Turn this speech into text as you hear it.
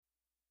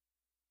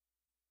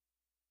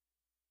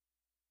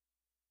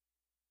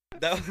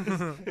That was,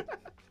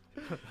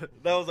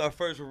 that was our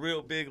first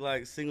real big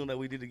like single that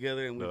we did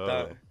together, and we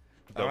thought,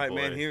 all right,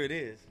 man, here it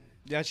is.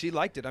 Yeah, she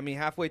liked it. I mean,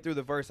 halfway through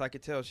the verse, I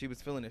could tell she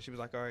was feeling it. She was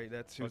like, all right,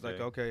 she was like,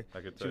 okay.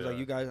 She was like,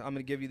 you guys, I'm going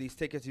to give you these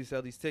tickets. You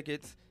sell these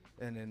tickets,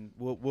 and then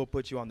we'll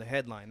put you on the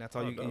headline. That's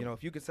all you know,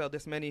 if you could sell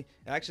this many.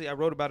 Actually, I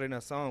wrote about it in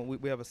a song.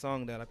 We have a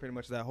song that I pretty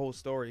much, that whole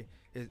story,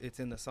 it's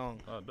in the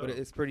song. But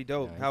it's pretty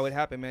dope how it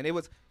happened, man. It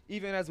was,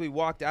 even as we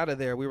walked out of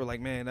there, we were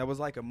like, man, that was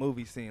like a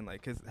movie scene,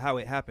 like, because how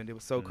it happened. It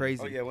was so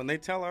crazy. Oh, yeah, when they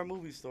tell our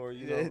movie story,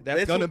 you know,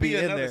 that's going to be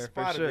in there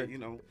for sure. It, you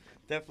know,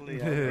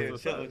 definitely. It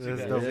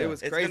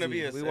was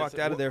crazy. We walked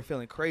out of there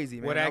feeling crazy,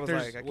 man. What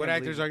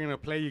actors are going to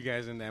play you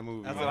guys in that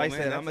movie? That's what I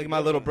said. I'm like my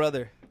little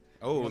brother.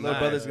 Oh, my little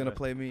brother's going to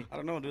play me. I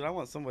don't know, dude. I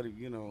want somebody,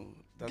 you know,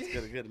 that's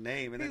got a good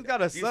name. And he's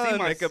got a son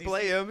that can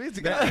play him. You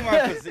see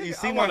my physique.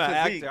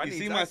 You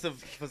see my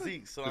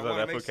physique. So I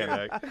want to make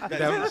sure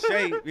that's in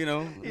shape, you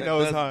know. He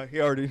knows, huh? He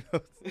already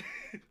knows.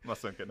 My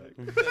son can act.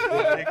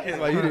 That's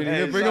why you didn't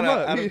even bring him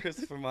up.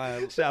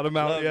 Shout him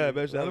out. Yeah,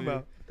 man. Shout him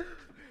out.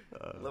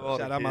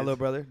 Shout out my little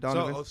brother,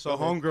 Donovan. So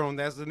Homegrown,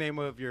 that's the name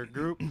of your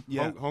group?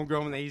 Yeah.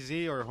 Homegrown AZ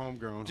or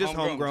Homegrown? Just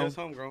Homegrown. Just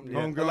Homegrown.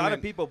 Yeah. A lot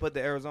of people put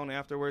the Arizona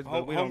afterwards,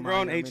 but we don't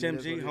Homegrown, mind.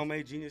 HMG,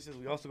 Homemade Geniuses.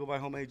 We also go by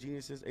Homemade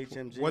Geniuses,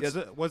 HMG.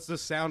 What's the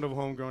sound of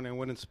Homegrown, and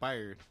what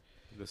inspired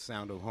the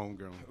sound of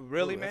Homegrown?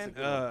 Really, man?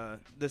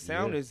 The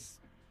sound is...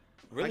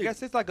 Really? I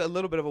guess it's like a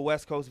little bit of a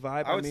West Coast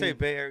vibe. I would say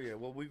Bay Area.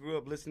 What we grew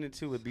up listening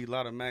to would be a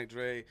lot of Mac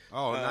Dre.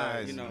 Oh,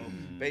 nice. You know,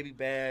 Baby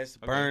Bass,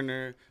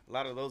 Burner, a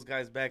lot of those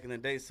guys back in the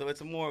day. So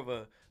it's more of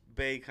a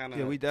Bay kind of.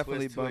 Yeah, we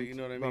definitely bumped, you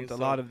know what I mean? bumped a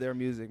lot of their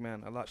music,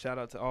 man. Shout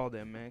out to all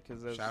them, man,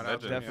 because that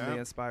definitely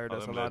inspired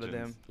us. A lot of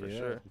them, for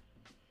sure.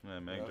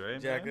 Man, Mac Dre,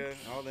 Jacka,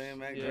 all them,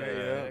 Mac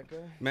Dre,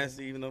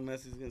 Messi, even though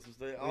Messi's getting some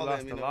stuff. We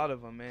lost a lot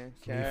of them, man.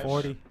 Cash,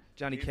 E40.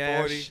 Johnny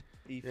Cash,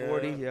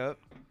 E40, yep.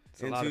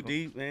 In Too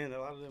Deep, man. A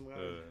lot of them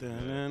guys.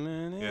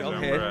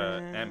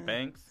 And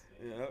Banks.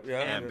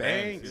 Yeah. And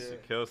Banks used to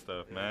kill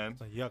stuff, man.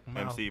 It's a Yuck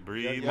Mouth. MC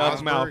Breeze.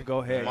 Yuck Mouth, go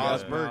ahead.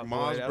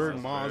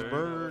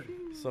 Mossberg.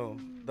 So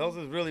those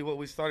is really what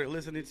we started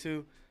listening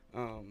to.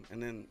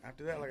 And then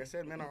after that, like I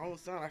said, man, our own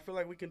sound. I feel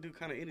like we can do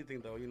kind of anything,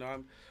 though. You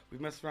know, we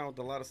messed around with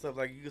a lot of stuff.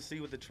 Like you can see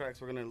with the tracks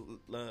we're going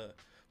to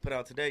put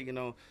out today, you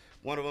know,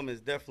 one of them is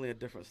definitely a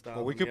different style.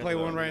 Well, we could play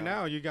one right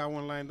now. You got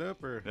one lined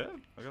up, or yeah,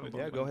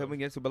 go ahead and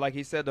get to it. But like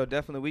he said, though,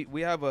 definitely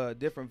we have a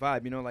different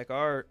vibe. You know, like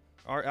our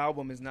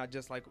album is not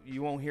just like,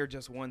 you won't hear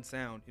just one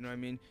sound. You know what I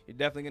mean? You're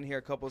definitely gonna hear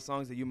a couple of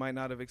songs that you might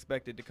not have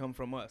expected to come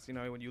from us. You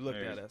know, when you looked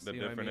at us, the you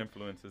different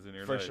influences in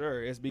your life. life. For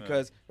sure, it's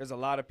because there's a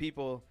lot of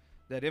people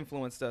that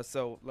influenced us.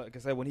 So, like I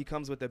said, when he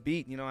comes with a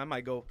beat, you know, I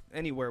might go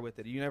anywhere with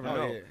it. You never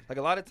know. Yeah. Like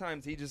a lot of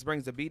times, he just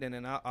brings the beat in,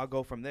 and I'll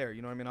go from there.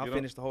 You know what I mean? I'll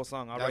finish the whole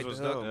song. I'll write the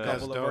hook, a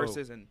couple of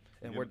verses, and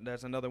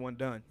that's another one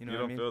done. You know what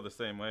I mean? You don't feel the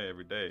same way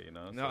every day, you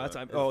know? No,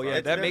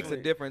 that makes a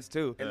difference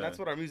too. And that's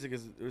what our music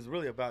is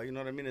really about. You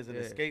know what I mean? Is an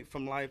escape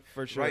from life,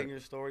 for sure. Writing your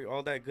story,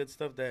 all that good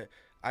stuff that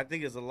I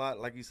think is a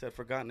lot, like you said,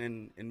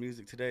 forgotten in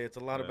music today. It's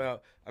a lot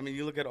about. I mean,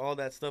 you look at all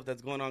that stuff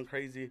that's going on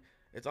crazy.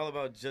 It's all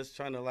about just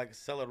trying to like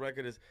sell a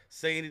record, is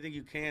say anything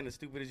you can, as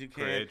stupid as you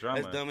can,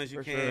 as dumb as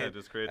you can, Yeah,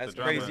 just create as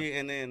the crazy, drama.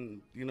 And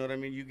then you know what I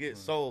mean. You get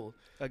sold.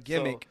 A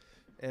gimmick.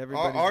 So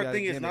our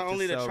thing is not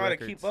only to try to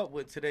keep up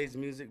with today's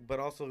music, but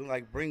also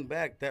like bring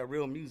back that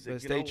real music.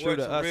 But stay true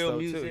to us, though,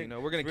 too. You know,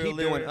 we're gonna keep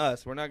doing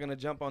us. We're not gonna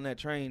jump on that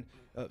train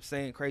of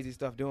saying crazy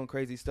stuff, doing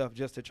crazy stuff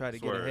just to try to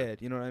get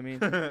ahead. You know what I mean?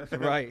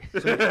 Right.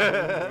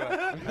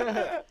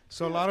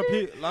 So a lot of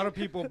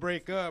people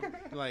break up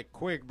like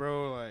quick,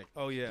 bro. Like,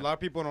 oh yeah, a lot of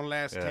people don't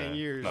last 10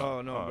 years.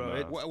 Oh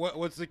no, bro.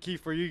 What's the key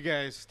for you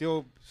guys?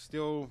 Still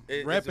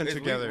rapping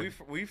together.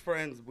 We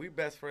friends. We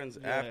best friends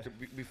after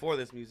before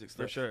this music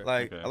stuff. For sure.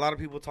 Like a lot of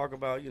people talk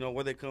about, you know,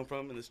 where they come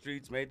from in the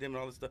streets, made them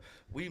and all this stuff.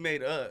 We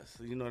made us.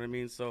 You know what I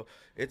mean? So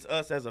it's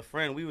us as a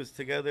friend. We was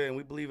together and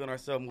we believe in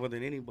ourselves more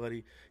than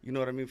anybody. You know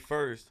what I mean?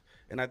 First.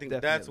 And I think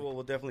that's what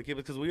will definitely keep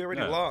it, because we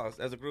already lost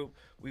as a group.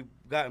 We've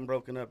gotten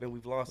broken up and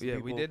we've lost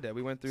people. We did that.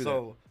 We went through that.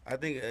 So I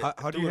think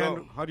how do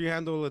you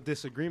handle a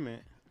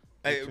disagreement?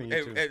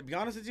 To be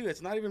honest with you,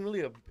 it's not even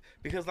really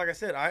because like I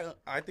said,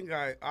 I think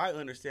I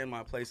understand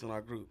my place in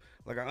our group.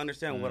 Like I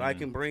understand what I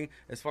can bring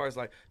as far as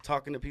like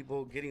talking to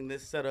people, getting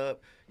this set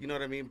up. You know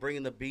what I mean?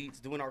 Bringing the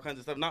beats, doing all kinds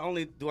of stuff. Not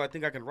only do I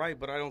think I can write,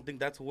 but I don't think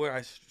that's where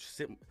I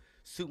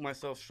suit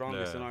myself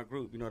strongest in our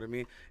group. You know what I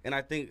mean? And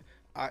I think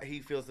he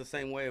feels the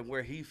same way of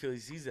where he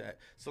feels he's at.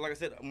 So like I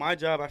said, my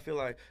job, I feel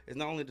like, is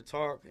not only to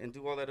talk and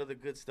do all that other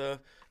good stuff,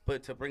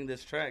 but to bring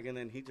this track, and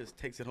then he just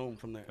takes it home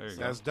from there.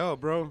 That's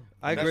dope, bro.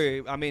 I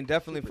agree. I mean,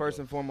 definitely first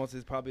and foremost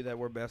is probably that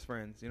we're best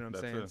friends. You know what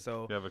I'm saying?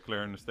 So you have a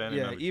clear understanding.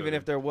 Yeah, even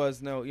if there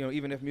was no, you know,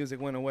 even if music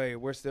went away,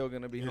 we're still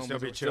gonna be home.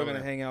 We're still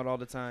gonna hang out all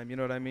the time. You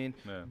know what I mean?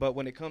 Yeah. But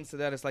when it comes to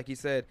that, it's like he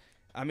said.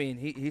 I mean,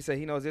 he said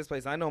he knows his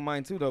place. I know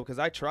mine too, though, because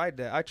I tried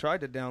that. I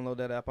tried to download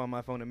that app on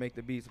my phone and make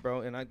the beats,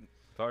 bro, and it's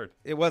hard.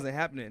 It wasn't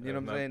happening. You know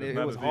what I'm saying?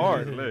 It was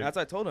hard. That's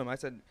what I told him. I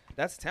said,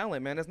 that's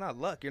talent, man. That's not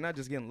luck. You're not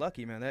just getting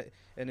lucky, man.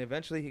 And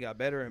eventually he got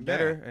better and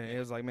better, and it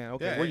was like, man,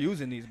 okay, we're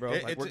using these, bro.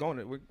 Like we're going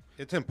to.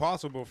 It's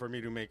impossible for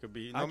me to make a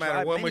beat, no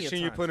matter what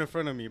machine you put in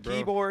front of me, bro.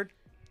 Keyboard.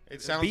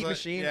 It sounds beat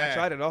machine. I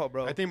tried it all,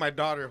 bro. I think my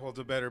daughter holds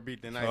a better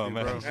beat than I do,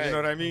 bro. Hey. You know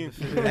what I mean?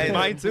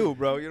 Mine too,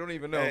 bro. You don't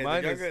even know. Hey,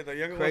 Mine the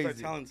younger crazy. ones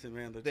are talented,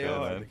 man. They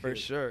are for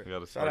sure.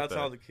 Shout out to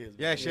all the kids.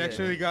 Yeah, she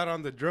actually got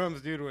on the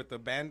drums, dude, with the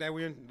band that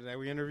we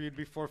interviewed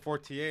before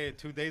 4TA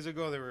 2 days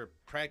ago. They were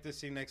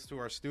practicing next to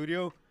our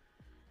studio,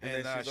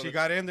 and she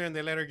got in there and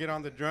they let her get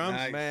on the drums.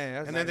 Nice.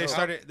 Man, and then they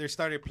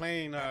started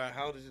playing.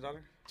 How old is your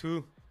daughter?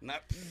 2.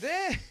 Not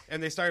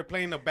and they started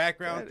playing the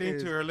background thing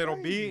to her little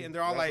beat, and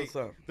they're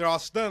all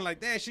stunned, like,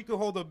 damn, she could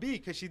hold a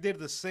beat because she did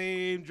the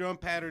same drum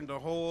pattern the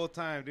whole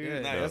time, dude. Yeah,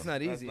 nice. That's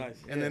not easy. Nice.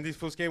 And then these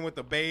fools came with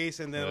the bass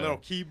and then a little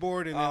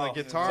keyboard and then the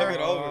guitar.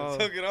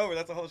 Took it over.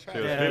 That's a whole track.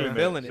 She was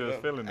feeling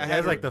it.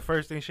 That's like the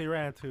first thing she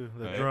ran to.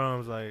 The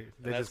drums, like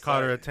they just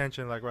caught her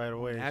attention like right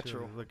away.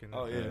 Natural. Looking.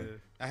 Oh yeah.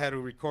 I had to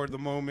record the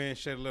moment,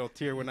 shed a little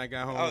tear when I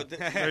got home. Oh,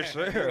 for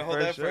sure.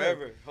 Hold that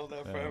forever. Hold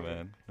that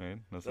forever.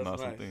 Man. That's an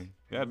awesome thing.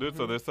 Yeah, dude.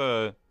 So this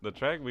the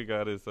track we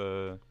got is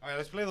All right,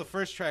 let's play the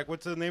first track.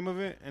 What's the name of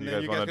it? And you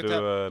guys want to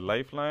do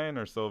Lifeline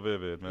or So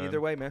Vivid, man?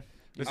 Either way, man.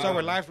 Let's start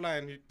with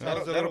Lifeline. Tell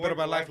us a little bit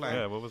about Lifeline.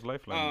 Yeah, what was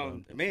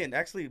Lifeline? Man,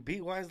 actually,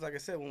 beat-wise, like I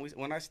said,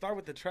 when I start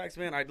with the tracks,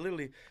 man, I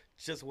literally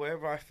just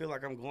wherever I feel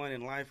like I'm going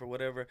in life or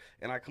whatever,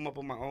 and I come up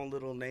with my own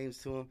little names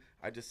to him,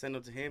 I just send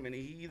them to him, and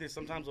he either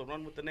sometimes will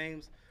run with the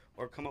names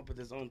or come up with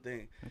his own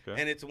thing. Okay.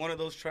 And it's one of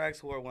those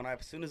tracks where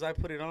as soon as I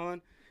put it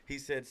on, he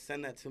said,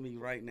 send that to me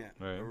right now.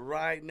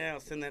 Right now,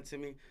 send that to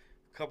me.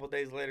 A couple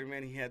days later,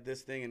 man, he had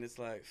this thing, and it's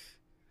like...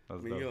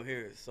 you'll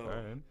hear it. So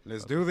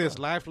let's do this.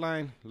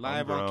 Lifeline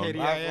live on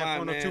KDIF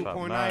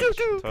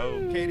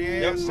 102.9.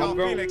 KDIF South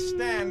Phoenix,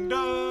 stand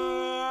up.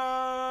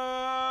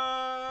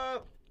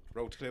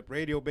 Road Clip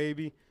Radio,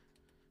 baby.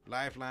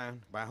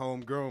 Lifeline by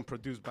Homegrown,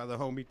 produced by the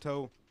homie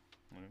Toe.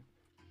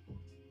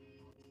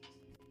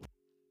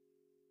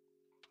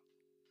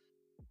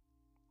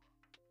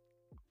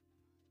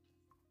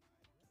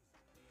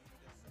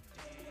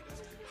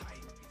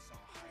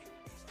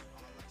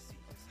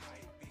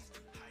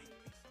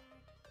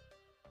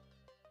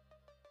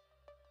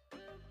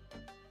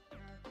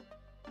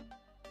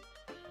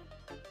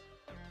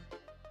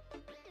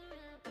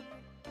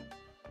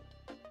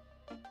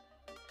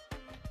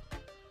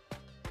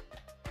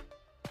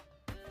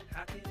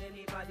 How can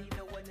anybody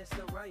know when it's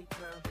the right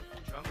time?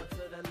 Drama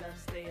to the left,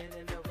 staying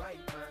in the right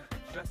mind.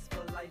 Dress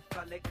for life,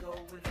 I let go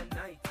in the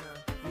nighttime.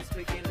 Who's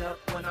picking up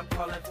when I'm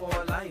calling for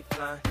a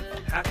lifeline?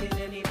 How can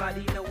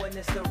anybody know when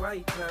it's the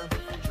right time?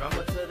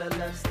 Drama to the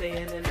left,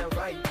 staying in the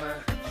right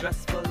mind.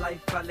 Dress for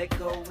life, I let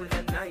go in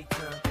the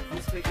nighttime.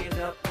 Who's picking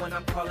up when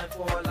I'm calling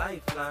for a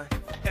lifeline?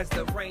 As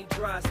the rain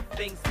dries,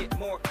 things get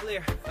more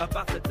clear.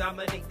 About to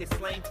dominate this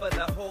lane for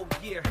the whole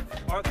year.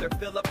 Arthur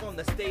Phillip on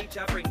the stage,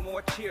 I bring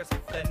more cheers.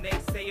 The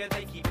naysayer,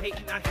 they keep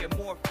hating, I hear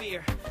more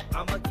fear.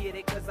 I'ma get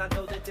it cause I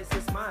know that this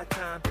is my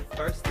time.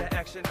 First to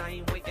action, I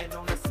ain't waiting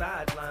on the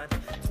sideline.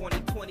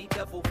 2020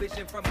 double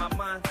vision from my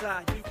mind's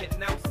eye. You can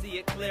now see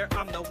it clear,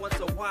 I'm the one,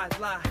 so why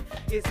lie?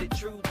 Is it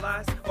true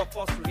lies or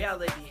false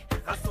reality?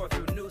 I soar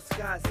through new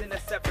skies in a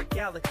separate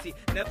galaxy.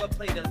 Never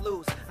play to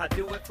lose, I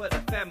do it for the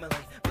family.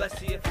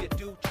 Bless you if you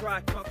do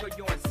try, conquer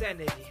your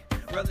insanity.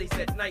 Release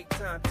at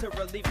nighttime to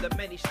relieve the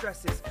many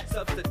stresses.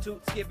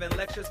 Substitutes giving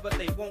lectures, but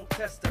they won't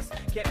test us.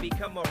 Can't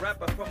become a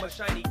rapper from a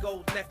shiny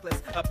gold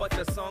necklace. A bunch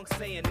of songs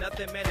saying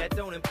nothing, man, that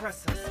don't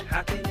impress us.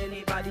 How can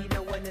anybody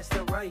know when it's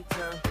the right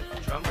time?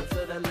 Drama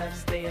to the left,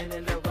 staying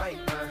in the right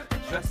mind.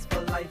 Dress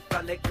for life,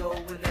 I let go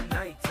in the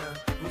nighttime.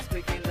 Who's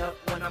picking up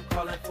when I'm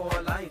calling for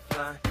a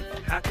lifeline?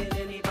 How can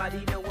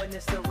anybody know when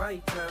it's the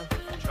right time?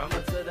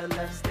 Drama to the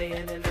left,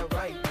 staying in the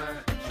right mind.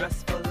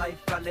 Dress for life,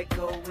 I let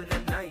go in the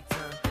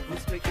nighttime.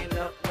 Who's picking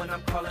up when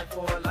I'm calling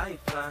for a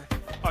lifeline?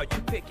 Are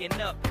you picking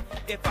up?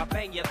 If I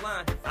bang your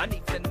line, I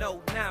need to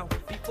know now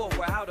before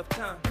we're out of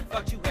time.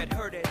 Thought you had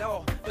heard it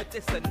all, but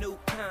this a new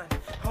kind.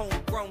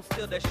 Homegrown,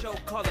 still the show,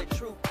 call it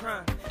true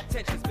crime.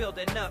 Tensions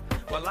building up,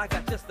 well I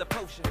got just a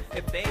potion.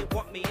 If they ain't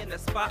want me in the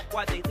spot,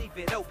 why they leave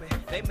it open?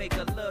 They make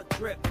a little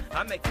drip,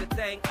 I make the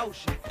thing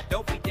ocean.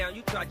 Don't be down,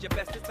 you tried your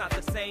best, it's not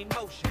the same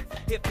motion.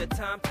 If the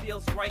time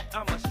feels right,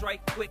 I'ma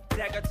strike quick.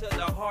 Dagger to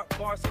the heart,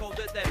 bars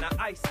colder than an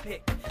ice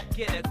pick.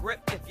 Get a grip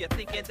if you're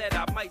thinking that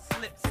I might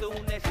slip.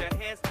 Soon as your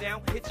hands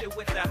down, hit you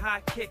with the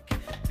high kick.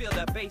 Feel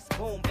the bass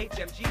boom,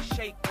 HMG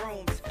shake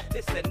rooms.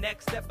 This the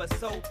next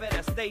episode,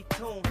 better stay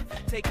tuned.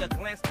 Take a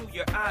glance through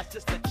your eyes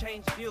just to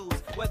change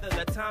views. Whether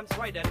the time's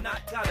right or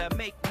not, gotta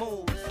make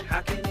moves.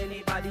 How can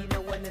anybody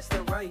know when it's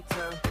the right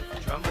time?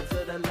 Drama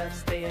to the left,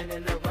 staying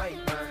in the right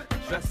mind.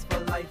 Dress for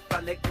life,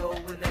 I let go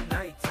in the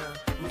nighttime.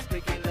 Who's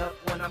picking up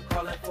when I'm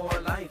calling for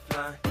a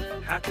lifeline?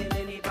 How can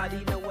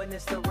anybody know when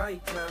it's the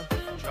right time?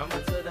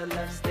 Drama to the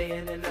left,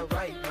 staying in the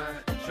right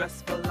mind.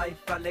 Dress for life,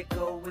 I let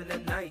go in the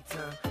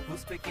nighttime.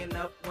 Who's picking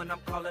up when I'm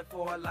calling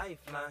for a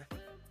lifeline?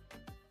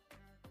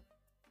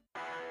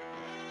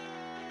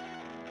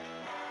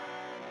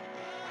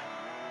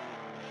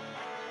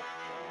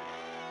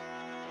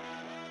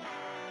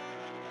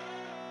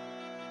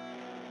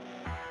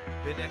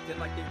 Been acting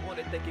like they want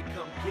it, they can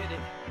come get it.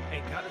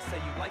 Ain't gotta say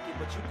you like it,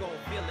 but you gon'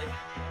 feel it.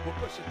 We're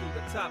pushing through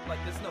the top like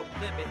there's no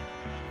limit.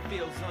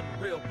 Feels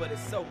unreal, but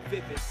it's so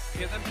vivid.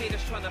 Hear them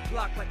haters trying to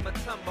block like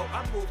Matumbo.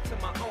 I move to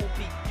my own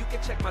beat, you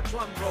can check my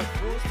drum roll.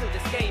 Rules to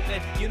this game,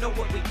 and you know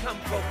what we come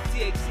for.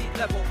 THC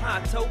level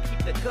high toe, keep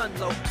the gun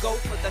low. Go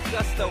for the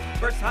gusto,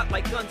 burst hot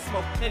like gun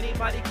smoke.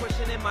 Anybody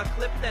questioning my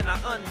clip, then I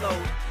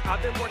unload.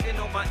 I've been working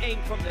on my aim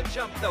from the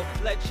jump though.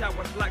 Lead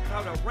showers, black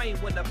powder, rain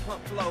when the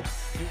pump flow.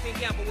 You can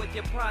gamble with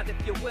your pride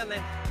if you're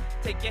willing.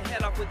 Take your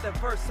head off with the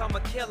verse, I'm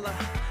a killer.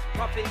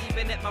 Profit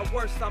even at my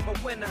worst, I'm a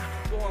winner.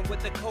 Born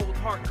with the cold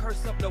heart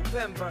curse of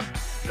November.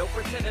 No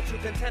pretender, true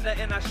contender,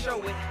 and I show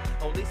it.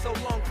 Only so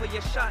long for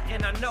your shot,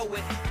 and I know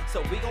it.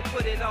 So we gon'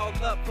 put it all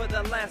up for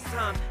the last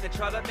time and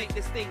try to make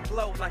this thing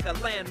blow like a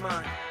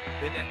landmine.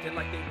 Been acting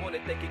like they want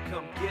it, they can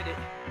come get it.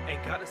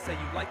 Ain't gotta say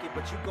you like it,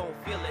 but you gon'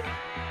 feel it.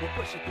 We're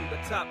pushing through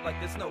the top like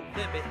there's no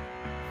limit.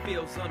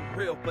 Feels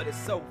unreal, but it's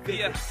so vivid.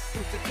 Yeah.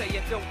 Who's to tell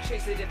you don't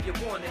chase it if you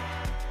want it?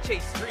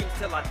 Chase dreams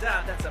till I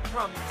die, that's a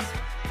promise.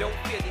 Don't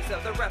fear these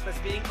other rappers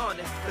being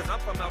honest, cause I'm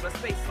from outer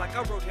space like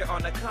I wrote here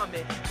on a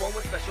comet. Born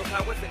with special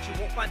powers that you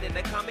won't find in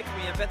the comic.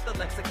 Reinvent the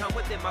lexicon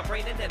within my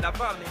brain and then I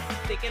vomit.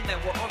 Thinking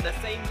that we're on the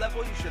same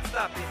level, you should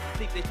stop it.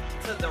 Leave it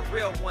to the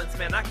real ones,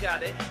 man, I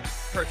got it.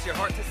 Hurts your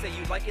heart to say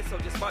you like it, so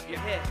just bob your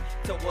head.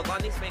 Till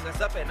Walanis bang us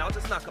up and I'll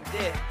just knock them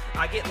dead.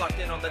 I get locked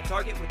in on the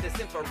target with this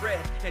infrared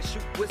and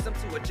shoot wisdom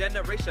to a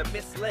generation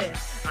misled.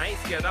 I ain't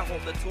scared, I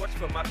hold the torch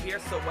for my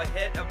peers, so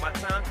ahead of my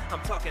time,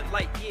 I'm talking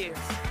light years.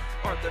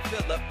 Arthur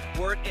Phillip,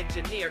 word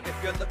engineer. If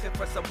you're looking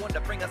for someone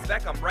to bring us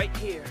back, I'm right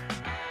here.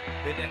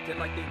 Been acting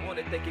like they want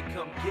it, they can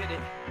come get it.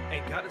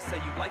 Ain't gotta say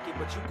you like it,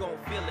 but you gon'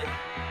 feel it.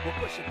 We're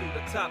pushing through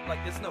the top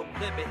like there's no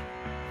limit.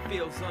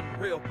 Feels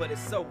unreal, but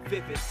it's so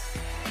vivid.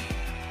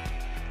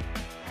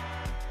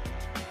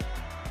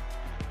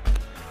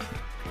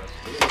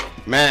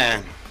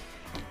 Man.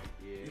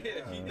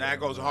 That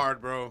goes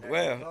hard, bro.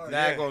 Well,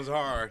 that goes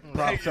hard.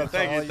 Thank you.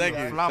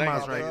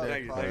 Flamas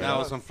right there. That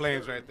was some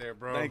flames right there,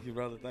 bro. Thank you,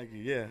 brother. Thank you.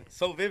 Yeah,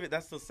 so vivid.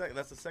 That's the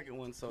second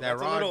one. So that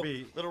that's rock a little,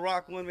 beat. little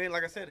rock one, man.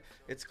 Like I said,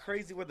 it's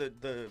crazy where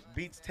the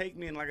beats take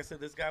me, and like I said,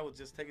 this guy will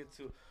just take it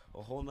to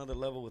a whole nother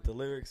level with the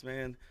lyrics,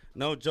 man.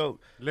 No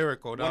joke.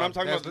 Lyrical. When I'm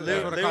talking about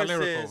that's what I call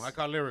lyrical. I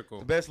call lyrical.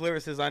 The best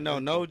lyricists I know.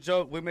 No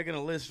joke. We're making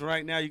a list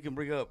right now. You can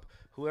bring up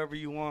whoever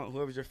you want,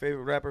 whoever's your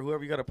favorite rapper,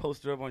 whoever you got a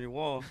poster up on your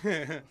wall,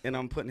 and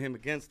I'm putting him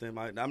against him.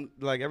 I'm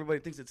like, everybody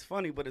thinks it's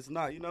funny, but it's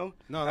not, you know?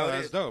 No,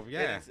 that's dope,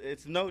 yeah.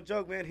 It's no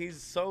joke, man.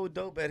 He's so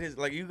dope at his,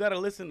 like, you got to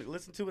listen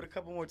to it a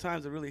couple more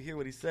times to really hear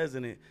what he says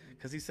in it,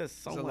 because he says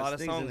so much a lot of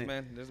things songs, in it.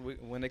 man.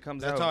 When it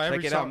comes that's out,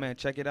 check it out, man.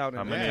 Check it out. And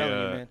I'm telling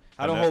you, man.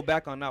 I don't hold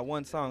back on not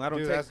one song. I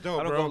don't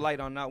go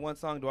light on not one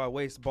song. Do I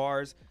waste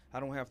bars? I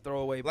don't have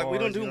throwaway bars. Like, we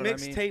don't do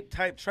mixtape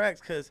type tracks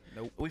because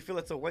we feel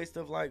it's a waste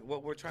of, like,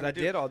 what we're trying to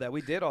do. I did all that.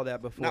 We did all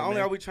that before. Not only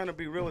are we trying to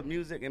be real with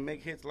music and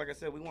make hits, like I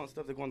said, we want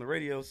stuff to go on the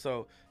radio.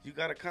 So you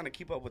got to kind of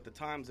keep up with the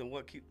times and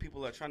what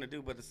people are trying to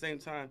do. But at the same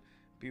time,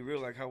 be real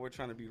like how we're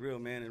trying to be real,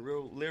 man. And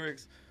real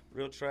lyrics,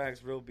 real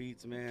tracks, real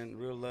beats, man.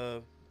 Real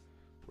love.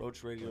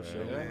 Roach Radio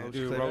Show, man.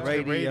 Dude, Roach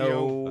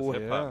Radio. That's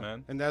hip-hop,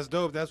 man. And that's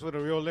dope. That's what a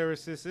real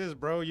lyricist is,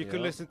 bro. You could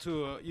listen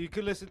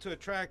to a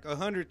track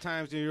 100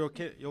 times and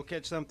you'll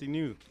catch something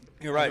new.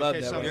 You're right. I love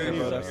that,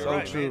 bro. That's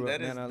so true,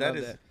 man. That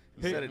is.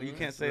 You said it. You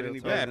can't say it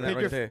any better than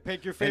that right there.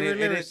 Pick your favorite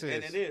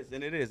lyricist.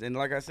 And it is. And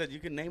like I said, you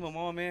can name them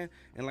all, man.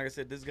 And like I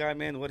said, this guy,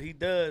 man, what he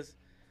does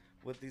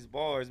with these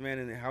bars, man,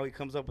 and how he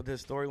comes up with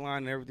his storyline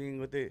and everything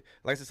with it.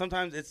 Like I said,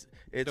 sometimes it's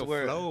the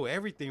where flow,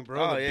 everything,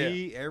 bro. The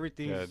beat,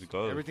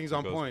 everything's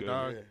on point,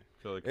 dog.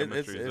 Feel like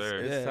chemistry's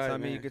there. I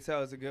mean, you could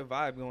tell it's a good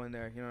vibe going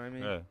there. You know what I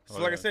mean? Yeah. So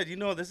like I said, you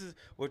know,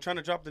 we're trying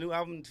to drop the new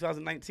album in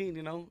 2019.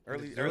 You know,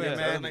 early man.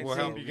 2019. We'll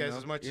help you guys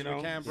as much as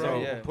we can, bro. So,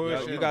 yeah.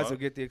 Push you guys will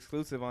get the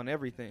exclusive on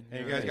everything.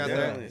 And you guys got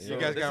that. You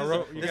guys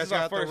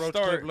got the Roach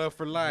Clip Love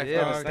for Life.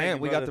 Yeah,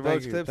 stamp. We got the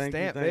Roach Clip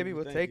stamp, baby.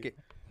 We'll take it.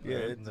 Yeah,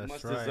 it's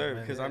much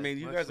deserved because I mean,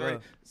 you guys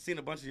already seen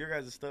a bunch of your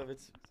guys' stuff.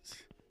 It's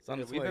on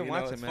its way. We've been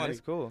watching, man. It's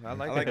cool. I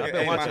like it. I've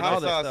been watching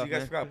all this stuff. You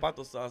guys forgot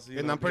pato sauce.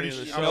 And I'm pretty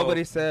sure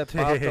nobody said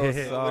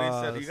pato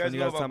sauce. You guys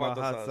know about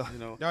pato sauce. You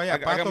know. No, yeah,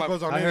 pato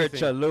goes on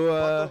everything. I heard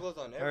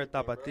chalua. I heard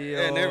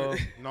tapatio.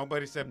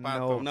 Nobody said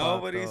pato.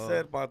 Nobody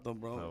said pato,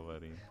 bro.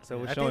 Nobody. So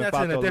we're I showing think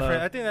that's in a pato different.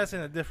 love. I think that's in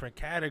a different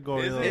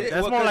category.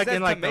 That's more like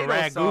in like the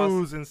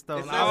ragouts and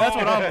stuff. That's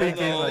what I'm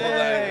thinking.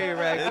 Hey,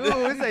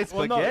 ragu. This ain't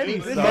spaghetti.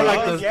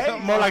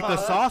 More like the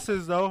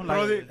sauces though.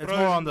 It's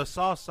more on the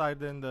sauce side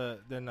than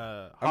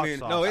hot sauce.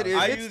 No, it is.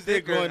 I used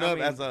it growing up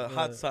as a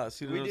hot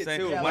sauce. You know what I'm saying?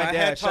 Too. My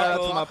dad, shout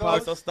out to my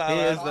pato style.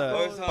 He is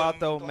the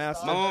pato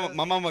master.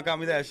 My mama got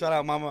me that. Shout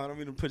out, mama. I don't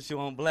mean to put you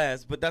on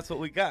blast, but that's what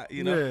we got.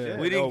 You know,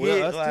 we didn't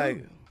get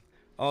like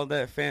all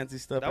that fancy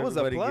stuff. That was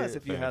a plus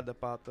if you had the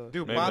pato.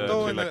 Dude,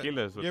 pato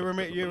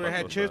and you ever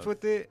had chips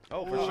with it?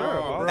 Oh, for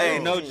sure. Hey,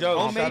 no joke.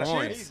 Homemade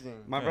chips.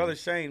 My brother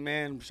Shane,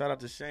 man. Shout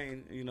out to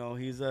Shane. You know,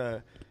 he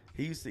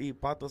he used to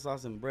eat pato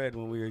sauce and bread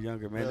when we were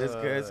younger, man.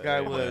 This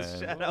guy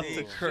was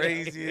the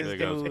craziest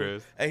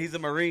dude. Hey, he's a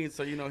Marine,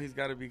 so you know he's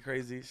got to be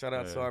crazy. Shout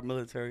out to our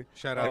military.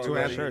 Shout out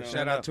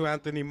to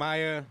Anthony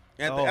Maya.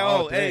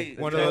 Hey,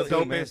 one of the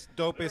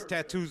dopest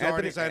tattoos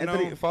artists I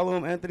know. Follow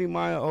him, Anthony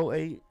Maya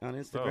 08 on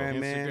Instagram,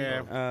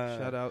 man.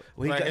 Shout out.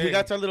 He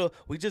got our little.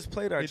 We just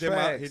played our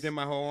tracks. He did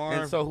my whole arm.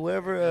 And so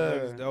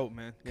whoever dope,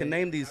 man. can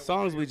name these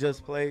songs we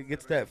just played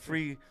gets that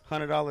free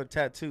 $100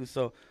 tattoo.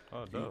 So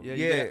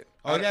yeah.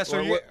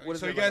 So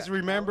you guys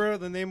remember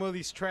the name of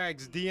these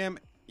tracks? DM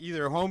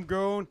either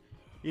Homegrown,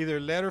 either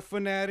Letter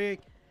Fanatic,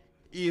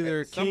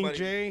 either King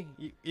J,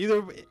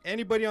 either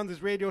anybody on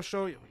this radio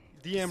show.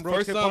 DM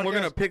First song, we're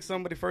gonna pick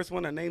somebody. First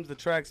one that names the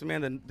tracks,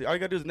 man. All you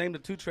gotta do is name the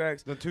two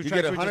tracks. You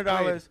get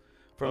 $100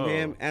 from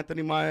him,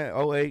 Anthony Maya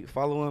 08.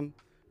 Follow him.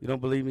 You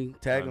don't believe me?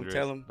 Tag him.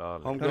 Tell him.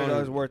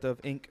 $100 worth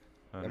of ink.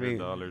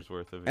 $100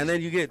 worth of ink. And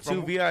then you get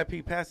 2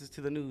 VIP passes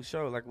to the new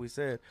show, like we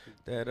said.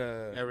 That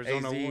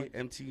Arizona AZ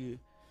MT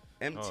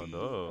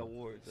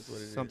Awards. That's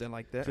what it is. Something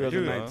like that.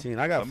 2019.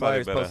 I got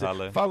flyers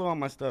posted. Follow all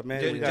my stuff,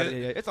 man.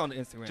 It's on the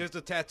Instagram. Just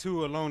the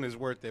tattoo alone is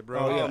worth it, bro.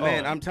 Oh,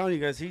 man, I'm telling you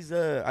guys, he's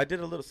I did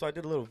a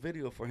little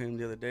video for him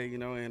the other day, you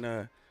know,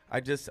 and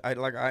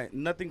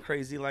nothing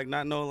crazy, like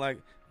not no like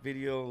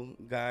video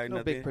guy, no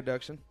nothing big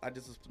production. I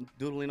just was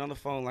doodling on the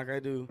phone like I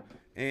do,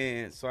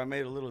 and so I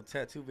made a little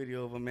tattoo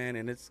video of him, man,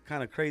 and it's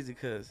kind of crazy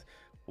because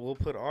we'll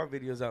put our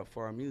videos out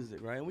for our music,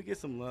 right, and we get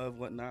some love,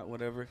 whatnot,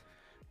 whatever.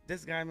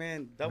 This guy,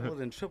 man,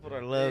 doubled and tripled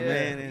our love,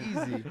 man. And,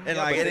 easy. And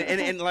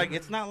like,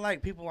 it's not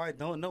like people I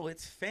don't know.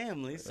 It's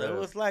family. So it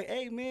was like,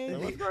 hey,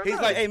 man. He's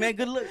like, hey, man,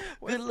 good look,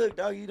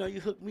 dog. You know, you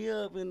hooked me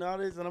up and all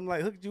this. And I'm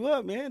like, hooked you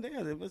up, man.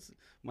 Damn, it was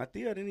my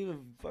Tia didn't even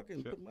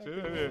fucking put my She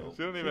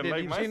don't even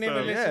like my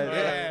stuff.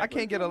 Yeah. I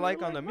can't get a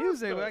like on the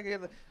music, but I can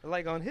get a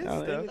like on his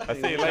stuff. I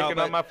see you liking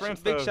on my friend's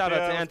stuff. Big shout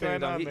out to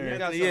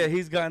Anthony.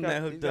 He's gotten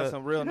that hooked up. He's got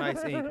some real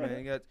nice ink,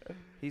 man.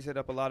 He's hit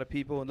up a lot of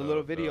people, and the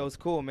little video is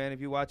cool, man.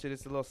 If you watch it,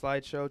 it's a little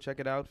slideshow. Check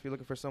it out if you're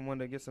looking for someone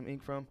to get some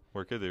ink from.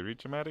 Where could they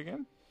reach him at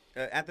again?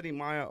 Anthony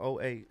Maya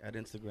 08 at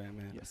Instagram,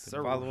 man. Yes,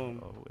 sir. Follow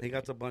him. He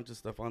got a bunch of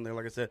stuff on there.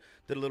 Like I said,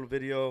 did a little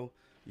video.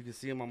 You can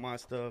see him on my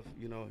stuff.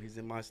 You know, he's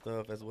in my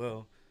stuff as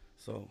well.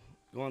 So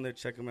go on there,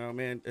 check him out,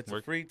 man. It's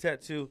a free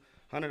tattoo,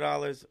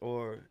 $100,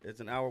 or it's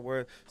an hour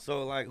worth.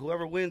 So, like,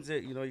 whoever wins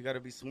it, you know, you got to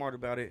be smart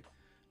about it.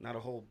 Not a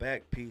whole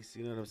back piece,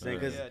 you know what I'm saying?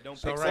 Because don't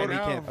pick right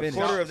now, can't finish. A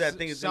quarter of that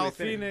thing is South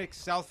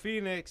Phoenix,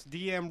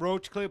 DM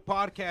Roach Clip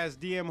Podcast,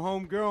 DM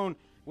Homegrown,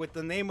 with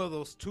the name of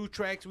those 2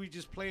 tracks we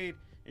just played,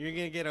 and you're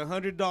gonna get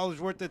 $100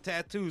 worth of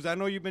tattoos. I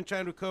know you've been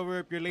trying to cover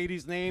up your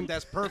lady's name.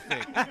 That's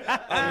perfect. You know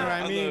what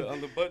I mean?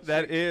 On the butt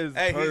that cheek. is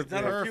Hey, perfect.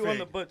 he's done a few on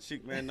the butt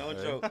cheek, man. No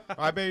joke.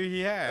 I bet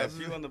he has. A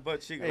few on the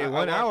butt cheek. Hey,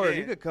 1 hour,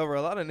 you could cover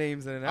a lot of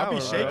names in an hour. I'll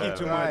be shaking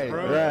too much,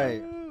 bro.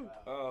 Right.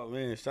 Oh,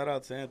 man. Shout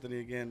out to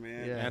Anthony again,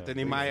 man. Yeah.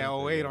 Anthony Maya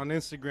 08 on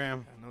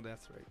Instagram. I know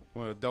that's right.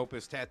 One of the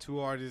dopest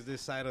tattoo artists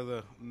this side of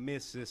the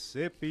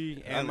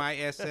Mississippi.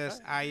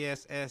 MISSISSIPPI.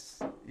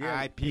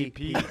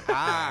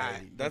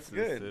 That's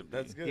good.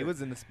 That's good. He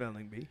was in the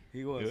spelling bee.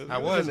 He was. I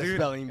was,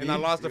 dude. And I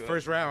lost the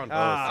first round.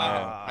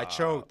 I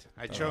choked.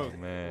 Oh,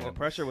 man. The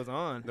pressure was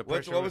on.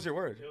 What was your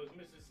word? It was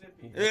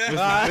Mississippi.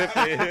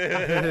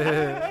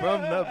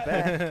 From the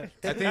back.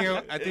 I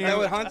think that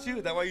would haunt you.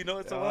 Is that why you know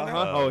it's so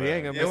well? Oh, he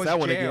ain't gonna miss that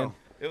one again.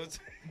 It was.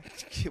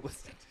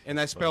 And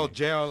I spelled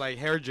jail like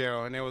hair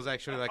jail, and it was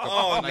actually like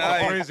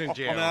a prison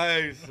jail.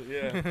 Nice,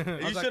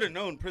 yeah. You should have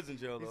known prison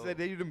jail though. He said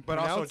they didn't but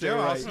also jail.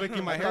 Right. I was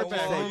slicking my hair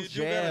back. You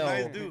jail.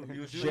 Nice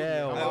dude.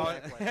 Jail.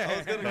 I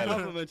was gonna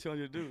compliment you on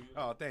your dude.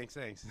 Oh, thanks.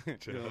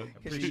 Could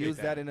you use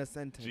that in a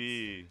sentence?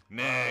 G.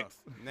 Next.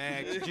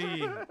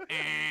 G.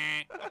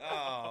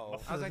 Oh.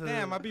 I was like,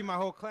 damn, I beat my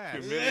whole class.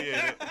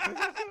 Humiliated.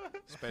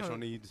 Special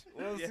needs.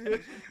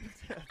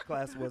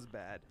 Class was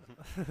bad.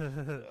 That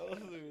was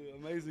an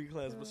amazing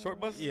class. But short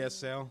bus?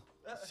 ESL.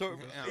 Short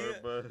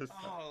bus.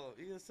 Oh,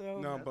 ESL?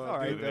 No, but all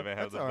right, Dude, never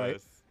have the all right.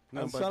 bus.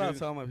 No, shout out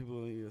to all my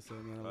people in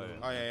ESL, man.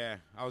 Oh, yeah.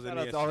 I was in Shout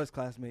out ESL. to all his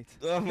classmates.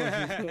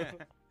 Yeah,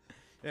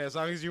 as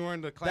long as you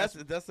weren't the class.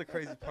 That's the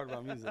crazy part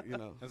about music, you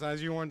know. As long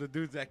as you weren't the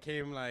dudes that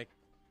came like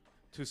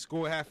to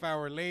school half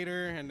hour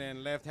later and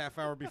then left half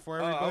hour before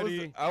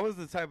everybody. I was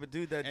the type of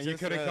dude that and you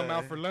couldn't come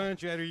out for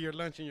lunch. You had to eat your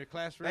lunch in your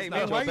classroom. Hey,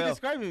 man, why are you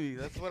describing me?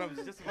 That's what I was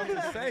just about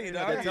to say. You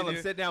know, Tell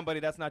him, sit down, buddy.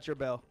 That's not your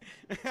bell.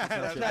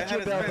 That's not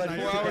your bell,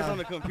 buddy. 4 hours on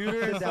the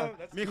computer and stuff.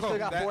 You still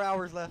got 4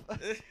 hours left.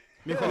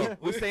 Mijo,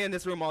 we stay in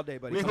this room all day,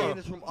 buddy. We stay in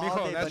this room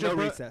all day, that's but your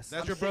no recess.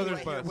 That's your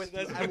brother's bus.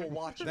 I will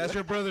watch you. That's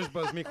your brother's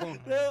bus, Mijo.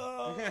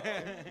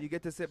 You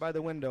get to sit by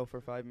the window for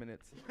 5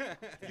 minutes.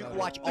 You can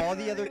watch all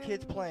the other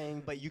kids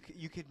playing, but you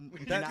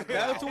cannot go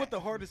That's out. what the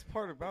hardest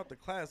part about the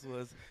class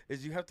was,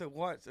 is you have to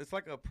watch. It's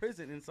like a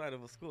prison inside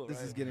of a school, This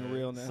right? is getting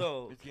real now.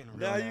 So It's getting real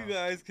now now. you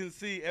guys can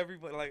see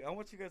everybody. Like, I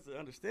want you guys to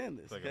understand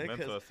this, It's like okay? a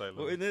mental 'Cause asylum.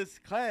 we're in this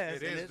class.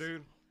 It is,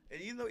 dude.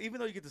 And even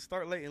though you get to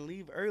start late and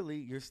leave early,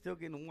 you're still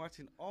getting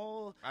watching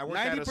all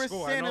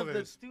 90% of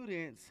the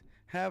students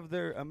have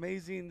their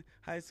amazing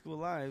high school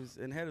lives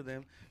ahead of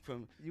them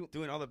from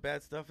doing all the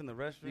bad stuff in the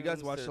restaurant. You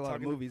guys watched a lot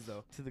of movies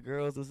though. To the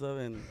girls and stuff,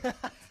 and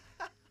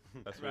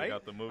that's where you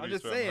got the movies. I'm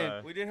just from,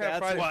 saying. We did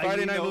have That's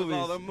Friday night movies.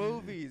 All the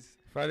movies.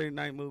 Friday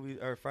night movies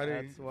or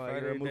Friday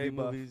day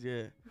movies,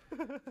 yeah.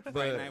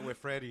 Friday night with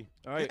Freddie.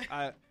 All right,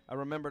 I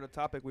remember the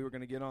topic we were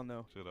gonna get on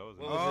though. Shit, that was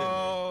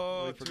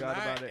Oh, We forgot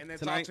about it. And it's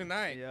Tonight? on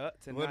tonight. Yeah,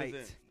 tonight. What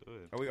is it?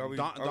 Are we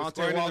Dante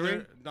squaring in the ring?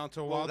 Wilder.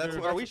 Dante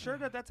Wilder. Are we sure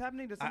that's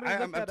happening? Did somebody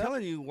look I'm that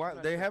telling you,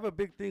 they have a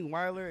big thing.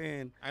 Weiler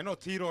and I know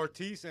Tito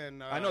Ortiz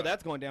and I know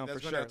that's going down that's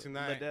for going sure. down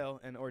tonight. Liddell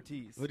and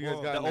Ortiz. what do you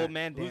guys got? The on that? old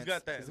man dance. Who's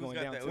got that? is Who's going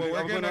got down that? too. Well, Are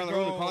we're we gonna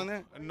going calling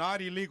that? go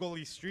not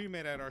illegally stream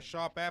it at our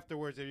shop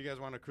afterwards if you guys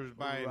want to cruise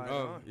by and Right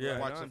on. yeah.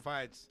 watch Right the on.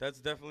 fights. That's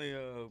definitely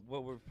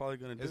what we're probably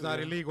gonna do. It's not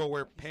illegal.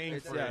 We're paying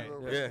It's- for yeah.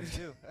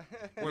 it.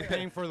 We're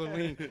paying for the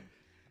link.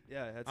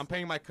 Yeah, that's I'm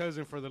paying my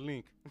cousin for the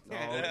link.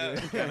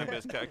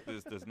 Cannabis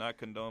Cactus does not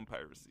condone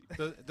piracy.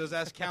 Does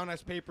that count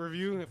as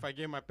pay-per-view if I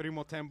give my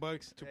primo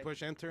 $10 to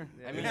push enter?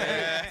 I mean,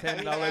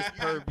 $10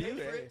 per view.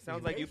 Hey,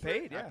 sounds like you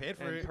paid. I Yeah, paid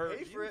for And it. Per Paid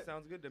for view it.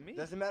 sounds good to me.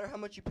 Doesn't matter how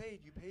much you paid.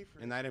 You paid for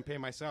it. And I didn't pay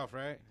myself,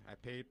 right? I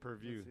paid per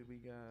Let's view. see, we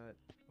got.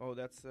 Oh,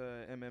 that's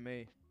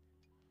MMA.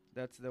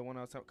 That's the one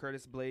I was talking.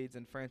 Curtis Blades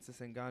and Francis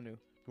Ngannou.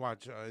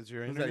 Watch, is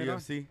your Is that internet on?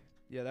 UFC?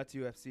 Yeah, that's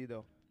UFC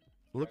though.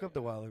 Look up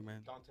the Wilder,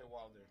 man. Dante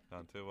Wilder.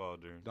 Dante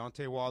Wilder.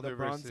 Dante Wilder The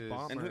Bronze versus...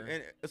 Bomber.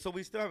 And so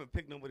we still haven't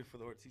picked nobody for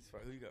the Ortiz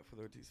fight. Who you got for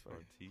the Ortiz fight?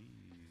 Ortiz.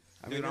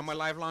 I Dude, mean, I'm a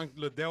lifelong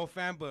Liddell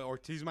fan, but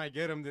Ortiz might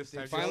get him this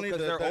time. finally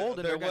Because they're old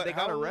and they gotta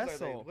how old are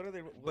wrestle. they? What are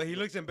they? But he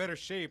looks in better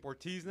shape,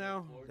 Ortiz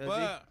now.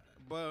 Does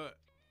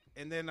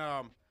And then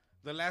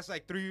the last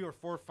like 3 or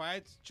 4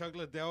 fights, Chuck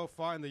Liddell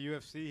fought in the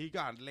UFC. He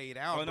got laid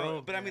out, Oh, no,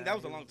 bro. but I mean that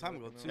was a long time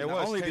ago too. It Not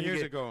was only 10 did he years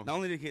get- ago. Not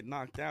only did he get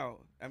knocked out,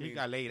 I He mean,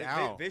 got laid they-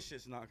 out.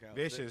 Vicious knockouts.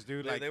 Vicious,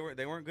 dude, They, like-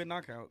 they weren't good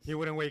knockouts. He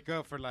wouldn't wake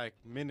up for like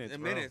minutes.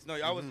 In bro. minutes. No,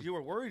 you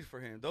were worried for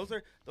him. Those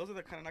are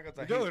the kind of knockouts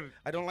I Dude. hate.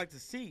 I don't like to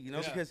see. You know,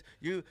 Yeah. because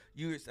you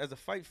as a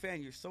fight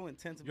fan, you're so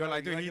intense. You're about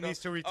like, it. dude, he you know, needs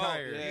to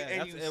retire. Oh, Yeah,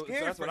 and you that's-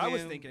 scared that's for what I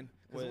was him, thinking,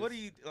 'cause was- what do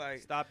you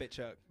like? Stop it,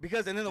 Chuck.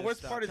 Because and then the Just worst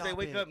stop. part is they Stop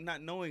wake it. up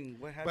not knowing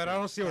what happened. But I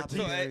don't see Stop Ortiz.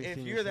 So it. if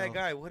Everything you're that yourself.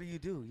 guy, what do you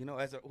do? You know,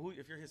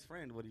 if you're his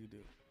friend, what do you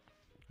do?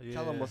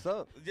 Tell him what's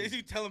up.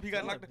 You tell him he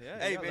got Tell him, knocked out. yeah,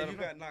 Hey yeah, let man, him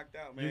you know. got knocked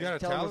out, man. You gotta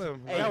Tell tell him,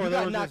 him. hey, Yeah, you well, they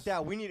got were knocked just-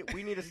 out. We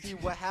need to see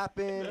what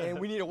happened, and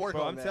we need to work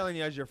Bro, on I'm that. telling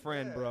you as your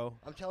friend, bro.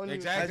 I'm telling you.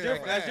 Exactly.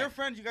 As your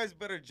friend, you guys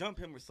better jump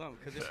him or something.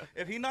 Because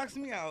if he knocks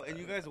me out and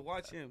you guys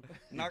watch him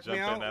knock me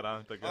Jumping out, that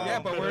on the Yeah,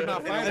 but we're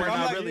not If fighting. I'm We're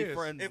not like- really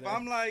friends. if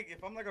I'm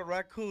like a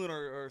raccoon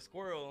or a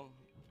squirrel,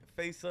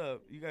 face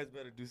up, you guys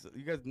better do something.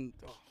 You guys,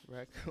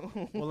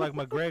 Raccoon. Well, like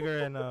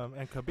McGregor and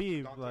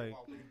Khabib, Dante like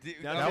Wilder.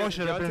 That one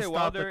should have been Deontay stopped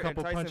Wilder a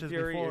couple and Tyson punches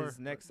Fury before. is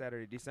next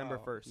Saturday, December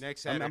 1st.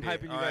 Next I'm Saturday.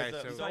 hyping you All guys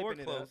right, up. so- So we're Hyping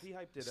it close. up. He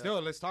hyped it up.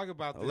 Still, let's talk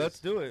about this. Let's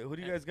do it. Who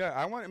do you guys got?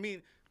 I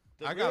mean,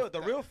 I the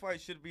got- real fight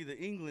should be the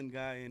England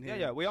guy in here.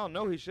 Yeah, we all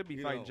know he should be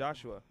You fighting know.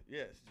 Joshua.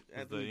 Yes,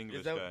 Is the English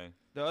is that- guy.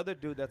 The other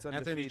dude that's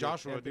undefeated. Anthony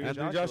Joshua, dude.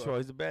 Anthony Joshua.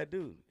 He's a bad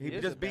dude. He He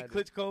is just a beat bad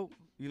dude. Klitschko.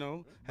 You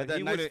know, had But that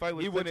he nice wouldn't- fight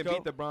with he wouldn't Klitschko.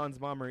 beat the Bronze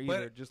Bomber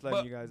either. Just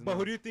letting you guys know. But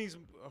who do you think's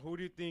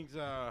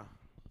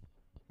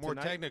more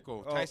Tonight?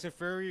 technical, Oh. Tyson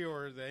Fury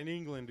or the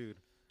England dude?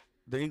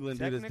 The England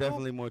dude is Technical?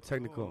 definitely more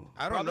technical.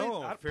 I don't Probably-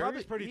 know. I'd Fury's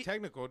probably- pretty he-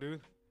 technical,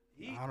 dude.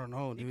 He, I don't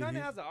know, he dude. kind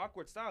of has an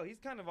awkward style. He's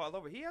kind of all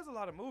over. He has a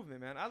lot of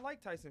movement, man. I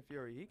like Tyson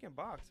Fury. He can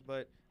box,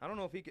 but I don't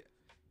know if he could.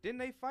 Didn't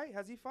they fight?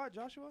 Has he fought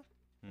Joshua?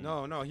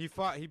 No, he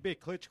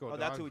beat Klitschko. Oh,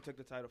 that's dog. who he took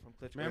the title from.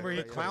 Klitschko. Remember, he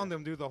Right, clowned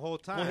him, dude, the whole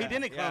time. Well, he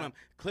didn't clown Yeah. him.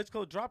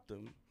 Klitschko dropped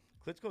him.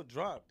 Klitschko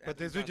dropped. But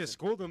Anthony this dude just Johnson.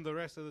 schooled him the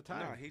rest of the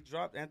time. No, he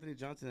dropped Anthony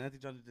Johnson.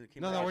 Anthony Johnson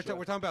came no, back. we're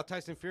talking about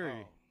Tyson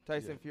Fury.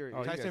 Tyson Yeah. Fury. Oh,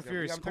 you Tyson guys-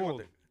 Fury yeah, I'm talking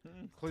about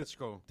schooled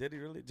Klitschko. Did he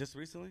really? Just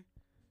recently?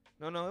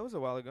 No, it was a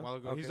while ago. A while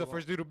ago. Okay, He's the well-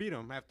 first dude to beat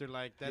him after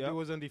like that Yep. dude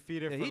was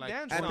undefeated Yeah, for he like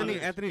danced. Anthony- on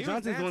it. Anthony He was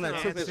Johnson's the one that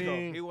dancing took on it.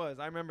 Klitschko. He was.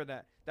 I remember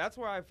that. That's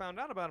where I found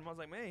out about him. I was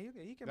like, man,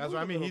 he can. That's move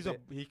what I mean. little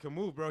bit. He can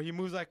move, bro. He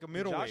moves like a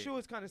middleweight.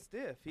 Joshua's kind of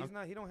stiff. He's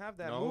not. He don't have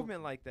that No.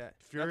 movement like that.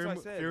 Fury, That's what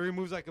I said. Fury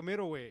moves like a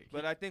middleweight.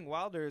 But I think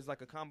Wilder is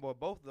like a combo of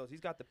both of those. He's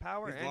got the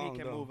power He's and long, he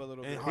can though. move a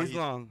little And bit. how He's he-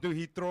 long. Dude,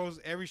 he throws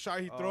every shot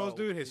he throws,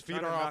 dude. His he's feet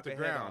trying are to off knock the a head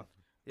ground. off.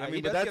 Yeah, I he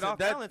mean, does but get that's off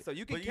that. balance, so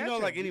you can But you catch know,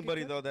 him. like You can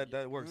anybody catch though, him.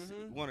 that works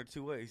one or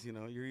two ways. You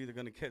know, you're either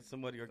gonna catch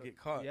somebody or get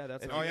caught. Yeah,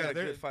 that's if right. you Oh, yeah, got a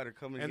there- good fighter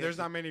coming. And against there's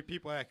you. not many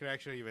people that could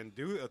actually even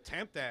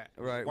attempt that.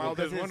 Right. Well,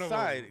 Wilder's because one his of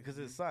side, them. because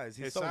his size,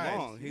 he's His so size.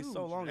 long. He's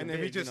so long. And if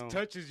he big, just you know.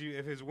 touches you,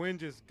 if his wind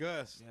just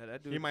gusts, Yeah,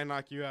 that dude. he might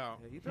knock you out.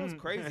 Yeah, he throws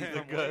crazy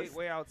from Gus.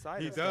 way outside.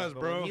 He and stuff, does, but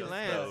bro. when he The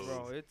lands, Gus.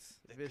 bro. It's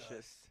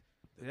vicious.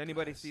 Did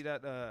anybody see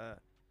that?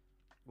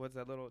 What's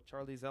that little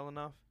Charlie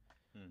Zelenoff?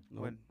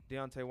 No. When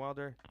Deontay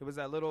Wilder, it was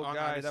that little Oh, no, I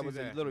guy didn't that see was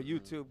that. a little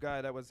YouTube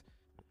guy that was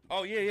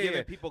Oh yeah,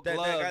 giving people that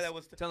gloves, guy that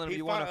was telling him he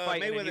you want to fought,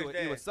 fight, and Mayweather's he would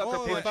dad. sucker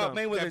Oh, He punch fought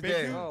him. Mayweather's That big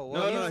dad. dude? Oh, No,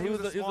 wow. no, he was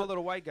a he small was a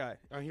little white guy.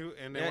 And then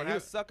Yeah, what he was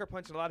happened? sucker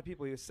punching a lot of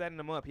people. He was setting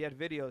them up. He had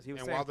videos. He was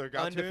And saying Wilder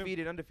got to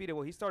him? undefeated.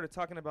 Well, he started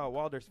talking about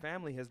Wilder's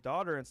family, his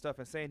daughter and stuff,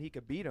 and saying he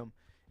could beat him.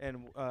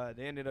 and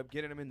they ended up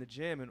getting him in the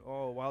gym, and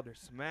Wilder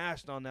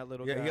smashed on that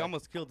little guy. Yeah, he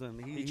almost killed him.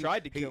 He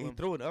tried to kill him. He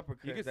threw an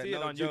uppercut. You can see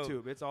it on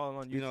YouTube. It's all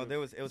on YouTube. You know, it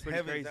was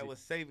Heavens that was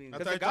saving.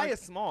 Because the guy is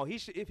small.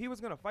 If he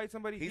was gonna fight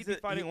somebody, he'd be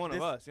fighting one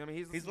of us. I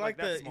mean, he's like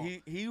that small.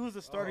 He was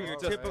the starter. You're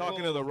just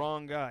talking to the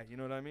wrong guy. You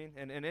know what I mean?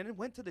 And then it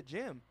went to the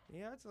gym. He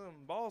had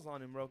some balls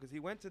on him, bro, because he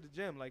went to the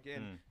gym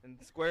and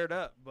squared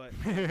up, but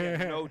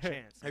no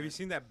chance. Have you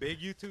seen that big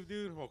YouTube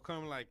dude who'll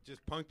come like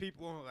just punk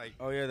people like?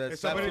 Oh yeah, that's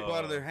slap people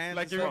out of their hands.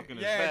 Like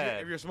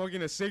if you're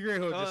smoking a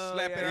cigarette, he'll just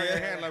slap it out of your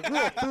hand like,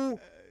 what, fool?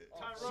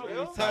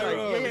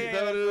 Tyrone.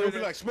 He'll be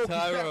like, smoking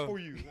bad for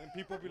you. And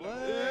people be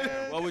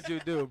like, what would you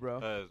do,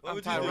 bro?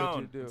 I'm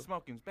Tyrone.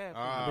 Smoking's bad for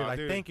you. I'd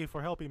be like, thank you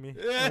for helping me.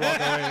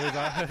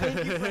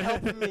 Thank you for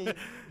helping me.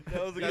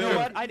 That was a you know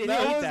what? I didn't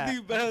need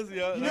that.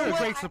 You know what?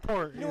 Great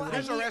support. You know what?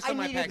 I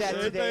needed that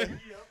today.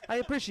 I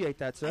appreciate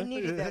that, sir. I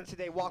needed that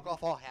today. Walk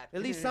off all happy.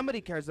 At least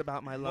somebody cares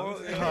about my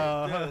love.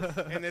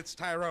 And it's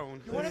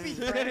Tyrone. You want to be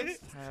friends?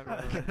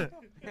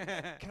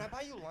 Can I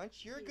buy you lunch?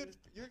 You're a good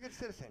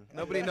citizen.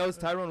 Nobody knows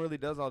Tyrone really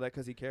does all that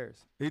because he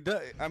cares. He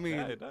does. I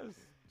mean, he does.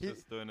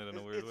 Just doing it in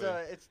a weird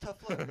way. It's tough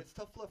love. It's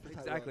tough love for Tyrone.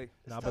 Exactly.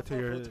 I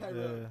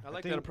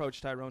like that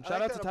approach, Tyrone.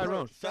 Shout out to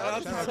Tyrone. Shout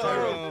out to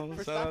Tyrone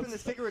for stopping the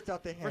cigarettes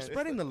out their hands. For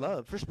spreading the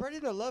love. For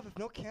spreading the love of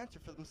no cancer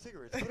for them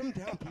cigarettes. Put them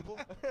down, people.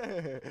 I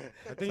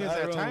think it's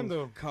that time,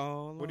 though.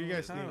 What do you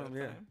guys think?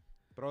 Yeah.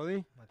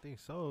 Brody? I think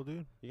so,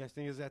 dude. You guys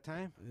think it's that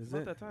time? Is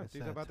it? That time. It's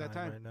about that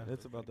time. Right now.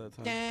 It's about that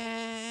time.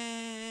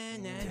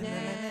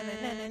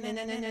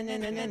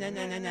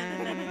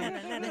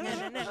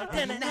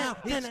 Now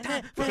it's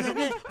time for the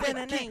news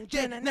with King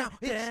J. Now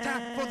it's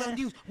time for the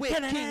news with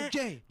King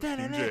J.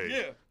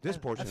 Yeah. This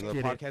portion of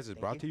the podcast is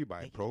brought to you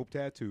by Probe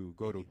Tattoo.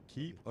 Go to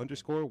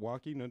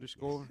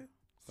keep_walking_slut_.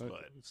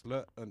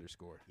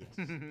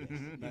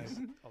 Nice.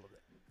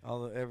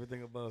 All of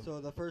everything above.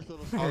 So the first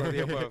little story. All of the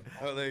above.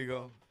 Oh, there you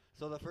go.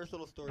 So the first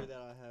little story that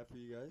I have for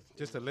you guys.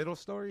 Just a little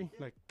story?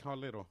 Like how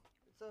little?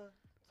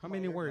 How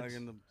many words?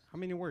 How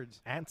many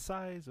words? Ant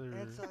size or?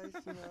 Ant size,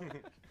 you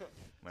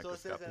know. So it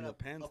says that a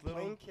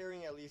plane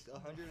carrying at least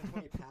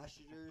 120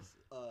 passengers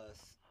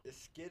is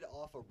skid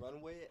off a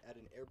runway at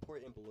an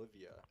airport in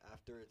Bolivia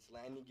after its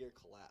landing gear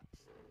collapsed.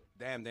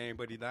 Damn, did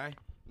anybody die?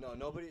 No,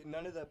 nobody.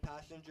 None of the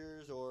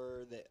passengers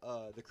or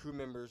the crew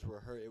members were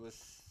hurt. It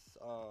was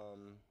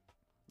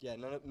yeah,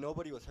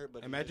 nobody was hurt.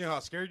 But imagine how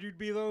scared you'd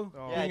be though.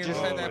 Oh, yeah, just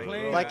inside that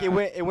plane. Like it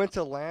went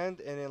to land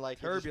and then like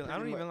turbulent. I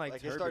don't even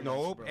like turbulence.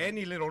 Nope.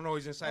 Any little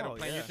noise inside a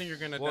plane, you think you're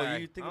gonna die. Well,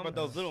 you think about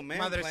those little man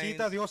Madrecita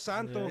planes. Dios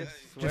Santo. Yeah.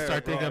 Just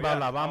start thinking about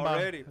La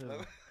Bamba.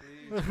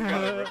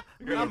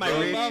 Not my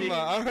Richie.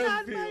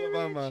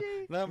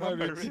 Not my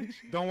Richie.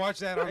 Don't watch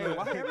that on the.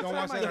 Don't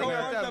watch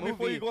that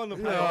before you go on the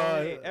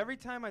plane. Every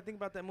time I think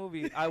about that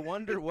movie, I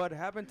wonder what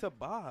happened to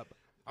Bob.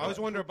 I always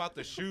wonder about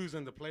the shoes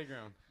in the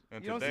playground.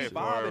 And you don't see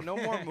Bob in no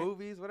more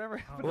movies,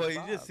 whatever. Well,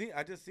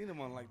 I just seen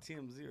him on like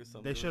TMZ or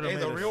something. They should have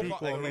made a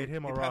sequel, made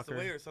him a rocker.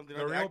 Away or something.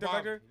 The real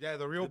Bob, yeah,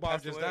 the real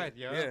Bob just died.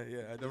 Yeah.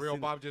 The real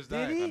Bob just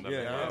died. Did he?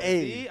 Yeah.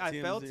 Hey, I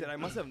felt it. I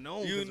must have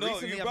known. You know,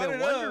 recently you I've been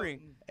wondering.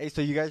 Hey,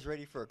 so you guys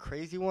ready for a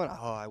crazy one?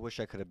 Oh, I wish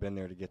I could have been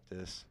there to get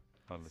this.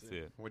 Let's see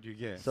it. What'd you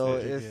get? So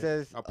it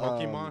says a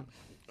Pokemon.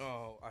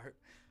 Oh, I heard.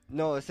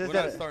 No, it says We're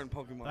that not starting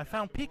Pokemon. I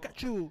found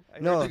Pikachu.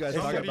 No, you guys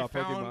talking somebody about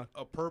found Pokemon.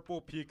 a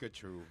purple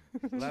Pikachu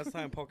Last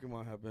time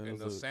Pokemon happened, in it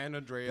the was San a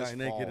Andreas guy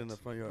naked Fault. in the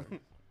front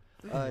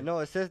yard. no,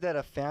 it says that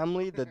a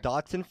family, the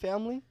Dotson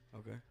family,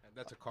 Okay.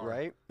 That's a car.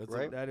 right? That's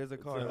right. That is a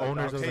car.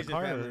 Owners of the Caucasian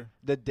car. family.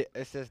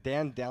 It says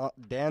Dan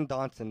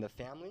Donson, the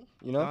family.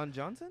 You know, Don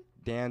Johnson?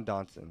 Dan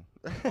Donson.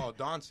 Oh,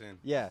 Donson.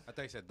 Yeah. I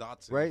thought you said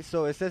Dotson. Right.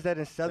 So it says that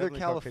in Southern Definitely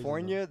Caucasian,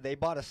 California, they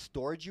bought a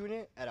storage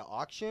unit at an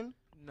auction.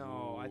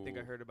 No, I think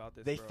I heard about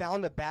this. They bro.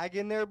 found a bag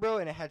in there, bro,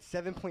 and it had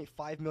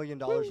 $7.5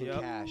 million in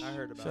Yep, cash. I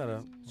heard about Shut it.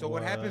 up. So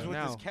what happens with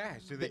Now. this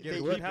cash? Do they get They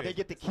to get keep it? they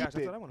get to keep Gosh, that's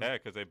it. what I want to Yeah,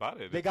 because they bought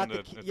it. They It's got in the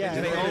it's key- in yeah,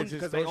 the- They Is owned it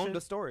because they extortion? owned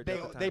the storage. at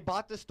the time. They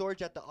bought the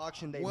storage at the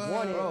auction. They What?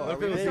 won it. Bro, Are we It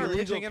gonna was start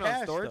illegal pitching in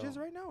cash, on storages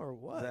though. right now or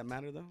what? Does that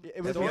matter though?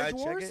 It was FBI Storage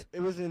check Wars. it?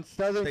 It was in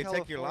Southern They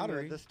California. take your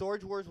lottery. The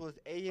Storage Wars was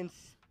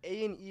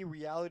A&E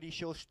reality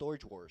show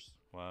Storage Wars.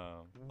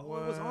 Wow. Oh,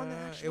 it was on the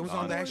actual. It was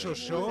on the story? actual It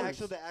show? was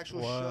actually the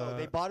actual What? show.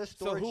 They bought a So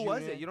storage who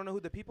was unit. it? You don't know who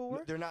the people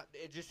were? They're not.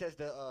 It just says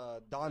the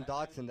Don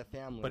Dotson, the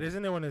family. But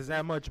isn't it when there's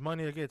that much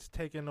money it gets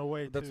taken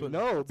away? That's too? what-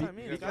 no, That's what I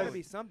mean. There's got to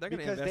be some. They're going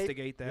to because they-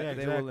 investigate that. Yeah,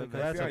 They exactly. will 'cause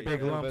that's a investigate.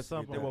 big lump investigate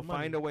sum. that. They of will money.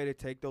 find a way to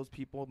take those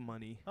people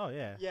money. Oh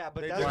yeah. Yeah,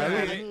 but They that's do. what I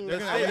They're mean. gonna-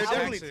 They're I would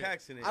definitely tax it.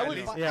 taxing it. I would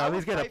at fi- least. Yeah, I at would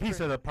least get a fight piece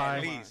for of the that. pie.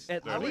 At least. I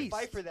At would least.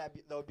 fight for that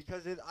though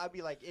because I'd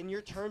be like in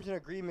your terms and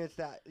agreements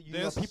that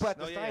This- people have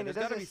to No, yeah, sign. It there's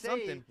gotta doesn't be say.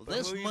 something.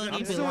 This Who you money I'm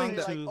gonna suing belongs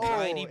the- to oh,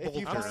 Tiny if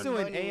you I'm find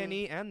suing money-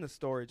 A&E and the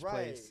storage Right,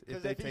 place if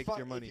 'cause they you take find-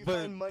 your money. If you But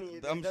find money,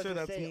 it I'm sure doesn't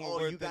that's say, more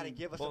oh, worth you gotta than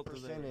give us a both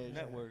of their percentage.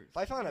 networks. If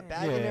I found a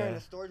bag in there in Yeah. the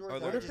storage Or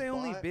worth, What if they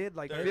only bid? bid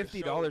like Their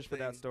 $50 show for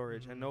that thing.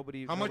 storage and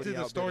nobody? How much nobody did the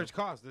outbid storage them?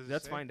 cost? Does it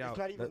Let's say? find out. It's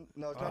not even.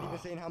 No, it's not even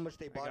saying how much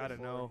they I bought gotta it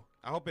for. know.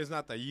 I hope it's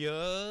not the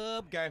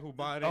yup guy who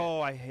bought it.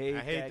 Oh, I hate I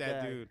hate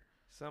that guy. dude.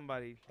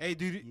 Somebody. Hey,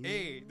 dude. Yeah.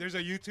 Hey, there's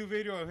a YouTube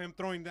video of him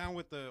throwing down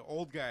with the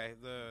old guy,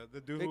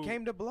 the dude. It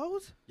came to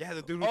blows. Yeah,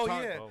 the dude. Who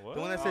yeah, the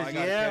one that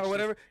says or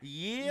whatever.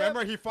 Yeah.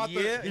 Remember he fought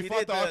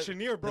the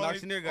auctioneer, bro. The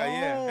auctioneer guy.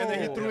 Yeah. And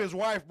then he threw his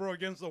wife, bro,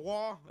 against the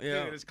wall.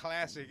 Yeah. Dude, it's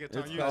classic. It's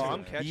on YouTube. Oh,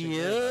 I'm catching.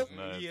 Yep.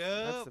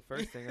 That's the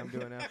first thing I'm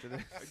doing after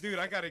this. Dude,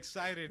 I got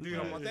excited,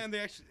 dude. Then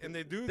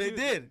they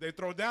did. They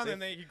throw down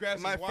and he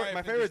grabs my his wife.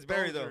 My favorite's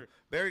Barry though.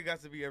 Barry got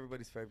to be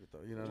everybody's favorite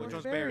though. You know. Which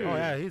one's Barry? Oh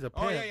yeah, he's a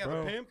pimp. Oh yeah,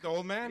 bro. the pimp, the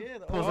old man. Yeah,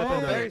 pulls up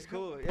in Barry's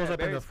cool. Pulls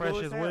up in the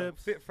freshest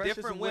whips.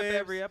 Different whip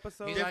every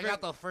episode. He's like, I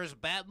got the first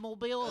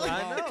Batmobile.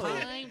 I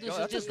know. This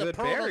is just a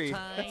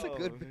prototype. That's a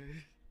good.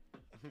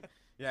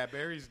 Yeah,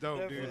 Barry's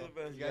dope, dude.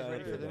 You guys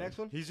ready for the next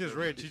one? He's just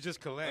rich. He just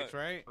collects,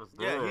 right?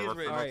 Yeah, he's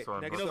rich. All right,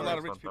 he knows a lot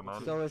of rich people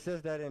too. So it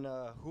says that in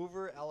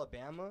Hoover,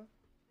 Alabama,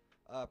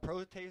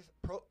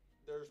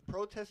 there's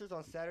protesters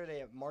on Saturday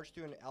that marched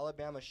through an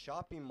Alabama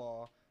shopping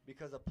mall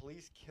because the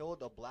police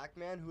killed a black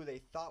man who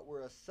they thought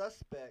were a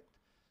suspect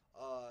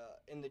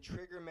in the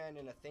trigger man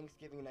in a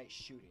Thanksgiving night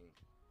shooting.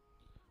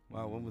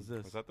 Wow, when was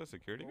this? Was that the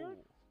security guard?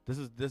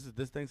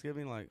 This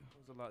Thanksgiving, like. It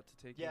was a lot to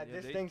take. Yeah,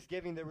 this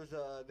Thanksgiving there was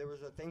a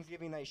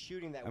Thanksgiving night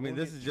shooting that. I mean,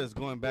 this is just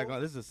going back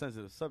on. This is a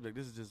sensitive subject.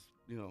 This is just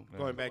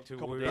going back to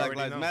Black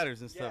Lives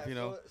Matters and stuff. You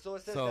know. So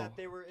it says that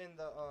they were in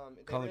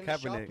the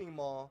shopping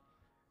mall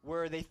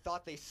where they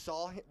thought they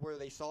saw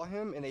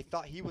him, and they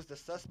thought he was the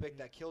suspect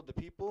that killed the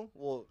people.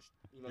 Well,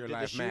 you know, your did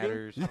life the shooting.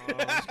 matters.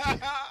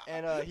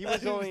 And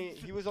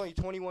he was only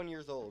 21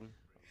 years old.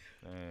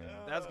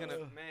 That's gonna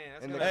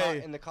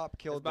and the cop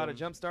killed about him. to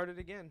jump start it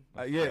again.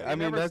 Yeah, I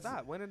mean that's.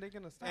 Stop. When are they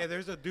gonna stop? Hey,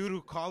 there's a dude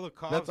who called the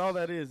cops. That's all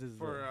that is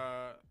for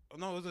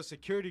no, it was a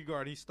security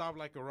guard. He stopped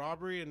like a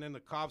robbery, and then the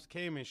cops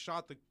came and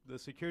shot the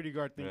security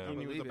guard thinking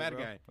he was a bad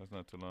guy. That's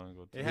not too long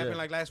ago. It happened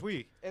like last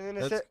week. And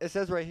then it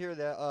says right here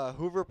that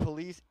Hoover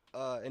police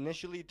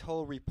initially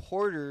told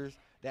reporters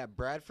that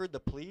Bradford, the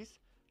police,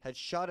 had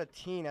shot a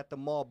teen at the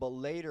mall, but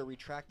later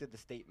retracted the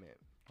statement.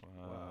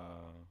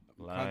 Wow.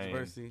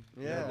 Controversy.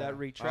 Yeah. That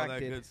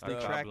retracted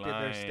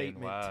their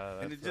statement. Wow,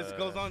 and it just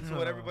goes on to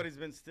what everybody's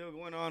been still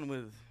going on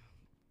with.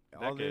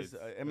 All this,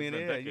 I mean,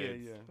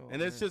 yeah.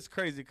 And it's just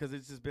crazy because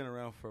it's just been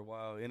around for a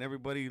while, and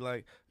everybody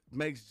like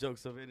makes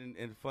jokes of it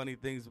and funny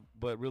things,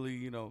 but really,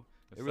 you know,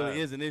 it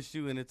really is an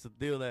issue, and it's a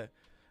deal that,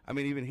 I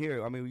mean, even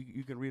here, I mean,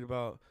 you can read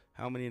about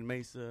how many in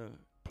Mesa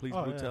police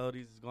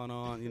brutalities has gone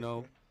on, you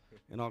know,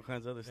 and all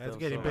kinds of other stuff. It's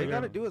getting all you bigger,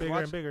 gotta do is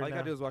watch. bigger All you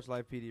gotta do is watch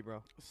Live PD,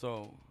 bro.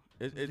 So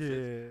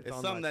it's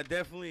something that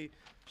definitely.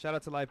 Shout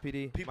out to Live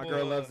PD. My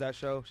girl loves that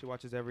show. She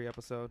watches every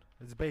episode.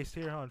 It's based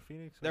here in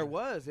Phoenix. There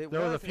was. There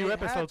was a few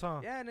episodes,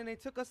 huh? Yeah, and then they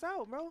took us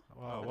out, bro.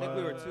 Wow, I think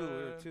we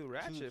were too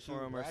ratchet for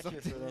them or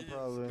something.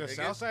 The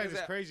South Side is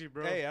crazy,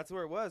 bro. Hey, that's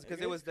where it was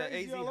because it was the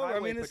AZ highway. I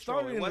mean, it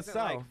started in the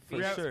South.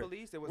 We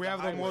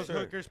have the most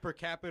hookers per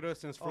capita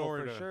since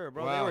Florida. For sure,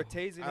 bro. They were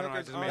tasing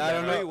hookers on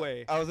the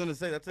freeway. I was gonna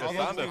say that's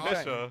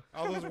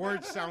all those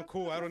words sound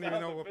cool. I don't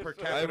even know what per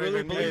capita. I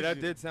really believe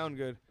that did sound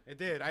good. It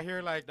did. I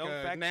hear like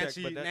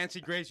Nancy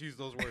Grace used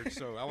those words,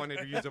 so I wanted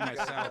to use them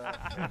myself.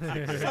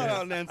 Shout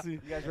out, Nancy. You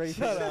guys ready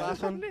for the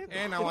last one?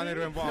 And I wanted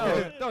to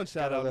involve. Don't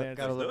shout out,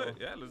 Nancy. Let's do it.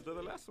 Yeah, let's do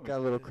the last one. Got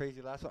a little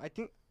crazy last one.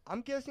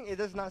 I'm guessing it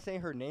does not say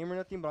her name or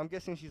nothing, but I'm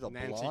guessing she's a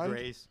blonde. Nancy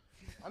Grace.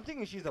 I'm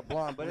thinking she's a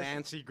blonde, but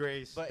Nancy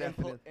Grace. But in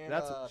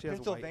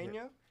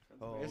Pennsylvania.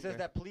 It says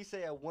that police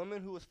say a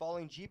woman who was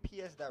following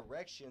GPS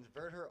directions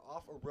veered her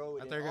off a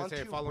road and onto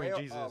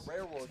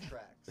railroad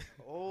tracks.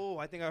 Oh,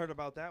 I think I heard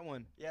about that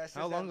one. Yeah.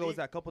 How long ago was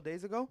that? A couple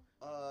days ago?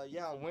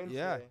 Yeah, on Wednesday.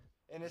 Yeah.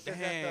 And it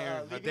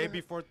says a day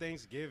before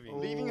Thanksgiving.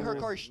 Leaving her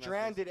car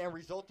stranded and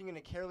resulting in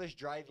a careless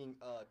driving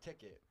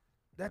ticket.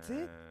 That's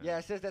it? Yeah,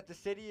 it says that the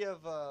city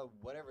of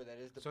whatever that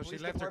is. So she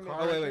left her car.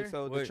 Oh, wait.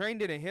 So the train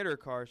didn't hit her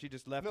car. She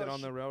just left it on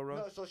the railroad?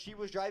 No, so she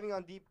was driving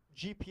on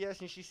GPS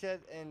and she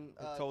said, and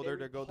told her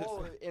to go this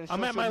way.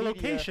 I'm at my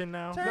location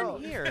now.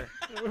 Turn here.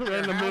 We're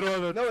in the middle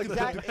of the. No,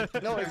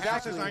 exactly. No,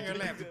 exactly. On your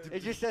left.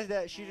 It just says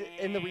that she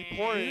in the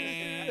report.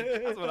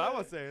 That's what I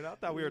was saying. I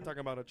thought we were talking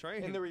about a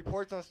train. In the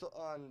reports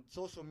on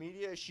social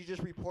media, she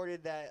just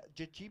reported that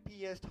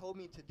GPS told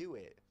me to do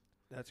it.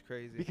 That's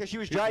crazy. Because she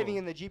was driving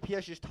and the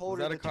GPS just told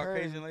her to turn. Was that a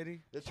Caucasian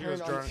lady? The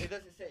turn on. It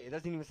doesn't say. It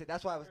doesn't even say.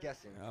 That's why I was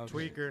guessing.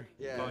 Tweaker.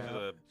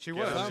 Yeah. She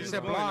was. She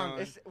said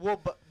blonde.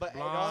 But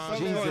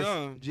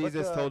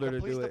Jesus told her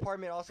to do it. The police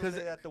department also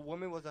said that the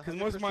woman was 100% because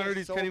most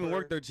minorities can't even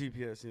work their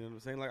GPS. You know what I'm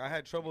saying? Like I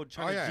had trouble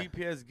trying to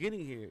GPS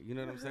getting here. You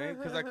know what I'm saying?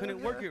 Because I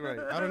couldn't work it right.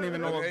 I don't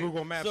even know what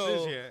Google Maps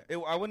is yet.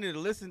 I wanted to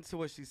listen to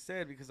what she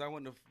said because I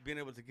wouldn't have been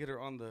able to get her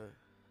on the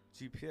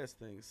GPS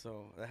thing,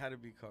 so it had to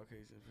be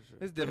Caucasian for sure.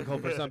 It's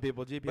difficult for some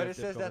people. GPS. But it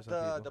says that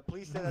the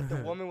police said that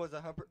the woman was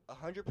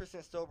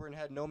 100% sober and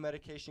had no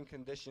medication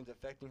conditions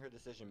affecting her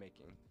decision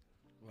making.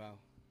 Wow.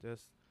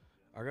 Just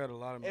I got a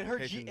lot of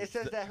medications. And it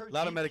says that her a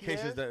lot of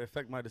medications that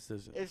affect my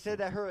decision. It said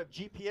that her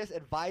GPS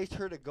advised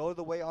her to go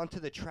the way onto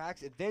the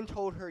tracks. It then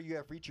told her you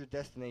have reached your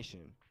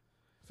destination.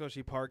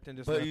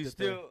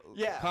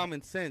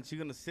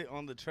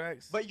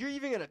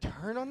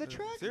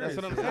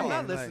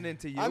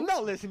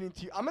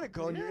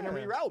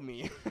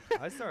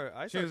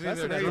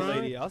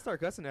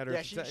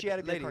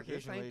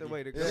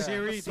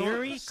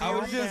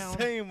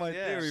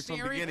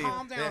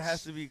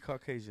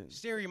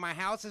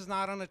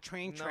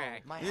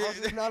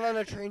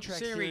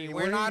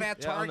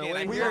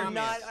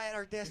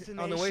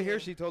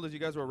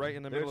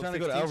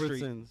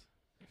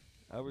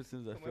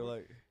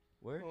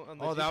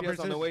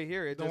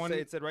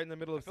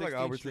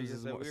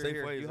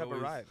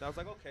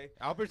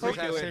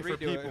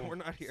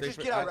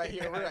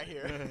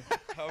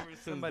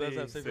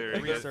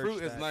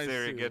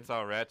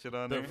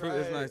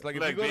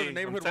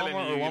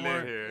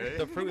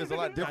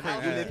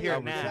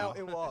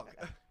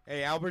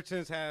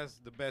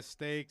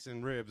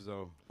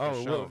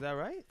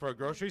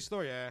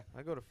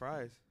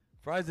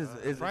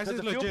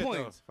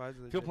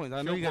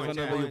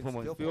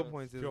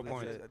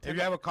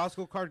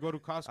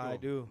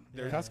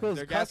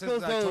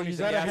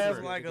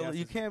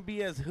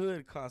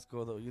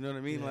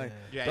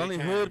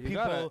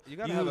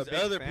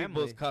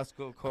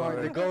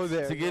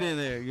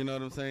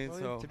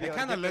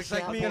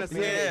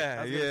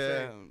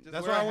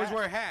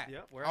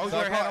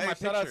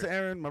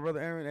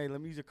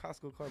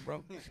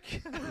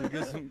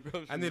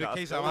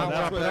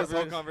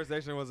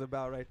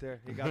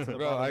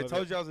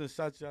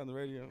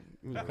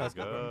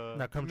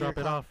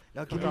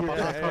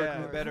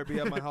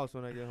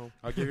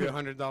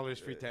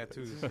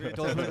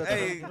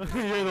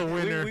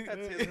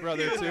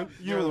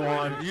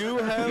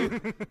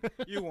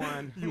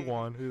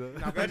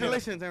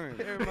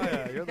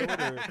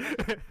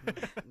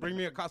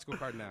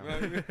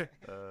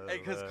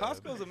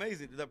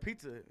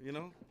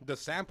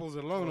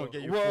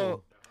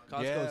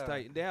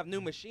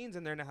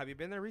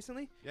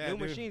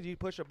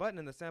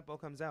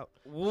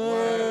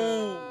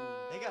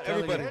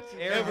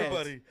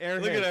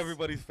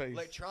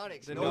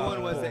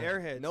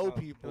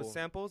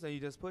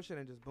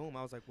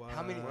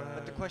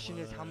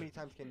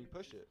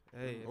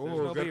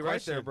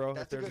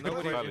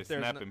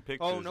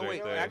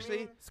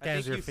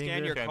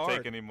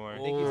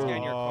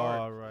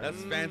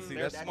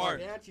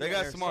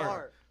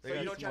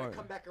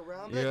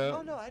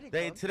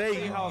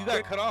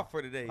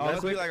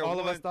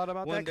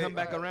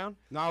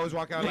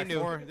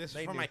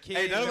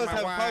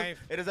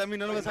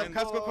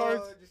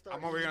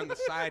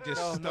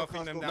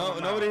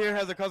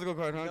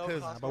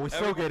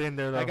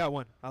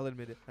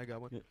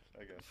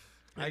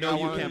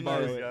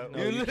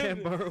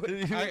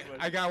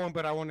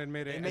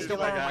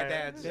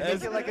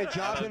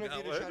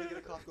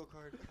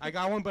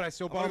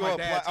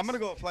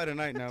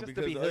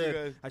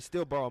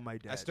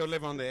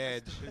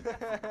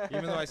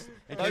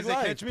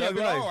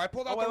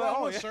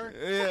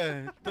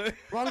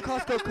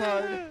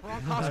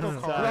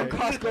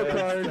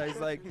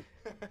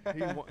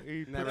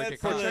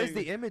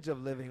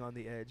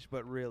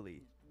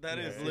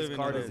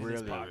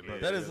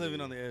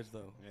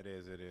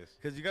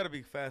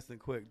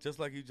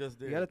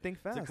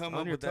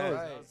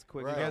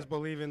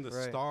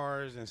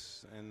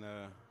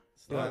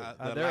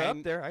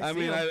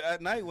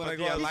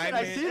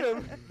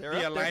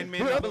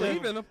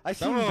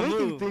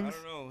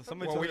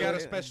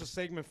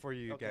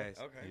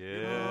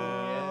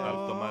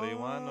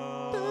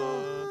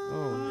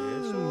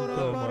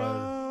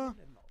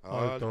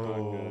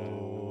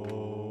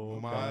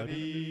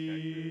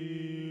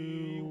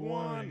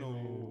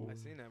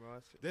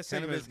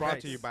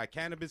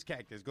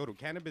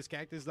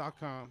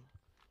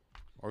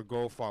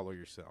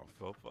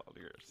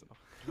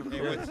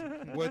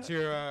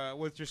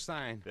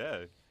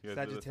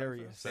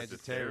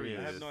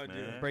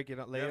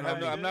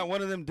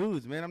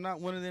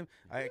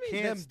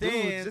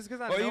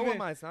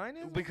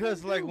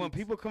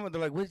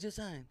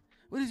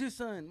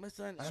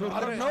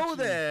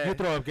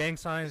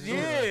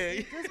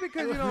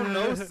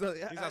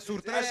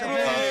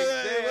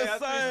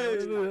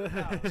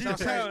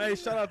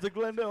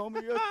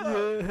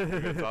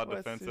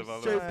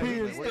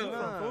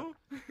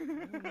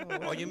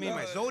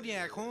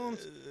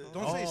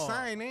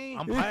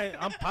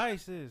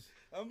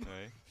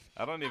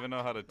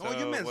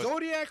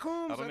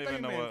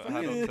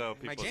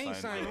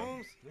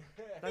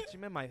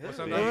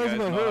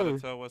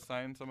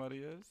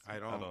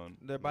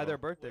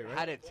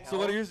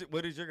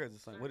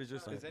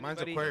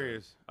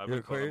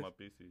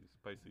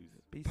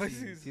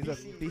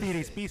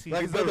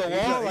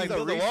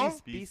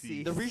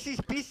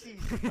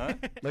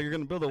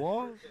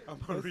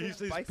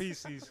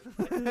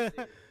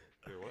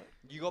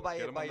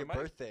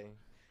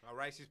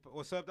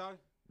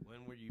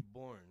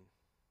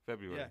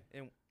 February. Yeah,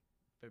 in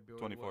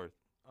February 24th.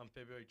 On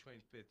February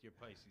 25th, you're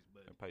Pisces,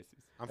 but Pisces.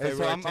 I'm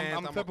February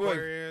 10th.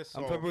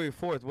 I'm February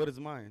 4th. What is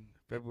mine?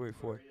 February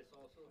 4th.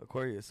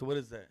 Aquarius. So what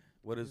is that?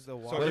 What is the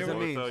what does it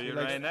mean? So you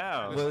like, right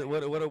now.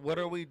 What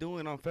are we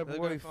doing on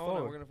February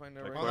 4th? We're gonna find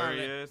out right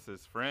Aquarius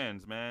is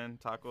friends, man.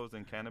 Tacos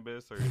and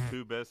cannabis are your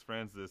two best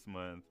friends this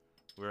month.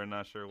 We're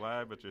not sure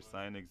why, but your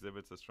sign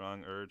exhibits a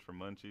strong urge for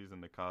munchies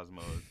in the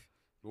cosmos.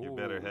 You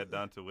better head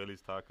down to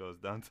Willie's Tacos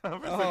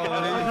downtown. This is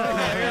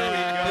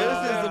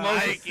the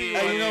most. You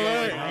know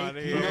what?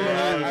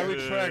 I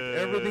retract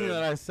everything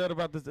that I said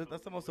about this.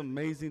 That's the most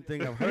amazing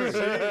thing I've heard. You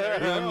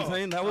know what I'm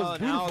saying? That was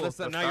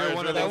beautiful. Now you're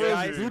one of those guys.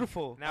 That was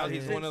beautiful. Now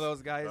he's one of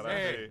those guys.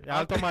 Hey,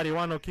 Alto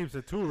Marihuano keeps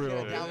it too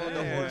real.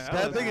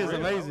 That thing is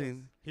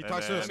amazing. He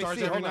talks to the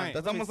stars every night.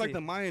 That's almost like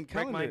the Mayan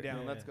calendar. Break mine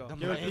down. Let's go.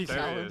 Yeah,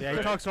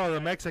 he talks to all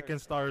the Mexican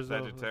stars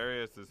though.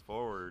 Sagittarius is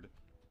forward.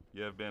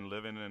 You have been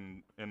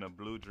living in a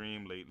blue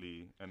dream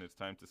lately, and it's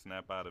time to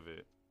snap out of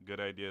it. Good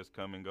ideas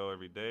come and go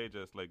every day,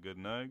 just like good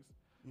nugs.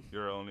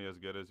 You're only as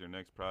good as your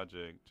next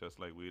project, just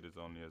like weed is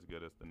only as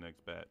good as the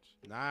next batch.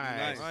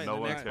 Nice. No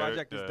the one next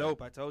project is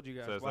dope. I told you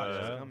guys. Says,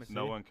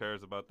 no one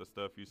cares about the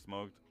stuff you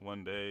smoked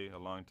one day a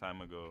long time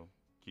ago.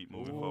 Keep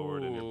moving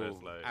forward in your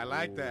best life. I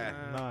like that.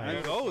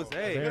 Nice. Goes.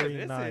 Hey,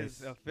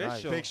 this is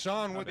official. Big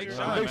Sean, what's Big your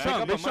Sean?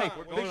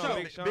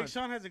 Big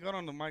Sean hasn't got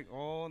on the mic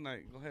all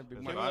night. Go ahead,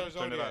 Big Mike.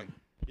 Turn it on.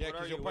 Yeah,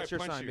 because you'll What's your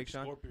punch sign, you. Big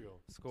Sean? Scorpio.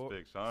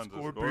 Big Sean's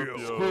Scorpio. a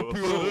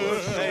Scorpio.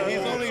 Hey,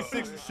 he's only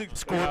 6'6".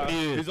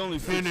 Scorpion. He's only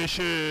Finish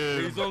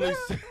him. He's only.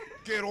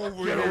 Get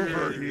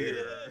over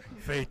here.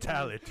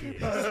 Fatality.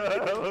 He's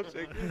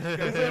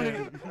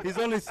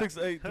only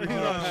 6'8". 300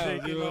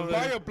 pounds.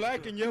 Buy a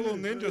black and yellow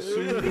ninja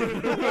suit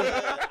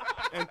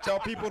and tell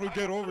people to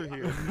get over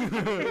here.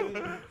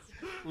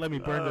 Let me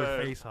burn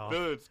their face off.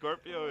 Dude,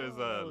 Scorpio is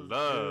love.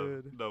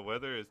 Good. The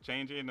weather is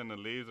changing and the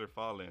leaves are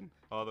falling.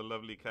 All the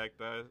lovely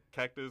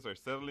cactus are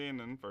settling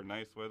in for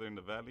nice weather in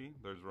the valley.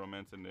 There's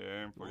romance in the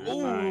air for your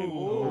sign.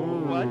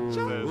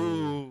 Says,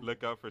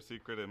 look out for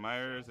secret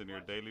admirers in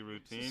your daily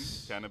routine.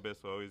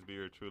 Cannabis will always be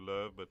your true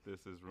love, but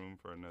this is room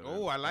for another.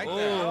 Oh, I like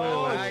that.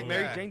 Oh, I like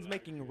Mary that. Jane's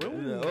making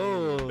room.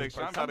 Oh, Big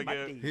Sean how to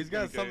get. He's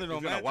got something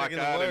romantic walk in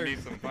out the and works. meet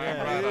some fine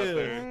broad out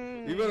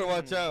there. You better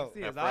watch out.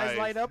 See his eyes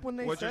light up when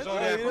they What's your said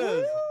zodiac?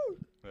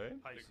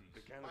 that.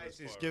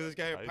 Pisces. Give this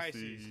guy a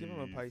Pisces. Give him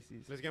a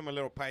Pisces. Let's give him a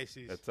little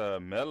Pisces. It's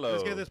mellow.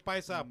 Let's get this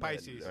Pisces.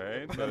 All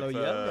right. Mellow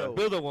yellow.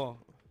 Build a wall.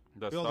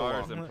 The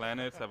stars and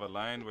planets have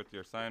aligned with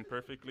your sign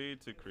perfectly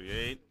to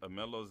create a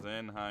mellow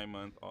zen high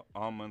month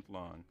all month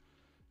long.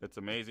 It's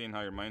amazing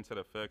how your mindset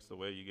affects the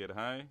way you get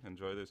high.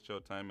 Enjoy this chill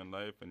time in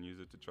life and use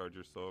it to charge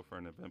your soul for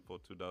an eventful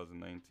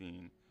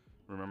 2019.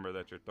 Remember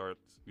that your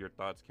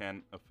thoughts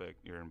can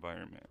affect your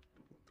environment.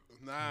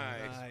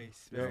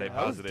 Nice. Stay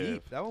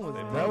positive. That one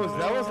was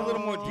That was a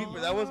little more deeper.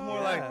 That was more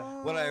like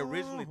what I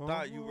originally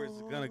thought you were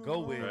gonna go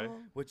with,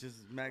 which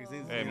is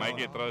magazines. Hey,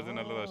 Mikey throws in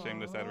a little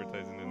shameless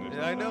advertising in there.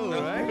 Yeah, I know,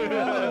 right?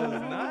 That was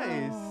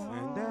nice.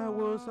 And that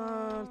was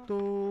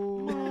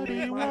Alto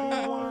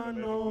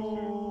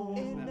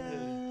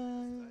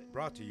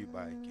Brought to you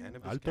by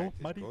Cannabis Alto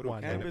Cactus. Go to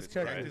Marijuana.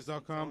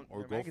 CannabisCactus.com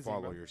or go magazine,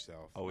 follow bro.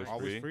 yourself. Always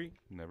free.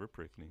 Never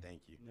prickly.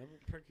 Thank you. Never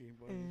pricky,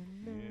 boy.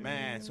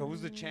 Man, so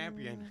who's the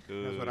champion?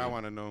 Dude. That's what I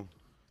want to know.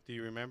 Do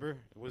you remember?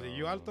 Was it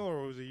you, Alto,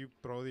 or was it you,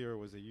 Brody, or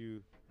was it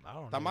you? I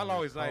don't know. Tamal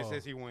always lies,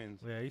 says he wins.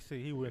 Yeah,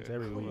 he wins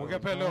every week. We're going to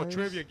play a little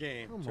trivia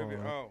game.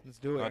 Let's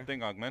do it. I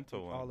think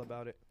Augmento won. All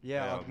about it.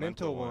 Yeah,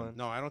 Augmento won.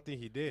 No, I don't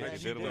think he did. He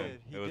did win.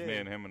 It was me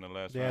and him in the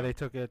last Yeah, round. they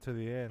took it to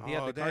the end. He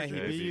had the damn, he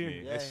cartridge. beat you.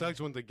 Yeah. It sucks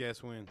when the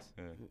guest wins.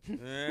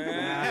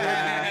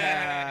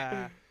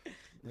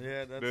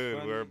 Yeah, that's Dude,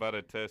 funny. we're about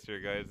to test your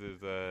guys'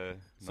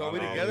 So are we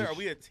together? Are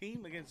we a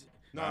team against?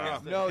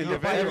 No, you're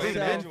by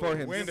Individual. yourself for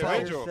him. We're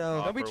individual.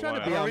 Don't be trying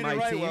to be I don't on read my and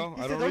write team. well.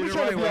 I don't Don't read be and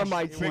trying write to be well. on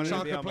my Big team.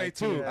 Sean can play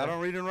too. I don't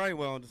read and write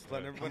well. Just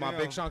let everybody My know.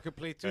 Big Sean can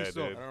play too. Hey,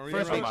 So dude.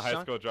 first I'm one. a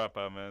high school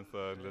dropout, man,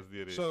 so let's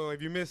get it. So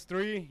if you miss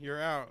 3, you're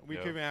out. We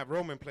Yeah. could even have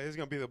Roman play. It's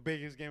gonna be the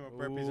biggest game of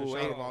burpees and Ooh,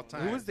 shot hey, of all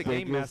time. Who was the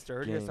Biggest game master? I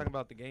heard you guys game. talking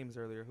about the games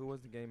earlier. Who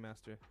was the game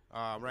master?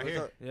 right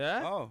here?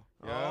 Yeah? Oh.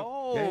 Yeah.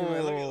 Oh. Okay,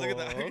 man, look at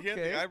that. Okay.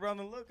 The eyebrow and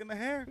the look and the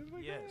hair.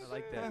 Yeah, I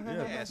like that.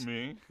 Yes.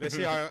 Me? Let's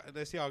see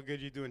how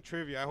good you do in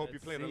trivia. I hope you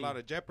Let's played a see. lot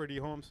of Jeopardy,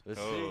 Holmes. Let's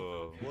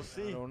Oh. see. We'll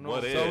see. I don't know.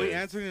 What So is? are we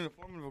answering in the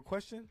form of a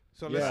question?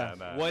 So Yeah.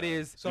 let's What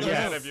is? So You let's-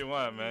 can if you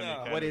want, man. No.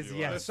 You can What if is you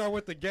yes? want. let's start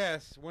with the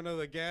guests. One of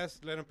the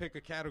guests, let him pick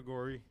a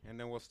category, and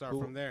then we'll start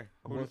from there.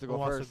 Who wants to Who go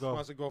wants first? to Who go?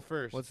 wants to go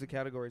first? What's the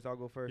categories? I'll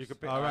go first. You can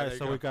pick. All right, there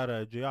so you we go.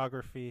 got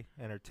geography,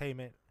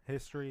 entertainment,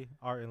 history,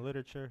 art and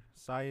literature,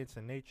 science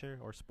and nature,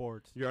 or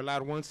sports. You're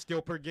allowed 1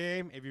 skill per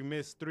game. If you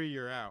miss 3,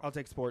 you're out. I'll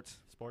take sports.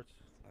 Sports.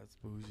 That's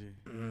bougie.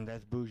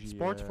 That's bougie.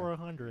 Sports for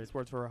 100.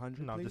 Sports for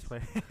 100, No, please. just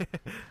play.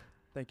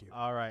 Thank you.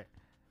 All right.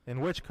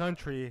 In which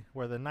country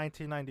were the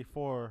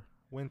 1994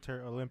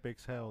 Winter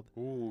Olympics held?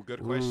 Ooh,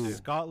 good question.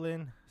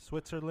 Scotland,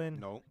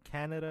 Switzerland, No,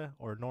 Canada,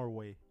 or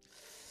Norway?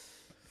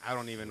 I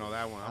don't even know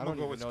that one. I'm I gonna don't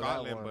go even with know that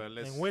Scotland, one. but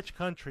let's. In which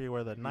country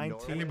were the Norway.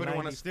 1994 Anybody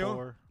wanna steal?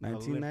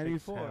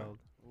 1994. Olympics held?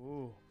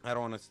 Ooh. I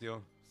don't want to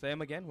steal. Say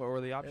them again. What were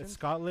the It's options?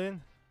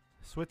 Scotland,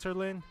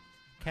 Switzerland,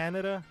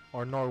 Canada,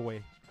 or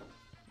Norway?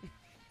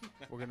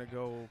 We're gonna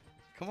go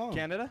Come on.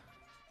 Canada.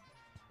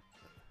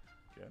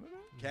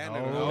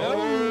 Canada?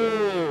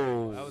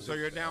 No. So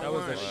you're down that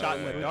one. was a shot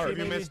in the dark. If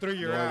you missed 3,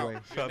 you're Norway.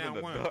 out. You're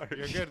down one.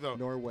 You're good, though.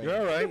 Norway. You're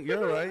all right.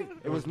 You're all right.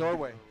 It was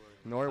Norway.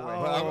 Norway.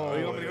 Oh,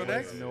 you want me to go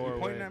next? Norway. You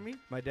pointing at me?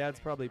 My dad's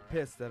probably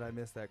pissed that I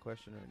missed that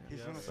question right now.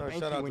 He's gonna Sorry,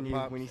 spank shout you out when to you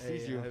Pops. when he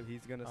sees you.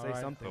 He's gonna say All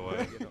right. something.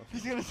 So, You know.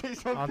 He's gonna say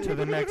something. On to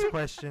the next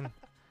question.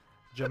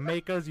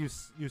 Jamaica's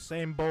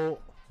Usain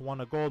Bolt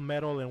won a gold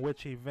medal in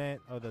which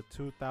event of the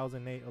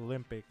 2008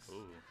 Olympics?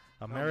 Ooh.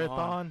 A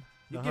marathon,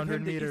 You the give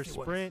him the 100-meter easy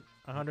ones. sprint,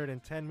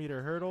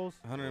 110-meter hurdles,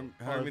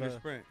 100 meter the-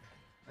 sprint.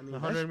 I mean, the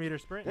that's- 100-meter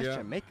sprint. That's Yeah.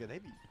 Jamaica. They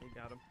be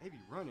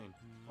running.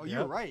 Oh,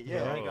 you're Yep. right.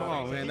 Yeah. Yeah. Come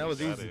on, man. That was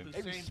Got easy. it.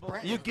 They be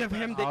sprinting. You give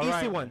him the All easy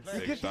right. ones.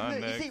 You give Sean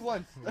him the next. easy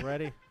ones.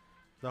 Ready?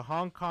 The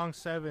Hong Kong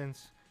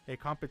Sevens, a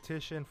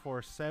competition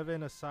for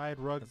 7-a-side That's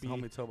rugby,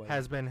 homie toe by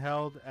has been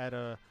held at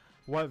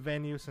what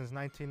venue since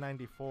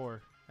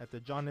 1994? At the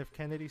John F.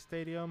 Kennedy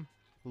Stadium,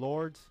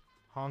 Lord's,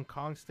 Hong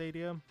Kong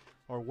Stadium,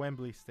 or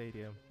Wembley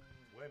Stadium?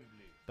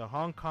 The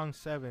Hong Kong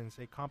Sevens,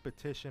 a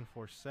competition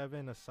for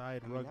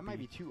 7-a-side I mean, that might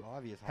be rugby, too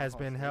obvious. has Hong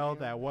Kong been held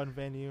Stadium. at one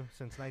venue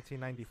since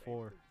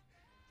 1994.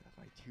 That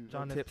might too.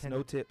 John No F. tips, Kennedy,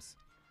 no tips.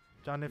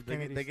 John F. They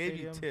Kennedy gave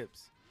you Stadium,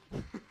 tips.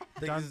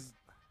 They John- just-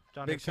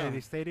 John Big F. Kennedy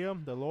Sean.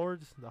 Stadium, the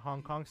Lord's, the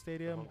Hong Kong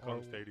Stadium, Hong Kong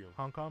or Stadium.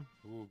 Hong Kong.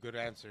 Ooh, good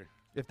answer.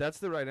 If that's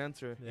the right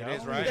answer, Yeah.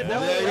 It is right. That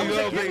There you was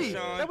go, a Big gimme.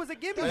 Sean. That was a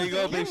gimme. There you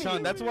go, Big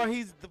Sean. That's why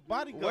he's the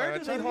bodyguard. Where I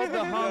do they told hold you the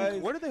guys.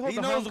 Hong? Where do they hold He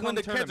the knows Hong when Kong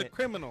to catch a tournament?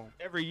 criminal.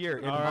 Every year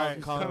in All Hong right.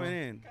 He's Kong. coming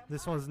in.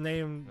 This one's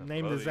named That's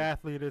as bloody.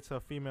 athlete. It's a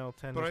female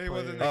tennis But he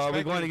wasn't player. Are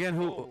we going again?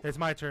 Who? It's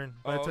my turn,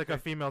 but Oh, it's like a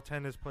okay. female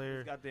tennis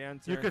player. Got the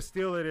answer. You could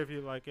steal it if you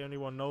like.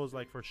 Anyone knows,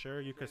 like for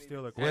sure, you could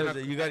steal it. What is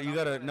it? You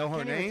gotta know her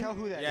Can't even name. tell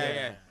who that is.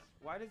 Yeah.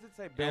 Why does it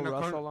say Bill Anna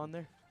Con- Russell on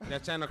there?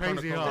 That's Anna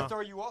Crazy, Kournikova. huh? To throw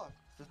you off.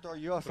 To throw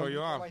you off. Throw Some you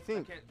people off. might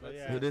think.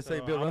 Who did say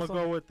Bill I'm Russell?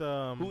 gonna go with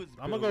Who is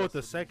I'm Bill gonna go with the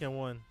Russell? second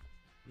one.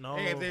 No.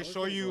 Hey, if they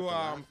show you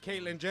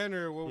Caitlyn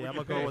Jenner, what would yeah, I'm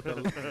you gonna go with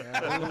pick?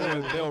 the. I'm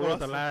gonna go with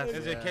the last.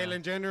 Is it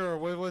Caitlyn Jenner or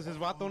what was his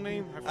vato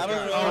name? I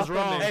don't know. I was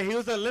wrong. Hey, he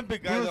was an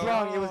Olympic guy. He was though.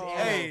 wrong. It was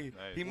Hey,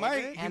 Nice. he Was might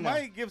it? he Anna.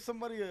 might give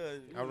somebody a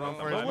run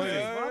for his his money.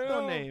 money. I don't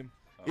know. name?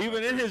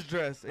 Even in his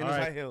dress, in All his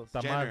right. high heels.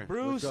 Jenner.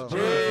 Bruce Let's go.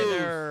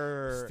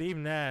 Jenner. Steve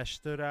Nash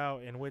stood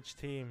out in which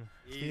team?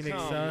 Phoenix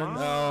Come Suns,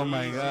 Oh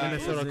my God.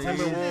 Minnesota Who's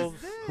Timberwolves,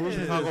 Who's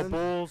Chicago this?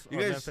 Bulls, You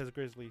or guys- Memphis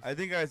Grizzlies. I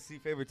think I see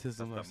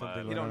favoritism or That's something.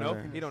 not He like don't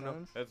that. know. He don't know.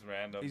 That's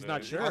random. He's dude.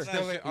 not sure. I'll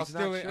steal it. I'll He's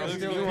steal not it. sure. I'll Look,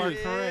 steal you it.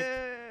 are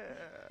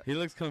correct. He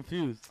looks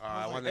confused.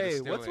 I wanted to Hey,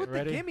 steal what's it. with the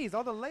Ready? gimmies?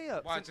 All the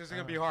layups. Watch, this is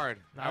gonna be hard.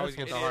 Nah, I always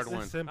this get the one's- hard this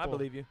one. is simple. I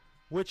believe you.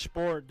 Which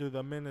sport do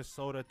the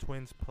Minnesota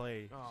Twins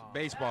play?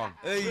 Baseball.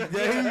 Hey,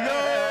 there you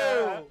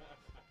go.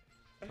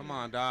 Come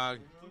on, dog.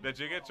 Did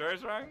you get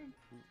yours wrong?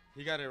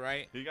 He got it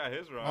right. He got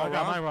his wrong. Oh, I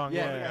got mine wrong.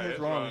 Yeah, Yeah, yeah, his his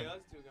wrong.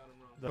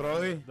 The-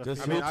 Brody? the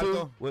Just I mean, who two?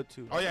 Aldo. What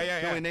two? Oh, yeah, yeah,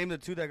 Can yeah. we name the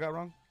two that got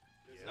wrong?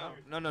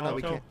 No, we Alto.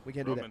 can't. We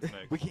can't do that. Roman's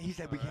next. We can't, he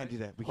said we can't do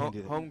that. We can't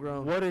do that.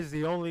 Homegrown. What is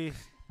the only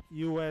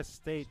U.S.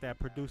 state that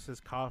produces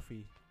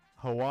coffee?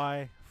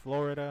 Hawaii,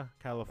 Florida,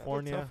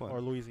 California, tough one. or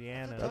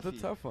Louisiana? That's a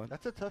Toughie. tough one.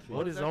 That's a toughie.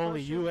 What is the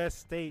only U.S.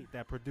 state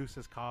that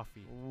produces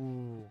coffee?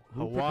 Who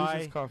Hawaii,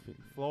 produces coffee?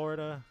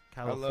 Florida, love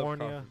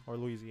California, coffee. or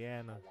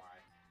Louisiana?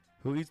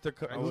 Who eats their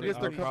I who would gets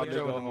say their I'll cup of probably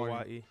Joe go in the morning?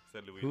 Hawaii.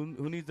 Said Louis.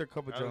 Who needs their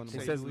cup of I Joe would in the He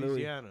say morning? says Louis.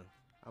 Louisiana.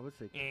 I would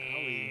say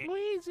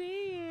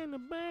Louisiana,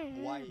 baby.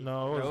 Hawaii.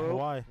 No, it was No.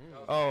 Hawaii.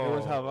 Oh, It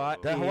was Hawaii.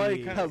 That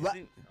Hawaii kind of.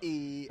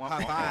 Hawaii.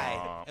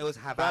 Hawaii. It was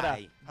Brada,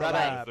 Hawaii.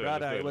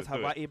 brada. It was Let's do it.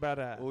 Hawaii,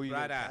 brada. Oh, you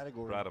Brother. got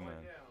category. Brother, man.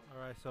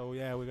 All right, so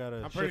yeah, we got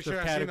a I'm pretty shift of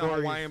sure I've seen a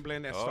categories. Hawaiian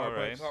blend at All Starbucks.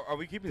 right. So are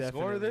we keeping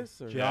score of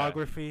this? Or?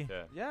 Geography,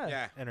 Yeah. Yeah.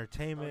 Yeah. Oh,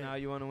 entertainment, now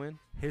you want to win?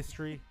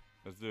 history.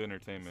 Let's do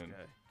entertainment.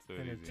 Let's do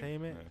it easy.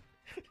 Entertainment.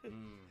 Yeah.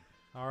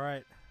 All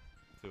right.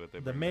 See what they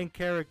The bring main up.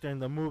 character in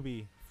the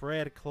movie,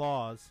 Fred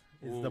Claus,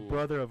 is the Ooh.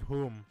 brother of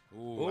whom?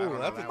 Ooh, Ooh,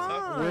 that's a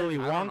tough one. Willy I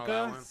don't know that Wonka, one.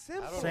 I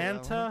don't know that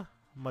Santa,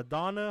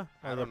 Madonna,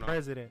 I or the don't know.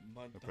 president?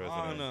 The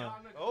president. Madonna.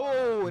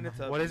 Oh, and it's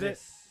a What is it?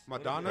 miss.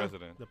 Madonna?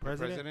 President. The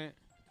president?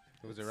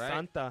 Was it right?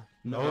 Santa.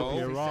 No,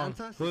 you're Say wrong.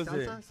 Santa? Who is Santa?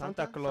 it? Santa?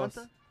 Santa Claus.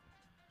 Santa?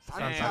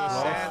 Santa Santa.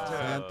 Claus.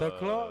 Santa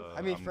Claus?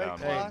 I mean, I'm Fred down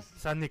Claus.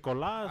 San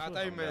Nicolas. I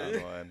thought you one. meant. I'm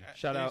down one.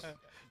 Shout out.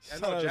 I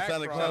know Jack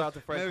Santa Frost. Shout out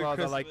to Fred Merry Claus.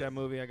 I like Christmas. that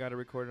movie. I got to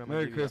record it on my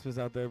Merry DVD. Christmas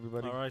out there,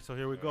 everybody. All right, so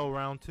here we go,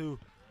 round two.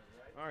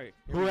 All right.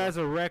 Who has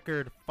a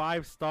record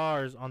 5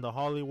 stars on the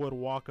Hollywood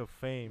Walk of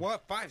Fame?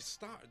 What? 5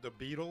 star? The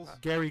Beatles?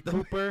 Gary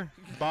Cooper,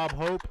 Bob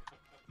Hope,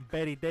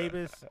 Betty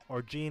Davis,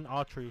 or Gene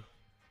Autry?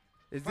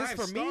 Is this 5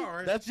 for me?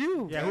 stars? That's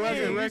you. Yeah, who has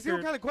Hey, a you see what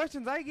record? kind of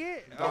questions I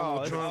get? Donald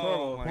this is Trump.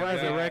 horrible. my Who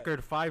has a God.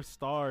 record 5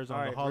 stars All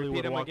on right, the Hollywood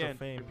repeat him Walk again. of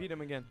Fame? Repeat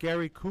him again.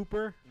 Gary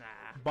Cooper, Nah.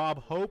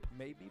 Bob Hope,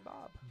 Maybe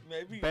Bob.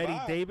 Maybe Betty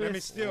Bob. Davis, Let me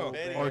steal.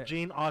 Betty. or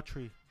Gene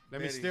Autry?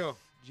 Let me Betty. steal.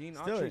 Gene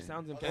Still Autry it.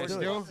 sounds Can I important.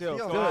 steal?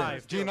 Steal.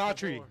 Five. Gene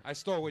Autry. I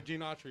stole with Gene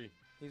Autry.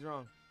 He's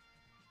wrong.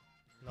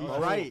 No,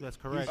 He's right. That's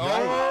correct. He's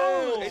right.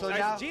 Oh! So It's-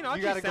 now Gene you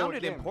Autry gotta go sounded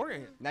again.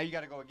 important. Now you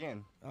got to go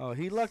again. Oh,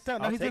 he lucked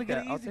out. Now I'll he's gonna take get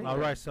that. it I'll easy. take All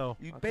that. right, so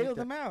You I'll bailed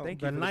take him that. out. Thank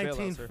the you for the bailout, sir.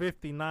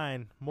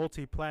 1959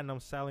 multi-platinum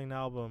selling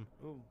album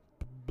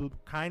Ooh.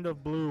 Kind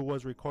of Blue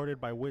was recorded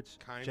by which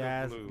Kind of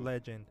jazz Blue.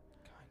 legend?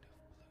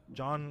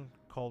 John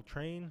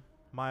Coltrane,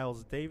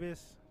 Miles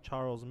Davis,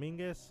 Charles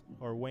Mingus,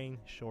 or Wayne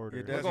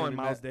Shorter? We're going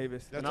Miles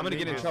Davis. And I'm going to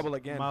get in trouble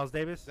again. Miles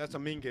Davis? That's a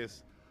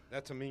Mingus.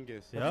 Yep.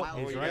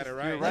 He's You right. got it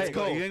right. You're right. Let's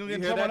go. You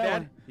heard that,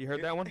 Dad? You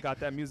heard that one? Got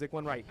that music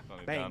one right.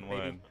 Bang,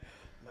 baby.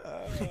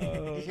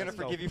 He's gonna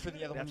forgive you for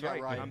the other one. That's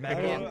right. Right. I'm back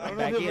in. I'm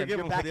back in. Forgive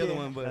him for the other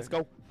one, but Let's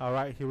go. All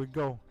right, here we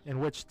go. In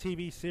which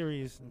TV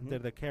series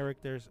did the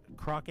characters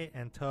Crockett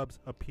and Tubbs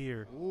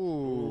appear?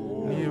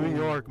 New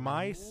York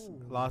Mice,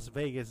 Las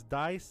Vegas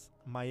Dice,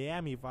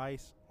 Miami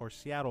Vice, or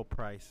Seattle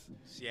Price?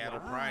 Seattle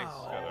Price.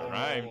 Got a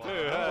rhyme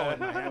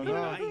too. Miami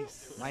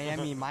Vice.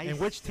 Miami Mice. In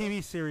which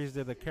TV series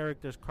did the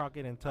characters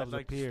Crockett and Tubbs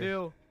appear?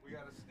 Still.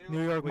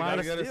 New York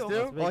Mice. gotta steal.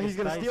 Las Oh, he's Vegas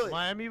gonna Dice. steal it.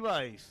 Miami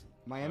Vice.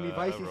 Miami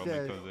Vice, he Roman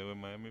says. comes in with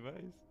Miami Vice.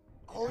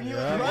 Oh, New York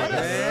Yeah. Mice.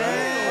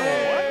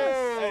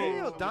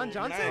 Hey. Don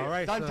Johnson. All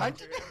right, Don so-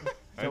 Johnson.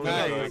 Back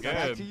Nice. to you again.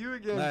 Back to you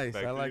again. nice.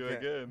 Back I to like you that.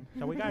 again.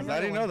 so we got I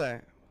another didn't know one.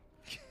 that.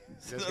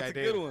 This That's guy a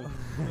did. good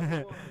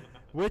one.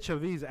 Which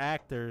of these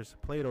actors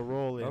played a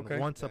role in Okay.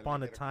 Once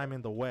Upon a Time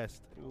in the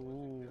West?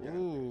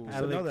 Ooh. I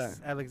should know that.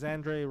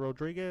 Alexandre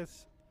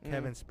Rodriguez,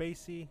 Kevin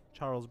Spacey,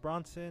 Charles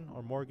Bronson,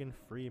 or Morgan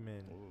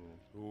Freeman?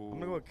 I'm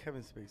gonna go with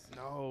Kevin Spacey.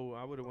 No,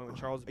 I would have went with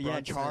Charles Bronson. Yeah,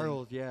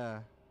 Charles. Yeah.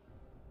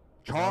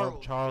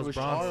 Charles It was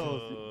Bronson.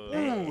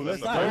 Ooh,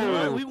 let's go.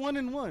 not. We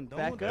 1-1.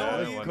 Back Don't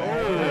up. even Let's go.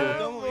 go.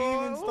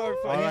 Don't even start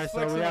All fighting. right, He's so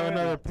we flexing have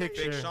already. another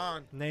picture. Big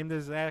Sean. Name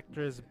this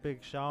actress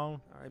Big Sean.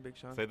 All right, Big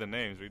Sean. Say the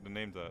names. Read the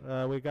names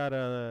out. We got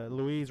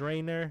Louise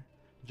Rayner,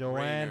 Joanne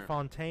Rayner.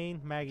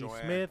 Fontaine, Maggie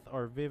Joanne. Smith,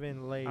 or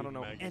Vivian Leigh. I don't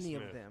know Maggie any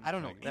Smith. of them. I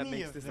don't know That any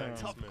makes of this them. a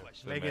tough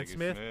question. Megan Maggie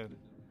Smith?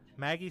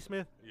 Maggie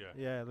Smith? Yeah.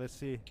 Yeah, let's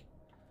see.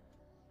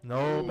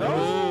 No,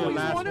 No, the he's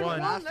last one and one.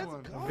 one. Last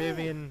one.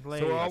 Vivian Leigh.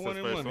 So all That's one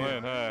his and first one.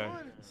 one, huh?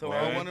 So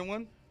Man. all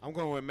 1-1. I'm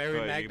going with Mary So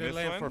you missed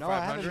Magdalene one? for No, I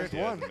haven't 500. missed He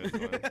one.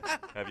 hasn't missed one.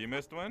 Have you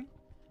missed one?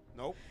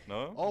 Nope.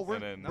 No? Oh, we're-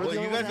 And then- we're the you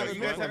only guys, ones have, that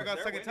you guys missed haven't one.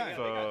 got second time.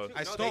 So,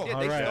 I stole. All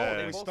right. Yeah.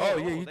 They stole. Oh,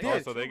 yeah, you They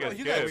did. so they get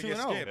you got skipped.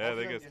 2-0. Yeah,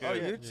 they get Oh,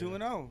 skipped. you're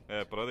 2-0.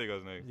 Yeah,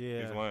 Prodigo's next.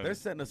 Yeah. He's one. They're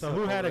setting us So up.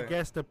 who had over a there.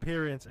 guest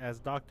appearance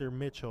as Dr.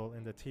 Mitchell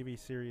in the TV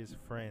series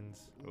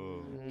Friends?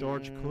 Ooh.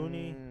 George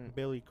Clooney,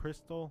 Billy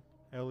Crystal,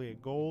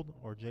 Elliot Gold,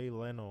 or Jay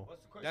Leno?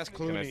 That's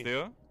Can I Clooney.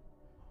 steal?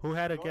 Who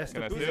had a guest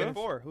Can I Who's steal? it appearance?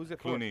 for? Who's it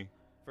for? Clooney.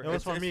 It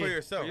was for It's me. for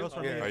yourself. It was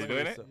for Yeah, me. Are you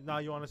doing it? Now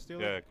you want to steal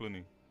Yeah, it?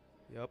 Clooney.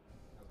 Yep.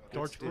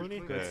 George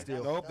Clooney? Good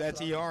steal. Nope,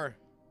 that's ER.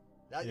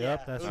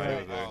 Yep, that's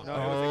right. Oh. No,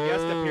 it was a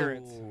guest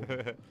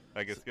appearance.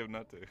 I get skipped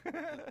not to.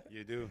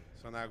 You do.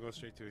 So now go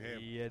straight to him.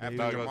 Yeah, After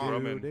Now your goes mom.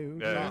 Roman.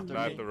 Yeah, After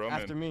not me. after Roman.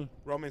 After me.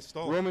 Roman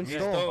stole. Roman He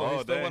stole. stole. Oh,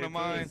 He stole dang, one of he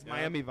mine. It's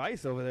Miami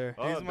Vice over there.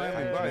 Oh, He's Miami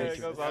dang, Vice.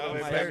 it goes all the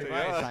way Miami back to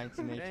Vice. y'all. Science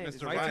and nature. Dang, it's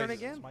Mr. my Vice. turn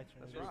again? It's my turn.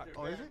 That's rock.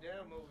 Oh, is it?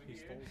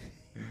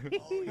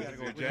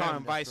 We call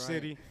him Vice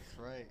City. That's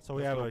right. So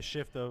we have a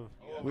shift of.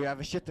 We have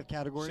a shift of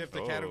categories. Shift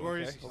the Oh,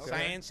 categories. okay.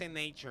 Science and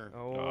nature.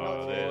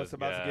 Oh, this it's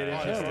about to get guy.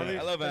 interesting.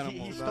 I love He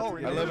animals. stole I love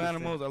religion.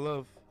 animals. I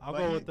love. I'll But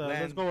go he- with the. Let's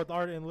land. go with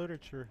art and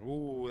literature.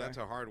 Ooh, that's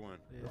a hard one.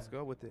 Let's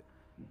go with it.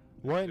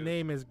 What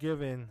name is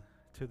given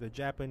to the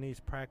Japanese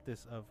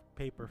practice of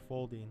paper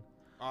folding?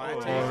 Oh,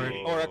 that's Or-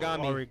 easy.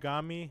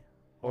 Origami.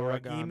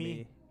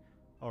 Origami,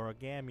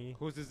 origami,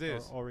 Whose is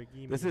this? or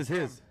origami. This is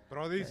his.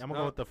 Brodies? I'm gonna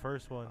go with the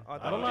first one. I I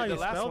thought don't you know how did you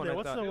the last spelled one, it. I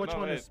What's thought. the which No,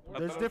 one wait. is? I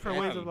There's thought it different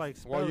was ways of hands. like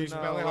Well, spelling. you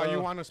spell it how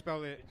you want to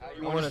spell it.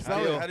 I want to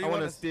steal. I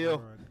want to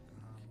steal.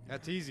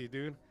 That's easy,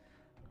 dude.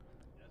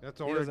 That's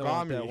He doesn't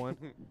want origami. that one.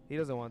 He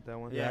doesn't want that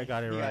one. Yeah, I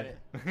got it He got right.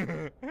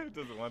 it.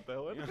 Doesn't want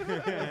that one.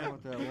 I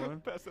want that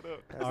one. Pass it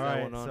up. Pass All that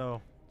right, one on.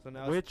 so So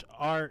now which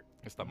art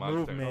It's the monster.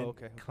 movement Oh,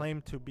 okay.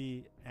 claimed to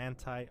be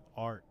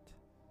anti-art?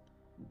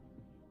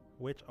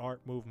 Which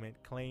art movement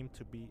claimed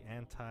to be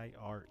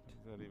anti-art?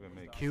 Does that even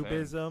make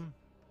Cubism,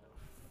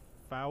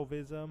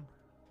 Fauvism,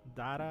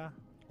 Dada,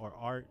 or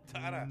Art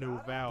Dada.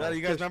 Nouveau? Dada,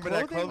 you guys remember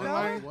that clothing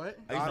line? What?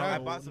 I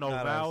bought some Nouveau,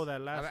 Dadas.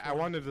 that last I one.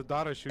 wanted the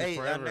Dada shoes Hey,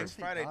 forever. next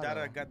Friday, Dada.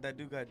 Dada got that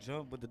dude got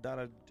jumped with the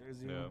Dada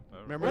jersey. Yeah. on.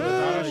 I Remember Ooh, the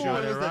Dada you shoes? got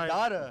What it is the right.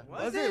 Dada?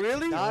 Was it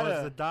really? It Dada.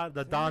 was the Don Dada.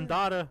 The Don Don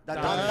Dada.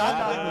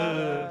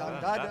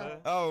 Don Dada.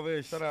 Oh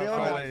man, shut up! Still I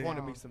not. Friday. want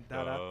to be some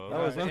dada. Oh. That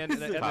was the end of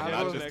the Top end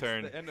of notch's the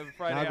turn. the end of the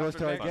Friday Now goes after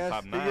to our next. guest.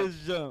 Top He notch. gets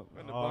jumped.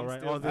 When the All bum right.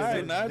 steals Oh, the this Hey,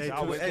 is- day. not they just,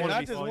 always hey, wanna not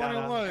be just so 1 and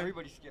Dada. 1.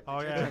 Everybody skipped.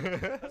 Oh yeah.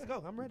 Let's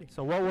go. I'm ready.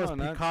 So what was Come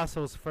on, Nat.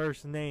 Picasso's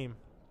first name?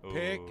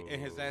 Pick,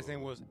 and his last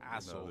name was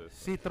Asso. No, this-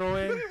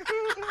 Citroen,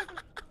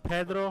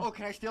 Pedro, Oh,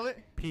 can I steal it?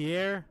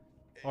 Pierre,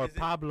 or Is it-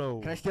 Pablo?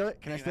 Can I steal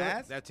it? Can I steal it?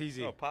 ask? That's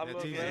easy. Oh, Pablo's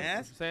That's easy. gonna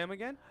ask? Say him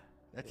again.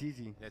 That's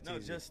easy. That's No,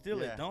 easy. just steal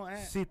Yeah. it. Don't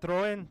ask.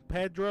 Citroen,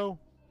 Pedro,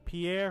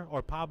 Pierre,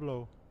 or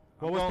Pablo?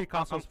 What I'm was going-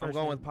 Picasso's I'm first going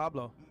name? with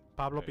Pablo.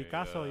 Pablo There you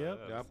Picasso, go. yep.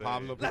 Yeah, That's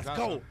Pablo it. Let's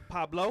Picasso. go,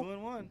 Pablo.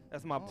 2-1.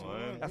 That's my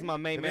One. that's my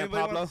main If man,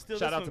 anybody Pablo. wants to steal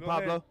Shout this out to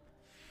one, go ahead.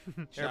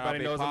 Pablo. Everybody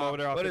Big knows him Pop. over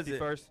there on What is it?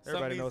 51st.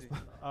 Everybody knows. Something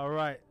easy. All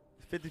right.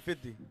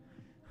 50-50.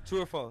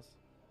 True or false?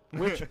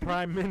 Which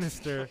prime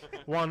minister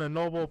won a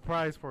Nobel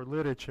Prize for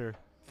literature?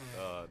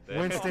 Oh, damn.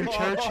 Winston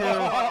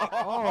Churchill.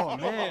 Oh,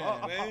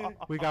 man.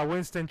 We got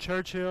Winston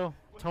Churchill,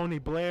 Tony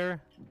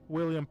Blair,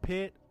 William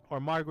Pitt, or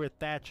Margaret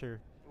Thatcher.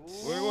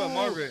 We're going with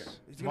Margaret.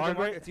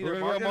 Margaret? It's either We're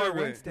Margaret going or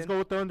Margaret. Winston. Let's go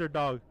with the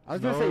underdog. I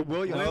was gonna say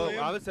William. No,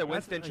 I would say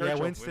Winston Churchill. Yeah,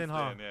 Winston,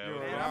 huh?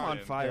 Yeah, I'm on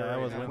fire. Yeah, that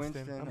was right now.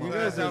 Winston. You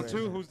guys down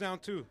 2? Who's down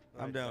 2?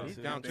 I'm down. He's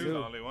down He's 2.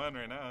 the only one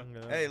right now.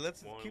 Hey,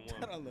 let's keep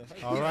that on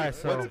the. All right,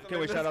 so Can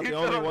we shout out the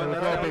only one? we'll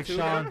that's go down Big two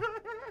Sean. there?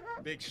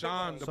 Big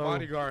Sean, the So-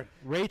 bodyguard.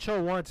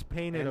 Rachel once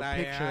painted And a I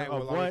picture will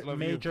of always what love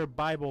major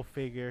Bible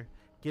figure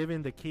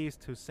giving the keys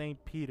to St.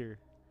 Peter?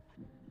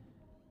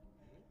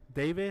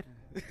 David,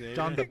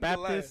 John the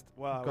Baptist,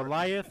 Wow.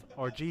 Goliath,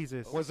 or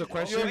Jesus? What's the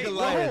question? You're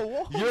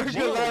Goliath. You're Jesus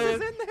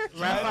Goliath. is in there.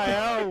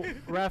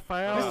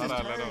 Raphael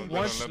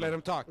Let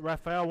him talk.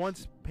 Raphael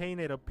once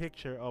painted a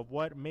picture of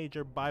what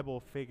major Bible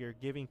figure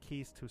giving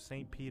keys to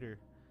St. Peter?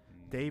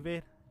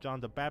 David, John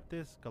the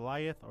Baptist,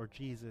 Goliath, or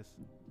Jesus?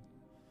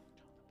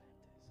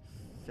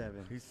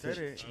 7. He said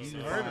it. Jesus.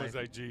 You heard It it. was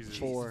like Jesus.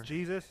 4.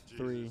 Jesus?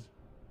 3.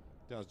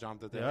 That was John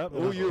the Yep.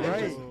 Dead. you're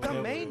right. The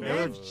main It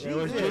man. was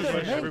Jesus.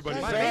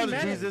 Everybody My Shout out main to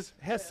man. Jesus.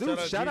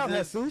 Jesus. Shout out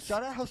Jesus.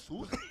 Shout out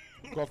Jesus.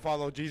 Go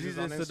follow Jesus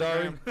on Jesus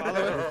Instagram.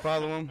 Sadari.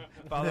 Follow him.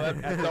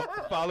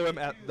 Follow him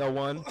at the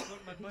one.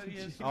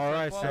 All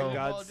right, So so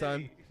God's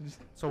son.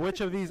 so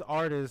which of these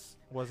artists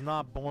was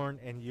not born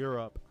in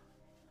Europe?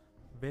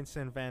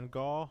 Vincent van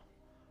Gogh,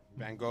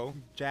 Van Gogh,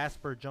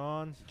 Jasper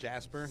Johns,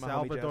 Jasper,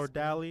 Salvador Jasper.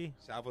 Dali,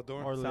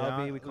 Salvador. or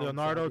Salvi, we call him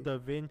Leonardo Salvi. da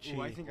Vinci?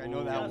 Ooh, I think I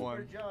know that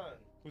one.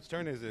 Whose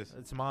turn is this?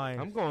 It's mine.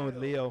 I'm going with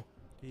Leo.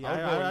 Yeah, I'll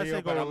go with I Leo,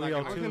 say but go I'm with not Leo gonna-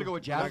 I was too. gonna go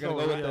with I'm not Jasper.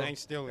 gonna go with I the- ain't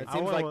stealing. I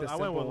seems went like with- the I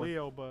went with simple one.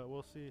 Leo, but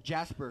we'll see.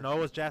 Jasper. No, it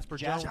was Jasper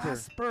Jones.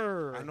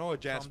 Jasper. I know a I'm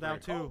Jasper. down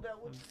two.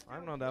 I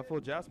don't know. That fool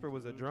Jasper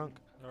was a drunk.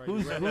 All right,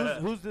 you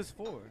ready? Who's this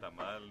for?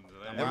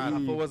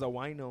 That fool was a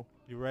wino.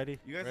 You ready?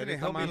 You guys Ready? didn't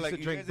help Help me me like to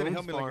you drink guys didn't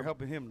help Boone's me like you're Farm.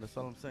 helping him. That's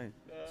all I'm saying.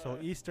 So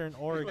Eastern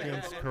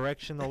Oregon's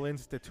correctional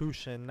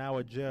institution, now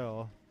a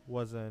jail,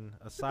 was an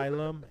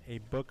asylum. A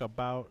book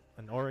about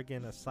an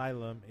Oregon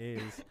asylum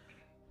is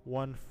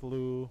One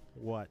Flew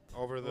What?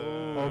 Over the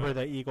Over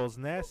the eagle's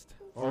nest,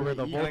 over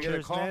the Can I get a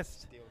vulture's call?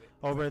 nest,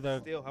 over the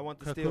Steal. I want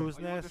the steal. cuckoo's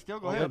nest, Go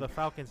over ahead. the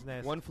falcon's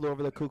nest, One flew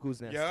over the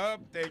cuckoo's nest. Yup,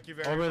 thank you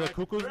very over much. the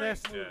cuckoo's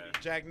nest.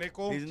 Jack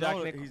Nickel. He's Jack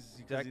know- Nicholson.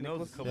 he's- Jack he knows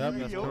Nicholson. a couple Yep, of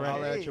that's people. correct.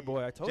 Holla at your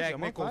boy. I told Jack you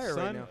I'm on Nicholson.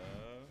 fire right now.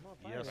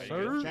 Yes,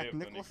 sir. Jack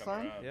Nichol's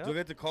son? Yeah. Do I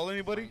get to call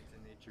anybody?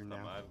 Nature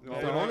now.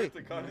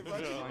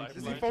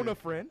 Does he phone a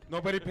friend?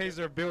 Nobody pays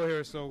their bill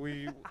here, so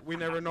we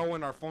never know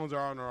when our phones are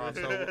on or off.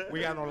 So we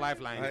got no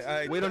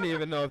lifelines. We don't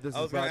even know if this I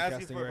is was gonna ask you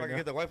broadcasting if I right could now.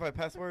 get the Wi-Fi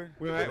password.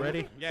 We might,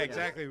 Ready? Yeah,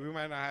 exactly. We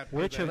might not have.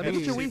 Which of Let me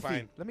get your these-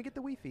 Wi-Fi. Let me get the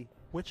Wi-Fi.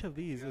 Which of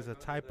these is a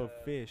type of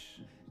fish?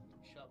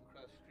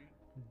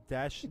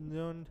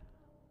 Dashnund,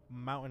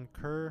 mountain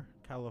cur,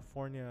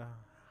 California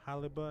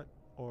halibut,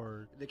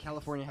 or The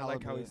California I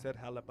like halibut. how he said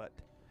halibut.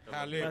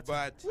 Halibut.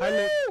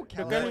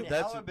 California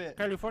That's- halibut.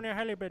 California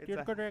halibut. It's You're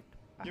a- correct.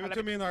 Give it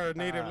to me in our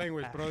native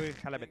language, brother.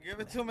 Halibut. Give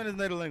it 2 minutes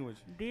native language.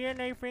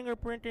 DNA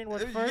fingerprinting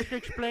was first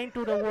explained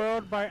to the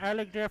world by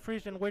Alec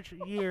Jeffries in which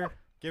year?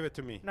 Give it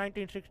to me.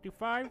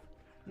 1965,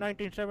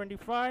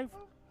 1975,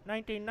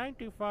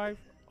 1995,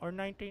 or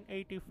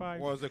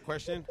 1985? What was the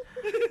question?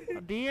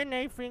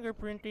 DNA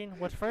fingerprinting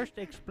was first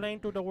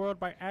explained to the world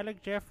by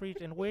Alec Jeffries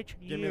in which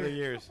Give me year? the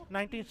years.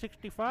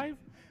 1965,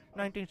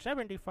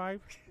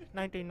 1975,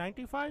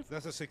 1995?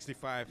 That's a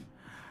 65.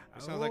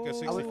 It sounds like a Oh.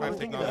 65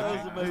 thinking technology.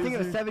 I was thinking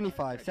of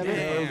 75.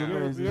 75. Yeah.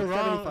 You're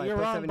wrong, 75 you're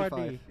plus wrong, 75.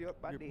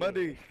 buddy.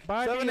 Buddy.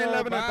 Buddy,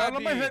 7-Eleven. I thought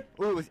on my buddy. head.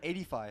 Oh, it was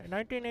 85.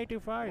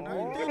 1985.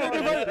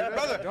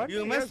 Brother,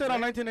 you messed it on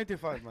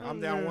 1985, man.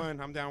 I'm down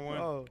one. I'm down one.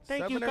 Oh,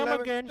 Thank you, come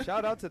 7-Eleven? again.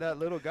 Shout out to that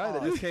little guy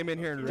that just came in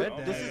here and read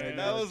that.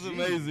 That was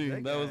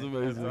amazing. That was It's on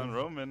amazing.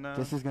 Roman now.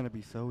 This is going to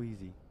be so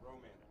easy.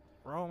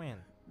 Roman.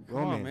 Come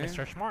on, Roman. man.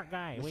 Mr. Smart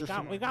Guy. We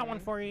Mr. got one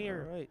for you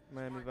here. All right,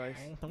 Miami Vice.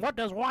 What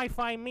does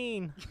Wi-Fi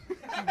mean?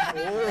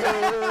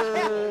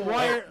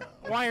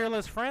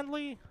 Wireless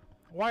friendly,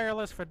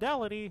 wireless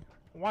fidelity,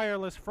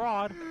 wireless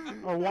fraud,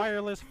 or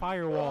wireless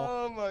firewall?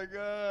 Oh my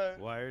God.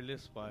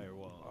 Wireless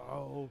firewall.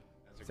 Oh,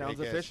 That's a sounds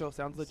great guess. official.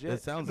 Sounds legit.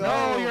 It sounds.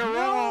 No, you're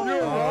wrong.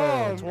 You're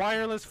wrong. It's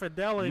wireless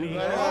fidelity.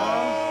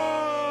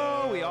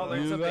 Oh, we all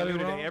learned You something got it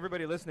new wrong. today.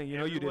 Everybody listening, you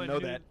know you didn't know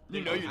that.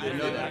 You know you I didn't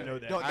know know that. that. I know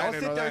that. Don't I didn't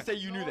sit know there that. and say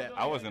you knew that.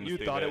 I was gonna You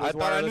steal thought that. it was I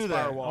thought I wireless knew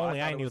that. firewall. Only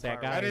thought I it knew was that,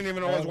 firewall. guys. I didn't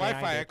even know it was Only I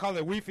Wi-Fi. I did. called it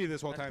Wi-Fi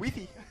this whole time.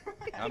 Wi-Fi.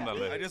 I'm not I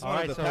letting. just All wanted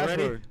right, the so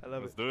ready? password. I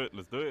love Let's it. do it.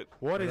 Let's do it.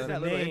 What is Let the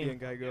that little Indian name?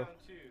 guy go.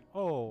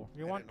 Oh,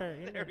 you want the?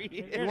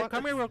 You Here, want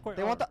come here real quick.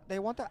 They want the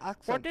What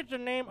accent. is the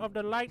name of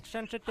the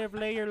light-sensitive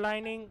layer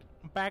lining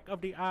back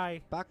of the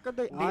eye? Back of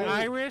the The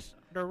eye. iris,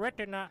 the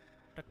retina,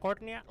 the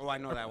cornea, Oh, I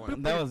know that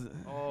one. That was.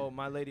 Oh,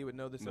 my lady would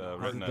know this. The in a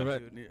retina. heartbeat, The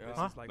dude. ret- This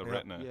Huh? is like The that.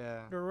 retina.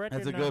 Yeah. the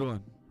retina. That's a good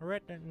one.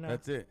 Retina.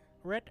 That's it.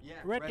 Yeah,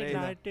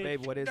 Retina.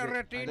 Babe, what is The it? I know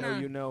retina.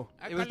 you know.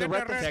 It was the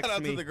retina. Text Shout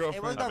out to me. the It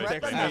girlfriend. was the I've been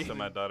retina. saying this to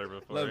my daughter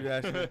before. Love you,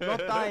 Ashley. No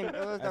time. It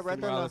was the Ashley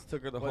retina. Morales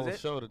took her the Was whole it?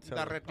 show to tell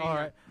her. All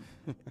right.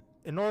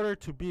 In order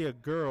to be a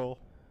girl,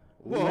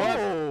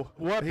 Whoa.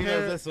 what He knows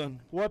pair, this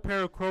one. what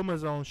pair of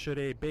chromosomes should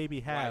a baby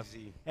have?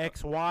 YZ.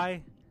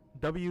 XY,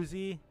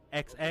 WZ,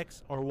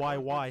 XX, or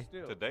YY?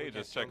 Today,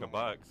 just check a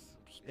box.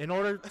 In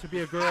order to be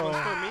a girl,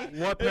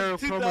 what pair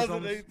of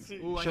chromosomes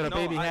should a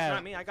baby have? It's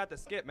not me. I got the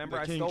skip. Remember,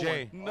 I stole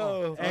J. one.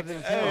 No.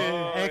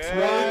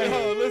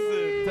 XY.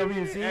 Listen.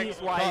 WZ.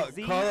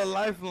 XYZ. Call a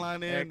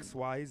lifeline in.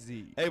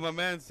 XYZ. Hey, my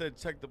man said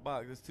check the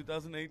box. It's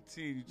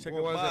 2018. You check What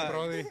the was box. it,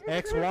 Brody?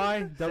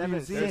 XY.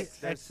 WZ.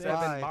 That's X7.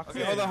 7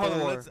 boxes. Okay, hold on.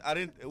 Let's, I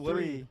didn't. What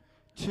 3,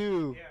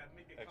 2.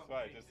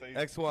 XY. Just say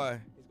XY.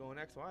 He's going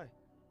XY.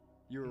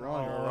 You were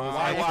wrong.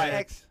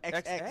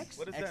 XX.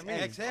 What does that mean?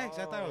 XX.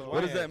 I thought it was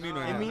What does that mean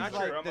right It now? means Not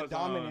like sure. the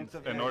dominance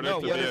of In him. order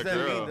No, to what be does a that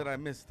girl. mean that I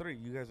missed 3?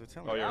 You guys were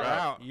telling Oh, me. you're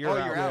out. You're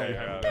out.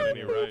 Yeah, then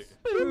you're right.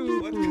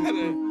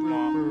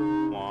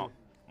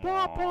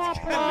 What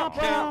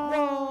kind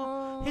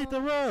of Hit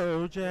the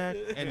road, Jack.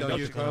 And don't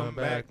you come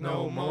back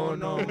no more,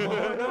 no more,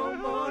 no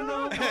more,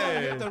 no more.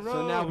 Hey. So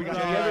now we got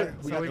the other.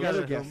 So we got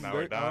other to guess. Now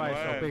we're down All right,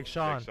 one. so Big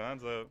Sean. Big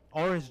Sean's up.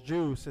 Orange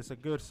juice is a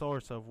good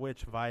source of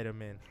which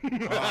vitamin?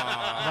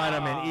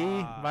 Vitamin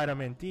E,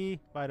 vitamin D,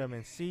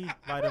 vitamin C,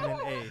 vitamin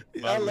A.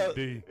 Vitamin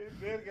D.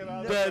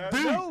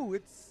 No,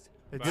 it's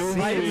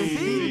Vitamin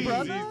C,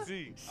 brother.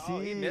 Oh,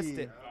 he missed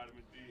it.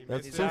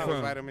 That's It's two out.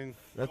 from. Vitamin.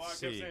 That's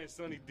C.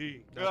 Sunny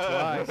D. That's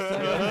why.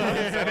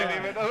 I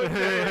didn't even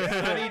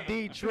know. Sunny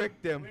D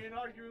tricked him.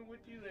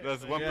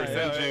 That's 1%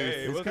 yeah, juice.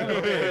 it's kind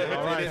of big.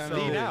 All right, D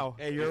so now.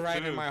 Hey, you're He's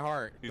right two. in my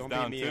heart. He's Don't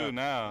down beat me 2 up.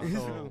 now.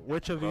 so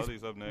which of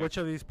Brody's up next.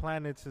 these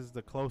planets is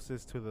the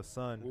closest to the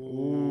sun?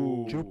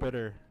 Ooh.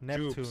 Jupiter,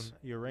 Neptune, Jupes.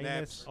 Uranus,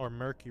 Naps. or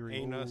Mercury?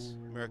 Anus,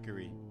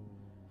 Mercury.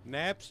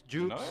 Naps,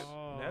 jukes.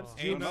 That's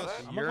Anus.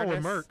 I'm gonna go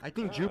with Merc. I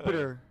think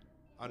Jupiter.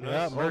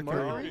 Yeah,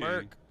 Mercury.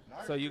 Merc.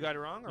 So you got it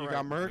wrong? Or You right?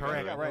 got Merc?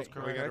 Correct. I got right.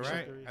 Oh, you got it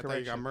right? I thought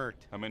you got Merc.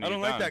 How many I don't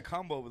you like down? that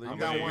combo over there. How You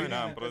many got you one.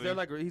 down, Because brother? they're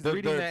like he's They're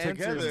reading the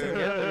together. answers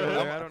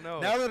together. I don't know.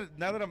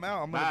 Now that I'm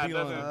out, I'm Nah, gonna it be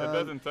doesn't, on. it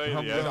doesn't tell you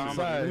I'm the on answer.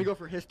 side. Let me go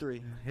for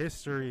history.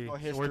 History. Oh, So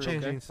history, we're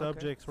changing okay.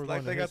 subjects. We're It's like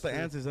going they to got the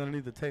history. answers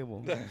underneath the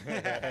table.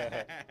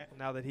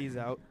 Now that he's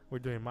out. We're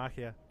doing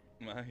magia.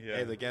 Yeah.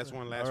 Hey, the guest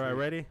won last All right, week.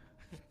 ready?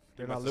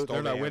 They They're must not have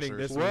stole the winning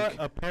answers. this What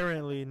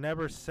apparently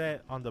never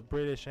set on the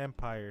British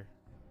Empire?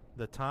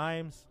 The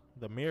Times,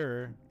 the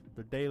Mirror,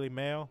 the Daily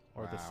Mail,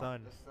 or the Wow.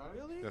 Sun?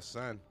 Really? The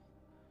sun.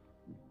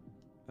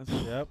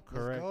 Yep,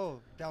 correct. Let's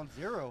go. Down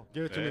 0.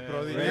 Give it to me, Yeah.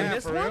 Brody. Really? Yeah,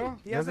 missed for one? real?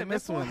 He hasn't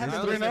missed one. Has Is it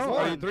it 3-0? missed Are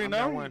one? you I'm 3-0?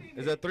 down one.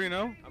 Is that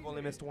 3-0? I've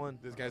only missed one.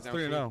 This guy's down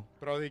 3-0.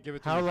 Brody, give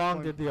it to How me.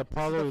 long did the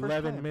Apollo the first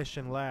 11 time.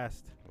 mission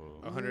last?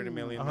 100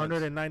 million.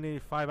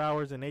 195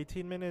 hours and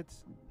 18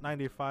 minutes,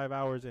 95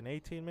 hours and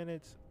 18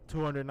 minutes,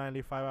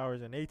 295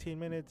 hours and 18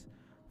 minutes,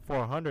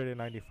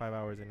 495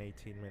 hours and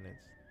 18 minutes.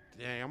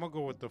 Dang, I'm gonna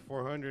go with the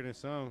 400 and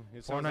some.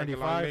 It sounds like a long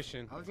 495?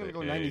 mission. I was going to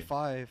go Hey.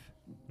 95.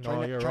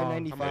 No, you're try wrong.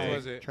 95. How much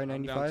was it? Try I'm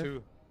down 95.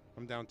 2.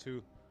 I'm down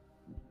 2.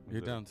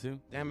 You're down 2?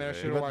 Damn it, I Okay.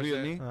 should You have about to watched be that.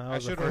 with me? That I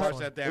was the should have first watched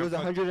one. that damn. It was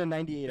fuck-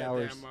 198 that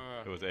hours.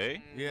 It was A?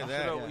 Yeah, You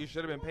that. should've- You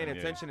should have been paying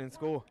Yeah. attention in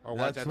school. Or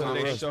watch That's that what time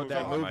it they was. showed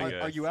that Oh, movie. my Are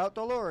guess. you out,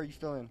 Dolo, or are you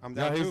still in? I'm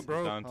No, down he's 2,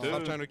 bro. down Stop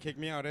two. trying to kick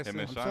me out. That's Him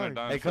and it. Sean sorry. are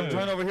down Hey, come 2.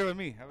 join over here with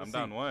me. Have a I'm seat.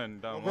 down 1.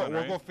 Down We'll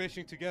 1, go right?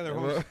 fishing together.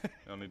 Well, hoes.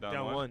 Only down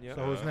Down 1. one, yeah.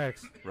 So who's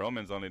next?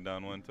 Roman's only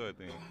down 1 too, I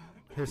think.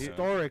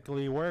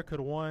 Historically, where could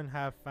one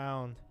have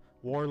found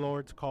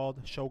warlords called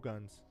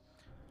shoguns?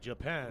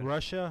 Japan.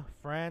 Russia,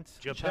 France,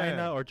 Japan.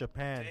 China, or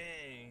Japan?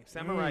 Dang,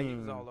 Samurai, he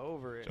was all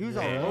over it. He was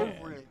all Yeah.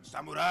 over it.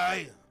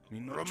 Samurai.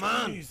 Roman.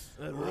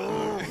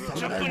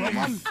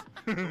 Japanese.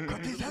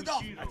 Cut his head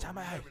off.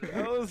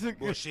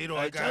 Bushido,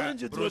 I got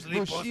Bruce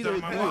Lee poster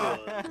on my wall.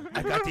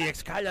 I got the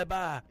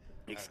Excalibur.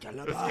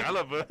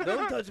 Excalibur.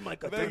 Don't touch my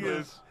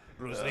katana.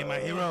 Bruce Lee, my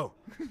hero.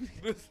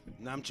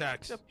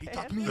 Nunchucks. He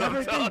taught me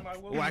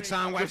Wax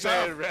on, wax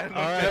off. All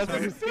right,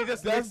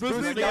 That's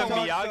Bruce Lee and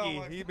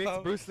Miyagi. He makes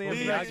Bruce Lee and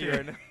Miyagi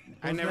right now.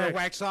 I never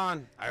wax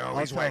on. I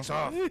always wax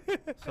off.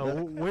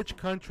 so which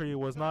country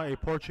was not a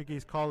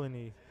Portuguese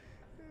colony?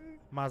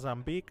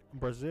 Mozambique,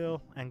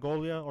 Brazil,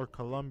 Angola, or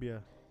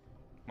Colombia?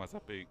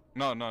 Mazapic.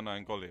 No,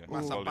 Angola.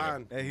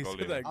 Mazapan. Hey, he said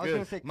that I was going good.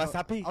 to say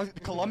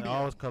Masapi. Colombia. No, it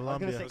was I was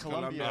Colombia. going to say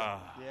Colombia.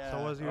 Ah. Yeah.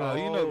 So was you? Oh,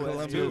 you know that's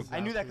Colombia. two. I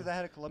knew that because I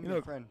had a Colombian You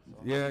know- friend. So.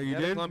 Yeah, He you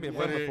had a did? Colombian Yeah,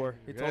 friend I before.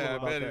 He told Yeah, him I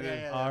about bet that. he did.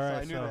 Yeah, All so right,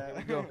 I knew so-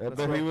 that. Go. I Let's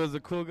bet roll. he was a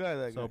cool guy,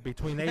 that So guy.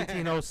 between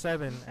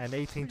 1807 and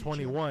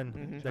 1821, Mhm,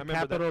 I the remember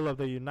capital of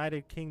the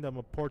United Kingdom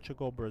of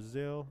Portugal,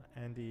 Brazil,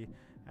 and the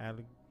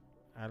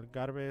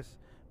Algarves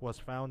was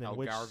found in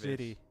which Algarves.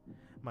 city?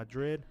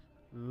 Madrid,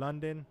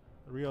 London,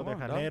 Rio Come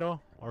de on,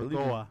 Janeiro, or Believe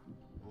Goa?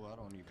 Oh, I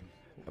don't even.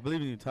 I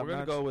believe in you, top We're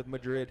gonna notch. go with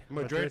Madrid.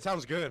 Madrid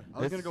sounds good. I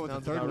was going to go with the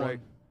Sounds third about one. right.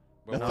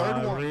 The No,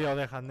 third one. Rio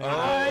de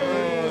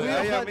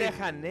Janeiro. Rio de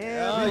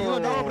Janeiro. Oh, you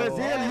know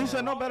Brazil. You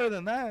should know better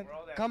than that.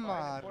 Come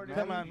on.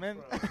 Come on, man.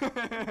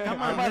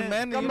 Come on,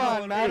 man. Come You know on,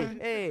 what man.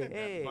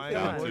 Hey,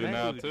 Down come 2 on,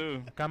 now, man.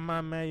 too. Come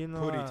on, man. You know,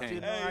 Pootie uh, tank. You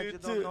know, I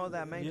just don't know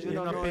that, man. you, You you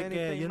don't know know big,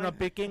 anything, you know man.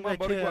 picking Come on,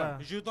 like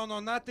Boricua. You don't know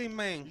nothing,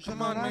 man. You Come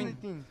should on, know man.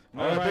 anything.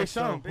 All right, Big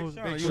so Sean. who's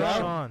Big Big Sean.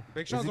 Sean?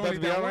 Big Is Sean's he only about to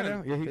be down out right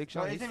one. now? Yeah, he, Big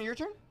Sean. Isn't it your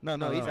turn? no,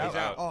 No, he's out.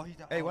 out. Oh, he's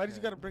out. Hey, why okay. did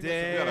you gotta bring You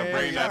that? gotta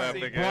bring that up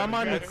again.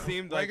 Brahman, That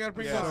seemed Why you like. gotta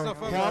bring Yeah. that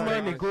stuff up? Brahma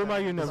man?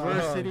 Nkrumah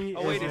University.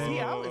 Oh, wait, is is he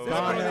in out? Is that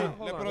Ghana.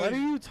 Brody? Let Why are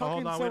you Hold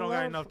talking on, so we don't got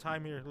loud? enough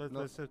time here.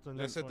 Let's hit the Let's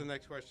next hit the one.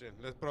 next question.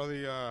 Let's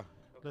probably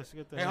Let's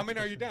get the. Hey, how many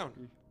are you down?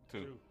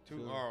 Two.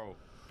 Oh.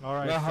 All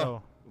right,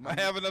 so. I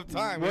have enough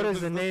time. What is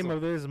the name of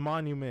this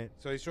monument?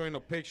 So he's showing a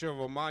picture of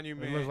a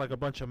monument. It looks like a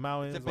bunch of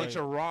mountains. It's a bunch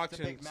of rocks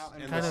in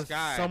kind the of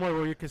sky. somewhere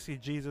where you can see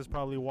Jesus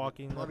probably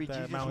walking up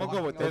that mountain. I'm gonna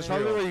go with That's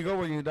probably where you go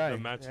when you die.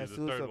 The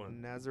third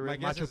one.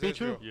 Machu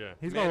Picchu? Yeah.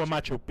 He's going with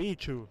Machu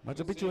Picchu.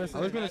 Machu Picchu. I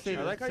was gonna say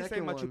I like how you say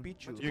second Machu one.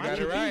 Picchu. You got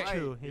it right.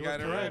 You got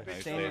it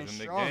right. Staying in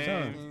the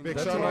game. Big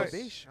That's Sean. why.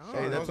 Oh,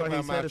 Hey, that's why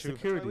he said it's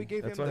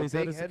security. That's why he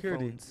said it's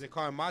security. They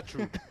call him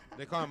Machu.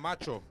 They call him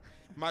Machu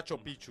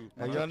Picchu.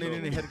 Hey, y'all need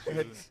any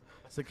head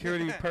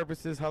security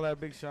purposes? Holla at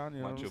Big Sean.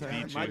 You know what I'm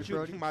saying?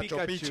 Machu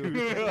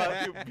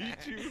Picchu.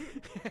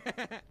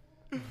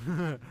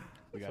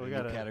 We got So a we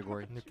got new a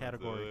category. New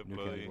category. New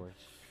category.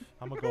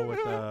 I'm gonna go with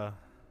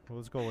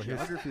let's go with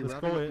Geography. Let's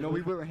go with. No,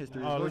 we went with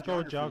history. Oh, let's go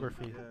with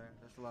geography. Yeah,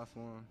 that's the last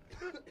one.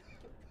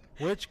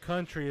 Which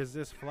country is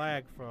this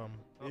flag from?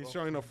 He's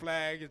showing a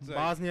flag. It's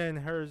Bosnia and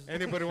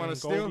Herzegovina. Anybody want to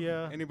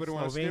steal? Anybody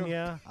want to steal?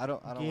 Slovenia. I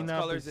don't. What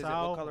colors is it?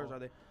 What colors are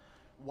they?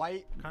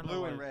 White,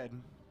 blue, and red.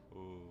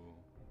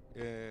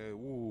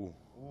 Ooh.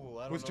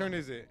 Whose turn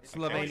is it?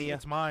 Slovenia.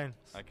 It's mine.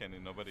 I can't.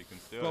 Nobody can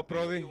steal. Go,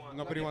 Brody.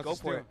 Nobody wants to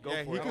steal.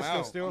 Yeah, he can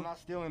still steal. I'm not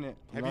stealing it.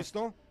 Have you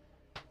stole?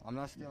 I'm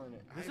not stealing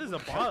it.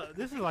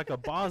 This is like a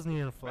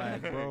Bosnian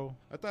flag, bro.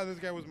 I thought this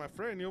guy was my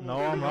friend. No,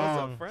 I'm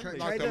wrong.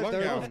 Knocked the lung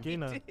out.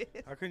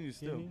 How can you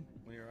steal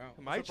when you're out?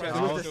 My chest,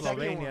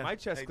 Slovenia. my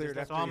chest cleared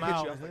after I'm you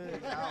out. hit you.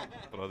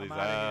 Brody's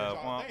out.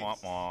 Womp,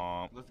 womp,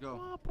 womp. Let's go.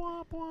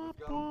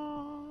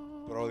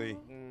 Brody.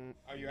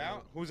 Are you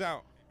out? Who's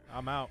out?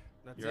 I'm out.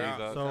 You're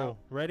out. So,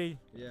 ready?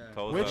 Yeah.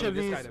 Which of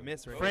these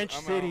miss, right? French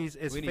I'm cities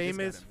is We need this guy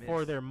famous to miss.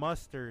 for their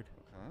mustard?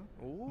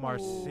 Ooh.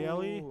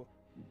 Marseille,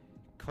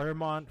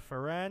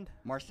 Clermont-Ferrand,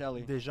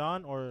 Marcelli.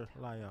 Dijon, or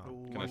Lyon?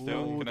 Can I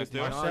steal? Can I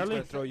steal?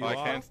 Marcelli? Oh, I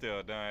can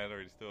steal. No, I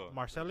already stole.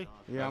 Marcelli?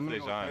 Yeah, I'm gonna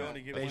go.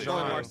 Dijon.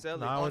 Dijon. Marcelli.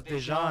 No, it's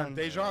Dijon.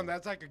 Dijon,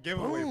 that's like a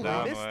giveaway. Ooh,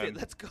 bro. we missed it.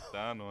 Let's go.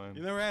 Down one.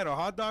 You never had a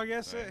hot dog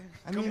yesterday?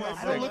 I mean,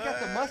 I don't look at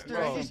the mustard.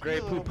 I just Grey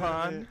feel a little bit of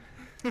Poupon.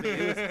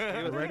 it.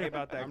 He was ready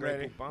about that. I'm Grey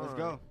ready. Poupon. Let's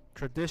go.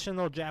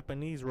 Traditional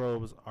Japanese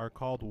robes are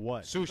called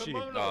what? Sushi.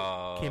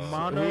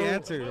 Kimono, We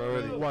answered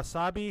already.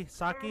 wasabi,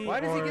 sake, Why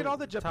does he or get all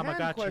the Japan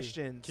tamagotchi?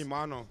 questions?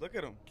 Kimono. Look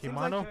at him.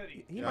 Kimono?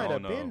 He might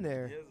have Kimono. been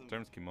there.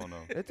 Term's kimono.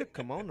 It's a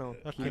kimono.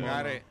 Okay. You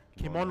got it.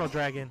 Kimono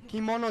dragon.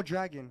 Kimono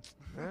dragon.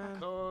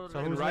 So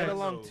And who's right next?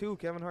 along too.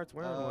 Kevin Hart's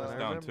wearing one. He's I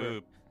down remember.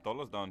 two.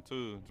 Tolo's down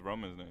two. It's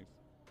Roman's next.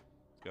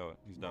 Let's go.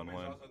 He's down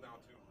one.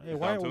 Hey, He's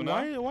why, down two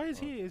now? why is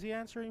he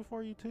answering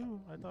for you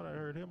too? I thought I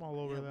heard him all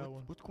over that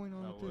one. What's going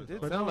on with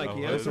this? It sounded like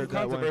he There's answered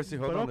that one. controversy.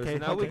 Hold But on. okay,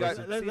 Now we got.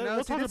 Let- see, let- now,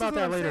 we'll see, talk this about is that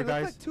what I'm later, saying.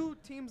 There's guys. like two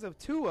teams of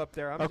two up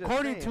there. I'm just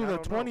According saying, to I the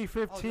don't know.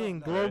 2015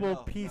 no, Global no,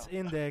 Peace no.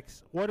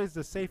 Index, what is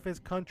the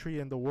safest country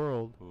in the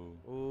world?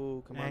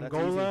 Ooh, come on.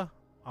 Angola,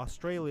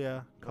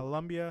 Australia,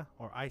 Colombia,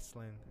 or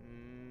Iceland?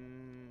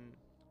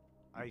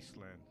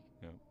 Iceland.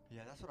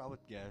 Yeah, that's what I would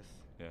guess.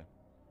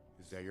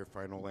 Is that your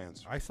final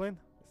answer? Iceland?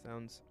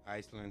 Sounds.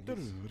 Iceland.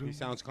 He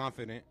sounds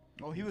confident.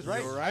 Oh, he was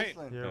right. You're right.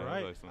 Iceland. You're Yeah,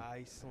 right. Iceland.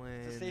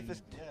 Iceland. It's the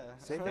safest. Yeah.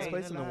 Safest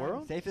place in the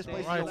world? Safest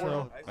place Right, in the so-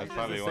 world. That's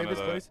probably one of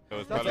the. It was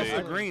That's probably.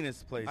 the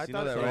greenest place. I You know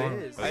thought that, so. right?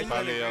 It is. It's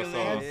probably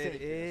also.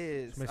 It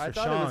is. Mr. I thought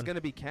it was Sean. going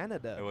to be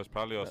Canada. It was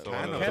probably also one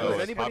of Canada. the Does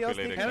lowest anybody else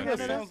think populated Canada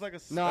countries. sounds like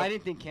a. No, I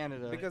didn't think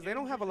Canada. Because they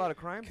don't have a lot of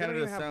crime. Canada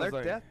They don't even have sounds their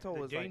like- death toll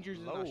The is dangers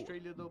like in low.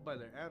 Australia, though, by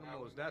their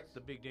animals, that's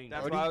the big danger.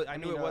 That's why I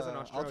knew it wasn't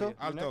Australia.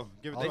 Alto.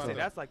 Give it to They say Alto.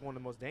 that's like one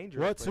of the most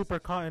dangerous. What places.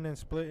 supercontinent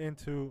split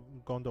into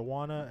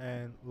Gondwana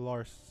and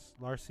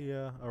Larcia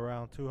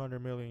around 200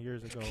 million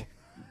years ago?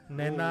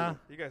 Nena,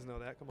 You guys know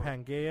that. Come on.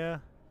 Pangaea,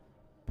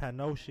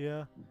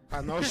 Pannotia,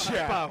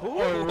 Panosia.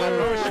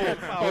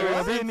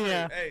 or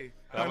Rodinia? Hey.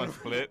 That one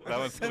split. That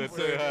one split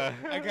too.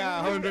 I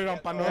got 100 on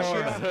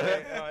Panosia.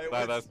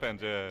 That's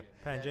Pangea.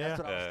 That's Pangea?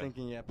 what I was Yeah.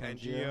 thinking. Yeah,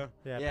 Pangea.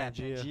 Pangea. Yeah,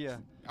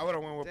 Pangea. I would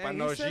have went with Dang,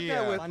 he said that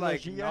Panosia. with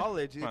like Pangea?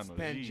 knowledge. It's Pangea.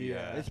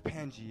 Pangea. It's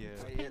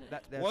Pangea.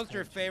 That's What's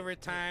your Pangea.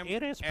 favorite time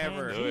It is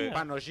ever? Do it. Let's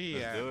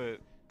Panosia. do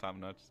it. Top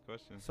notch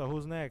question. So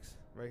who's next?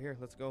 Right here.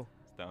 Let's go.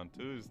 It's down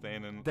two.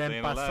 Staying alive.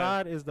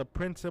 Denpasar is the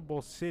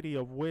principal city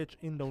of which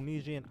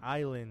Indonesian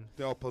island?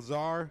 Del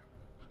Pazar.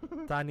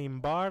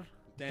 Tanimbar,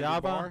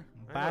 Java,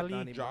 Bali,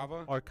 Tanimbar.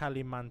 Java. or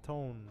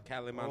Kalimantan?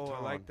 Kalimantan. Oh,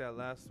 I like that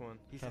last one.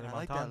 He said, I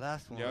like that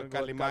last one. Yeah, I'm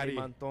gonna go with Calimari.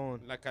 Kalimantan.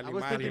 La I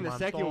was thinking Calimari. the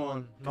second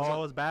one. No, it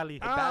was Bali.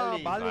 Ah,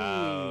 Bali. Bali.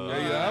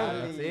 There you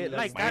go. That's it.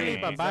 Like That's Bali,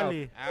 it. but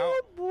Bali. Out.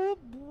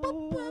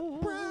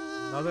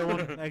 Another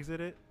one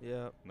exited.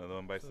 Yeah. Another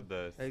one bites the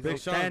dust. Hey, Big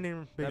so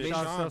standing. Big that means-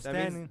 Sean still that means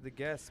standing. the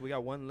guess. We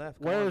got one left.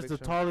 Come Where on, is Big the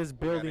Sean. tallest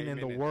building 8 in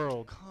the minutes.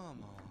 world?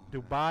 Come on.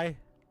 Dubai,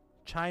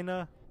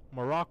 China,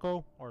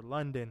 Morocco, or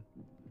London?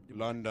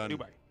 London.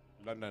 Dubai.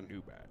 London.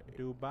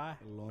 Dubai.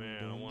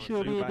 Man, I want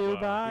Should be Dubai. He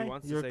Dubai.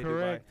 wants to You're say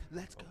correct.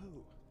 Let's go.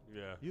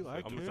 Yeah. You are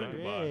I'm gonna say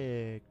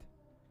Dubai. correct.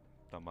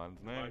 Taman's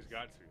Dubai's next.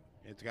 got to.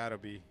 It's gotta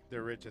be.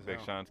 They're rich as Big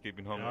hell. Sean's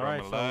keeping home All right,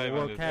 alive. so in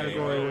what this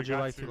category game. would you Got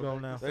like to. to go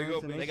now? There you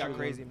go. They got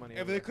crazy money.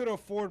 If over they there. could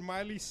afford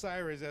Miley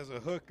Cyrus as a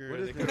hooker, What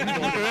is they it? could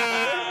afford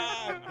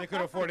They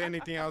could afford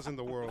anything else in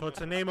the world. So it's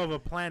the name of a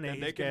planet.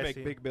 And they can make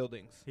big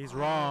buildings. He's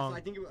wrong. So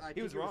I think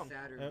he was wrong.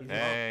 Saturn.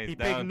 Hey, he he's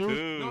down picked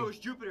 2. No, it's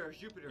Jupiter. It's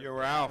Jupiter.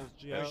 You're out.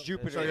 It's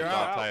Jupiter. So you're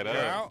out. Tied up.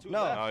 You're out.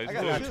 No, he's I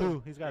He's got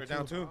 2. He's got You're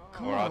down 2.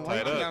 We're all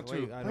tied up. Down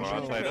 2. We're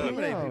all tied up.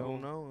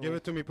 No. Give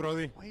it to me,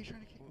 Brody. Why are you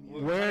trying to kick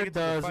me? Where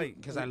does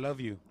Because I love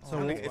you. so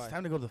It's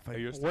time to go to the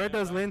fight. where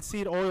does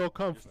linseed oil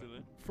come from?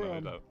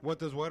 What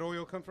does what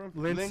oil come from?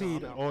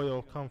 Linseed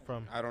oil come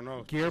from I don't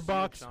know.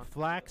 gearbox,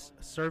 flax,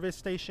 service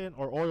station,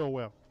 or oil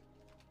well?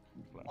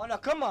 Oh no!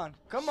 Come on!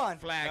 Come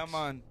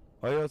on.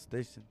 Oil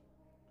station.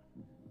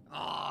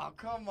 Oh,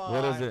 come on!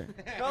 What is it?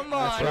 Come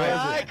on,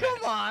 guy!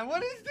 Come on!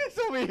 What is this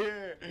over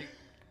here?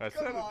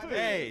 Come on!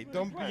 Hey,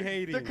 don't be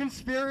hating. The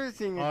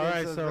conspiracy. All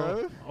right,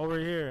 so over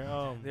here,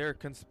 They're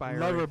conspiring.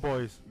 Lover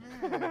boys.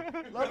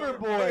 Lover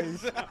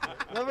boys.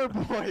 Lover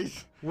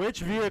boys.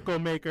 Which vehicle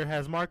maker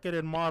has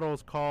marketed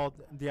models called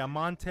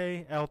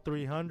Diamante,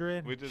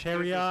 L300, We just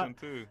Chariot, listened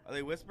too. Are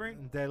they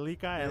whispering?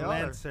 Delica, and They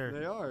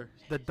Lancer? are.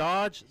 The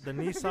Dodge, the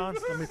Nissan,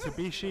 the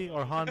Mitsubishi,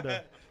 or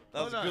Honda?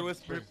 That was a good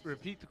whisper.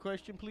 Repeat the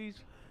question, please.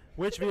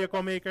 Which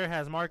vehicle maker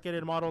has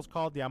marketed models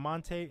called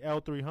Diamante,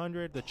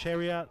 L300, the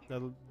Chariot,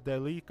 the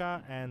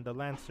Delica, and the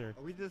Lancer?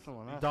 We did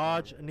someone else.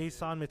 Dodge,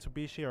 Nissan,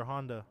 Mitsubishi, or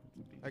Honda?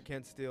 I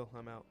can't steal.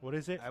 I'm out. What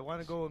is it? I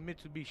want to go with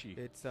Mitsubishi.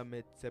 It's a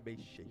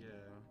Mitsubishi.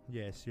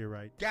 Yes, you're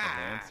right. The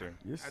answer.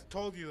 I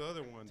told you the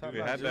other one. We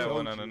Dude. had that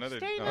one on another.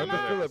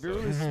 Philip, you're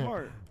really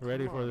smart.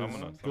 Ready for this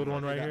Vámonos, good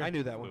one right I here?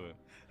 knew that one. Do it.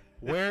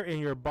 Where in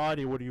your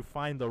body would you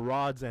find the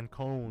rods and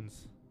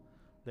cones?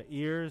 The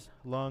ears,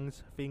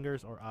 lungs,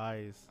 fingers, or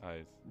eyes?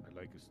 Eyes. I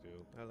like it still.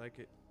 I like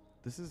it.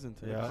 This isn't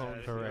Yeah,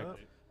 it. correct.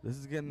 This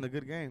is getting a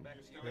good game.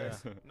 Yeah.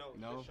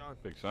 No. Sean.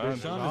 Big Sean Sean.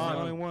 is the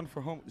only one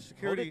for home Hold it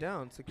security.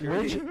 down.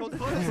 Security.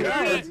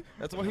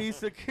 That's why he's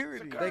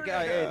security.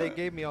 They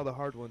gave me all the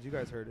hard ones. You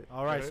guys heard it.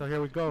 All right, so here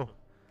we go.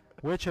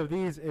 Which of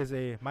these is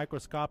a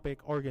microscopic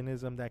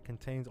organism that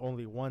contains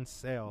only one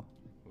cell?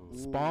 Ooh.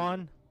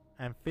 Spawn,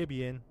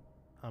 amphibian,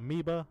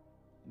 amoeba,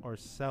 or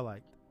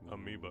cellite?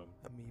 Amoeba.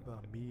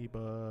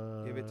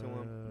 Amoeba. Give it to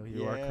him.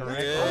 You are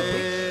correct.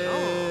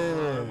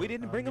 Oh, we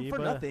didn't bring him for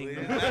Amoeba. nothing.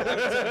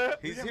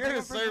 He's here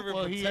to serve and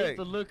Well, he ate protect.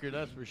 the liquor,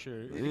 that's for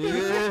sure.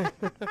 Yeah.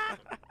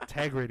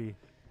 Integrity.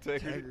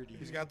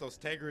 He's got those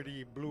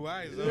integrity blue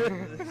eyes. Though.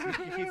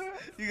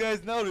 You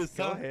guys noticed,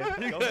 huh?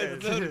 You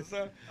guys noticed,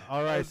 huh?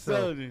 All right, I'm so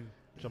telling you.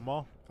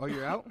 Jamal. Oh,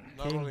 you're out?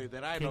 Not King- only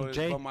that I King know this,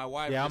 J? but my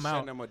wife Yeah, just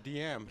I'm sent him a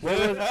DM.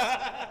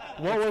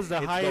 What was the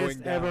It's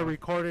highest going ever down.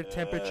 recorded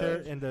temperature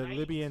in the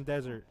Libyan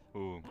desert?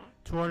 Ooh.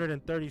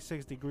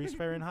 236 degrees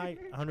Fahrenheit,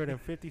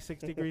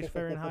 156 degrees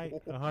Fahrenheit,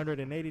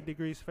 180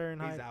 degrees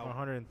Fahrenheit, out. or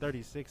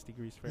 136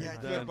 degrees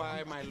Fahrenheit.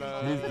 Goodbye, my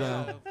love. He's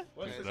done.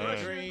 What's He's the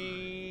done.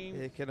 dream?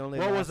 It can only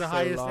What was last the so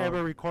highest long.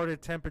 ever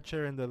recorded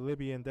temperature in the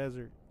Libyan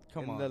desert?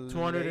 Come In on. the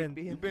 200 and-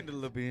 Libyan? You've been to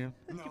Libya.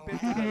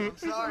 I'm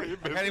sorry.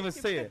 I can't even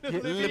say it.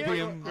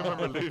 Libya.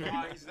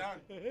 He's done.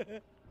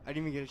 I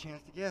didn't even get a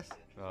chance to guess.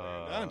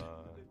 Done.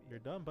 You're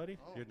done, buddy.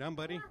 You're done,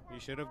 buddy. You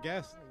should have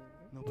guessed.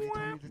 Nobody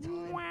told me the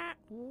time.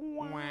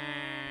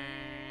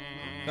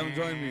 Come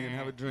join me and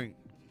have a drink.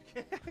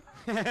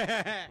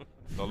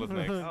 Dolo's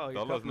next. Oh, your Dolo's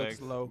cup looks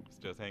next. low. He's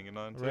just hanging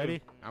on. Too.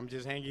 Ready? I'm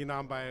just hanging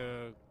on by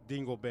a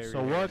dingleberry.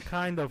 So what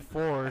kind of I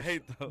force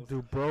hate those.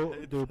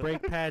 do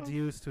brake pads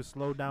use to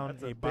slow down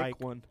That's a a bike?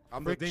 big one.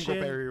 I'm the friction,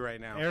 dingleberry right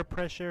now. Air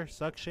pressure,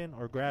 suction,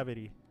 or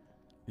gravity?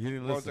 You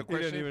didn't What was listen. the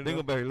question?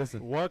 Dingleberry,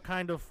 listen. What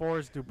kind of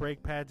force do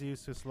brake pads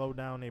use to slow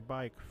down a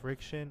bike?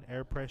 Friction,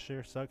 air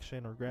pressure,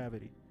 suction, or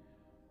gravity?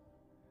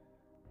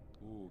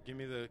 Ooh, give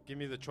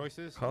me the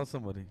choices. Call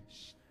somebody.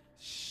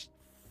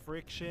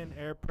 Friction,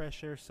 air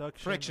pressure,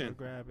 suction, or Friction.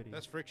 gravity?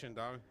 That's friction,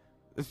 dog.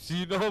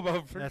 You know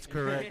about friction. That's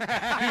correct.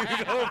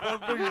 You know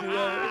about friction,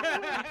 dog.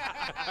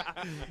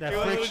 That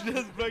You friction,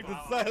 just break the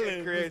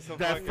silence.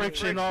 that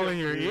friction all in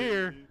your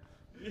ear.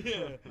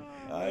 Yeah.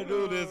 I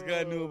knew this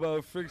guy knew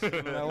about friction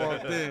when I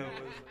walked in.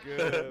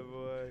 Good,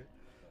 boy.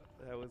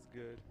 That was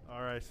good.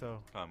 All right, so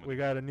Comedy. we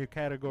got a new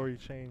category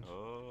change.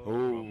 Oh,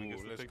 Ooh, we get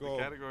to let's pick go.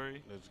 the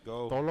category. Let's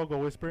go. Tolo, go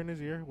whisper in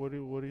his ear. What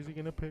is he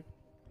gonna pick?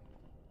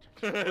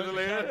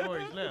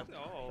 Categories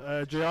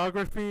left.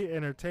 Geography,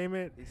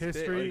 entertainment, He spit in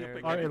history, there. art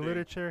and Everything.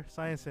 literature,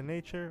 science and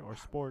nature, or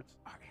sports.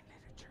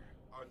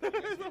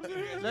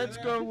 Let's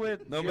go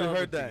with Nobody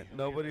heard geography. that.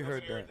 Nobody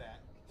heard that.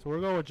 So we're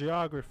going with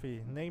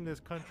geography. Name this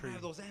country.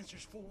 those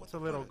answers for What's a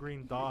little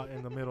green dot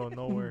in the middle of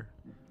nowhere?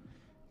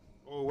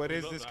 Oh, what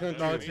is this country?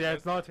 No,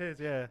 it's not his.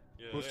 Yeah.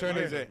 Whose turn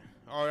is it?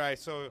 All right,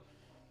 so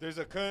there's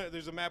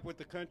a map with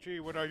the country.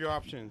 What are your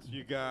options?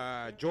 You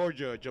got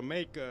Georgia,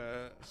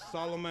 Jamaica,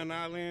 Solomon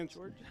Islands,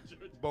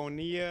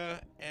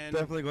 Bonilla, and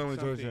Definitely going with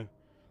something. Georgia.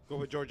 Go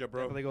with Georgia,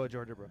 bro. Definitely go with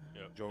Georgia, bro.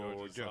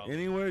 Georgia.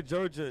 Anywhere,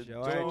 Georgia.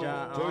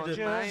 Georgia.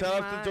 Georgia. On my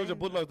Shout out to Georgia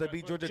Bulldogs. They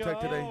beat Georgia Tech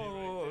today.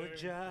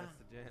 That's the jam.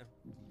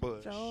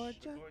 Bush.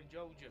 Georgia.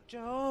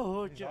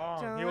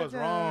 He was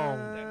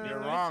wrong. You're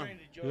wrong.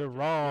 You're wrong. You're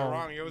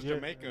wrong. It was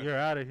Jamaica. You're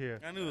out of here.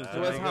 I knew it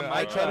was Jamaica.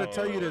 I tried to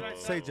tell you to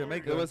say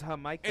Jamaica. It was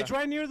Jamaica. It's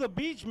right near the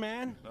beach,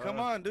 man. Come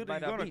on, dude. By You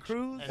the going on a beach.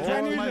 cruise? It's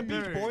right near the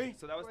beach, boy.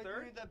 So that was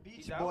third? The beach,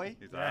 He's boy.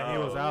 He's Yeah, he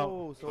was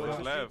out. So Who's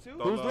it's left? two?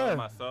 Who's left?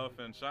 Myself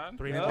and Sean.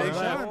 Three Oh. Big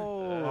Sean.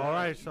 All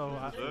right,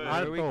 so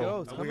There we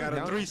go. We got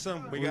a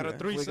threesome. We got a We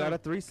threesome. got a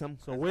threesome.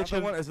 So which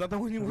of It's not the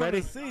one you want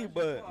Ready? to see,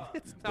 but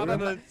It's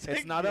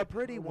not a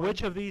pretty one.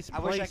 which of these I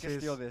wish I could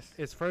places steal this.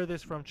 is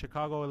furthest from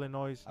Chicago,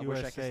 Illinois, I wish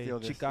I could USA? steal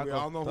this. Chicago. We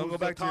all know Don't who's go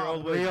back the to your top.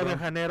 old ways, Rio bro. de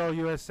Janeiro,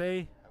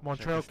 USA,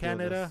 Montreal, steal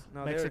Canada, this.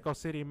 No, Mexico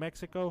City,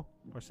 Mexico,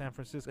 or San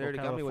Francisco, They already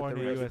got me with the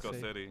California, Rio. Mexico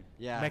USA? City.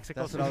 Yeah, Mexico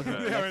that's what I was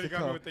City. They already got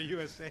me Mexico. with the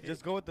USA.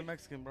 Just go with the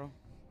Mexican, bro.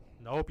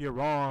 Nope, you're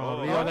wrong.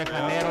 Oh. Rio de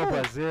Janeiro,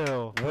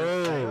 Brazil.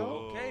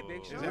 Whoa. Okay,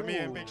 Big Sean. Is that me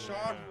and Big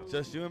Sean?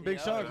 Just you and Big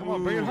Yeah. Sean. Come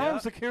on, bring it Yeah. home,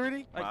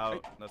 security.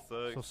 Wow, that sucks.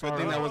 So Good sorry,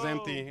 thing that was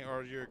empty,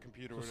 or your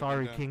computer so would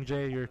sorry, King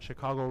J. Your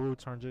Chicago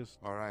roots aren't just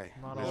All right,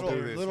 Not let's all do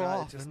there. this. Little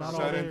off. it's not all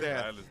Sudden there. death.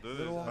 Alright, let's do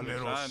this. A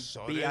little Sean.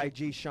 sudden,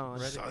 B.I.G. Sean.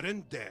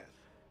 sudden death.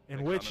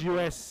 In which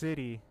U.S.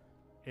 city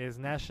is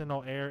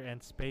National Air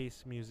and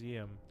Space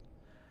Museum?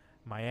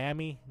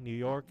 Miami, New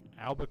York,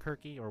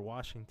 Albuquerque, or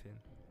Washington?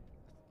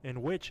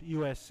 In which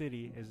U.S.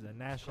 city is the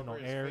National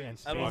Air and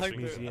I don't Space like that.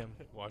 Museum?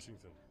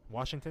 Washington.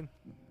 Washington?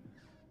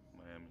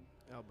 Miami.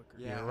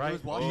 Albuquerque. Yeah, You're right. it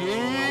was Washington.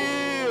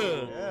 Yeah.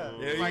 Yeah.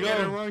 There If you I get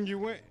it go. wrong, you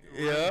win.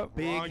 Yeah.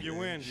 Wrong, you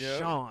win.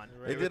 Sean.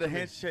 They did a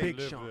handshake.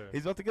 Big Sean.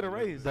 He's about to get a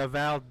raise. The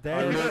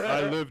Valdez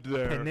I lived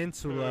there.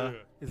 Peninsula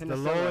is the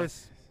Peninsula.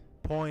 lowest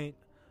point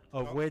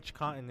of which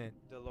continent?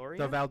 DeLorean?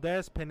 The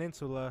Valdez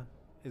Peninsula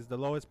is the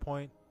lowest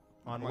point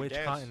on I'm gonna which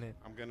guess. continent?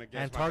 I'm gonna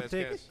guess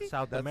Antarctic, my best guess.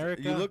 South That's-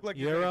 America, you look like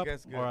you're gonna Europe,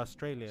 guess good. or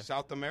Australia?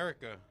 South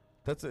America.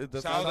 That's a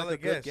South, solid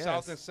guess.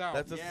 South and South.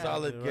 That's a Yeah.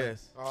 solid You're right.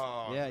 guess.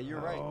 Oh. Yeah, you're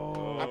right.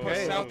 I put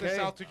Okay, South okay. and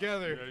South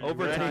together.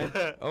 Overtime.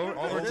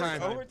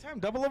 Overtime. Overtime.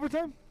 Double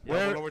overtime.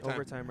 Where-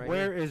 Overtime right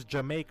Where here. is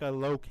Jamaica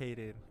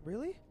located?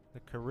 Really? The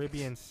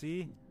Caribbean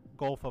Sea,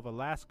 Gulf of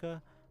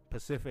Alaska,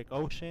 Pacific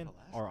Ocean,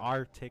 or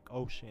Arctic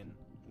Ocean?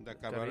 The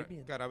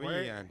Caribbean.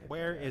 Caribbean.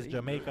 Where is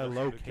Jamaica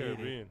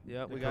located?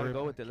 Yeah, The we gotta go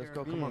Caribbean. with it. Let's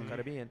go. Come on,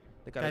 Caribbean.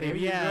 The Caribbeano.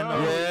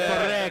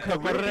 Yeah.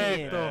 Correcto,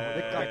 Caribbean.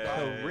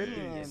 correcto.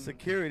 Caribbean.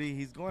 Security.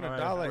 He's going All a right,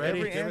 dollar. ready?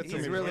 Every Give it answer to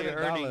He's is me. really a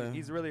earning. dollar.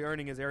 He's really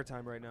earning his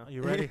airtime right now.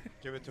 You ready?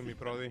 Give it to me,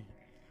 Brody.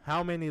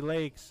 How many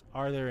lakes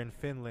are there in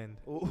Finland?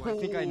 I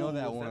think I know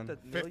that Ooh, is one. the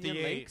million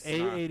 58. lakes?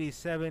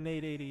 887,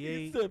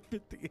 888,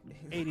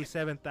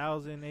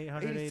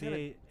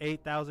 87,888,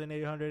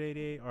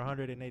 8,888, or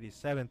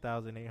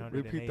 187,888.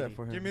 Repeat that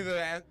for him. Give me the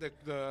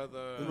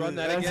Run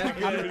that again.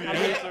 the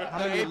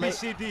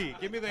ABCD.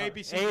 Give me the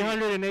ABCD.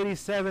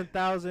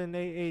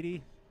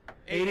 887,880.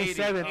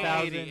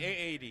 87,000.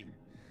 880.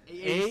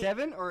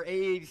 87 or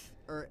 80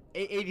 or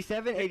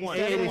 87, 87.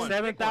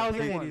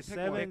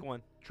 87,087. Pick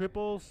one.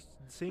 Triples,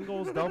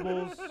 singles,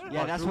 doubles.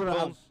 Yeah, that's what I'm.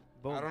 quadruples.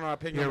 I don't know how to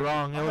pick You're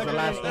wrong. It was the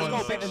last Let's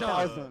one. go, Big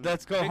Sean.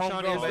 Let's go. Big Sean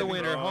Homegrown is the baby.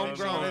 winner.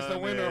 Homegrown is the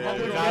winner. We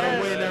Homegrown. got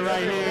a winner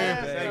right here.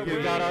 Thank We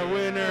you. got our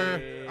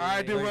winner. All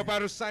right, dude, we're about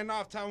to sign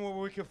off. Tell me where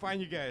we can find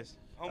you guys.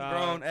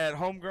 Homegrown at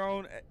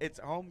Homegrown. It's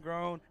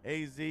Homegrown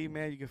AZ,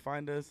 man. You can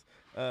find us.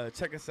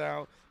 Check us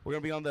out. We're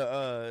gonna be on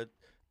the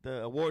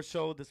award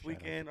show this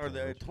weekend, or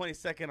the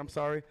 22nd. I'm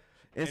sorry.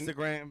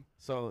 Instagram.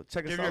 So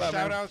check us Give all your out.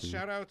 shout man. outs.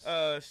 Shout outs.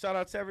 Shout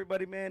out to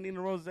everybody, man.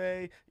 Nina Rose,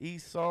 E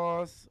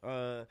Sauce,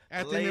 Anthony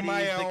the ladies,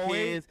 Maya the 08.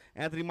 kids,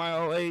 Anthony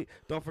Maya 08.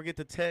 Don't forget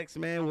to text,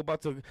 man. We're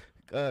about to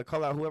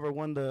call out whoever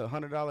won the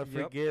 $100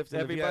 free Yep. gifts. and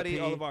the Everybody,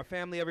 VIP. all of our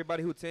family,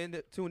 everybody who tuned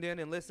in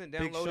and listened,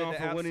 Big downloaded Sean the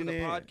for apps to winning the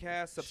it. podcast,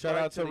 Shout subscribe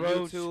out to to the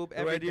Roach, YouTube, the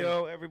everything.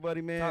 radio,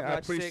 everybody, man. Top I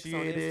Notch 6 appreciate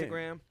on it.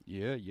 Instagram.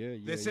 Yeah.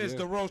 This is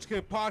the Roach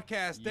Kid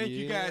Podcast. Thank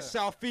you guys.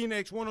 South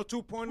Phoenix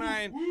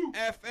 102.9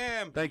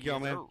 FM. Thank y'all,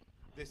 man.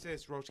 This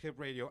is Roach Kid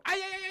Radio.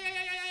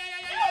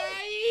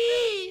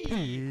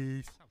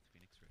 Peace. South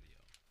Phoenix Radio.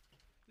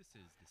 This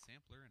is The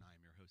Sampler, and I'm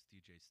your host,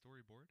 DJ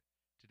Storyboard.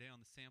 Today on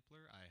The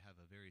Sampler, I have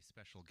a very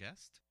special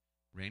guest.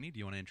 Rainey, do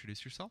you want to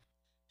introduce yourself?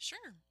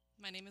 Sure.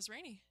 My name is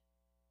Rainey.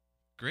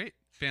 Great.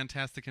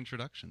 Fantastic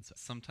introductions.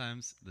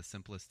 Sometimes the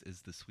simplest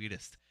is the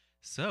sweetest.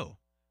 So,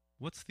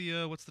 what's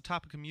the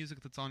topic of music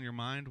that's on your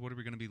mind? What are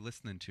we going to be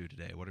listening to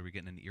today? What are we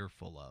getting an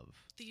earful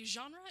of? The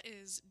genre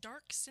is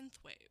dark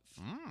synthwave.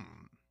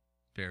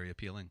 Very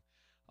appealing.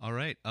 All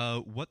right.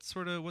 What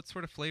sort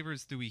of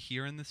flavors do we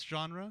hear in this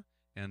genre?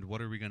 And what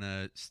are we going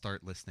to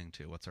start listening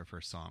to? What's our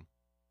first song?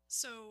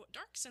 So,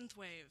 dark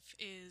synthwave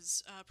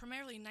is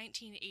primarily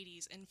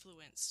 1980s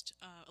influenced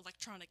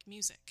electronic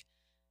music.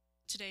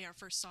 Today, our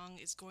first song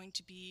is going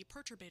to be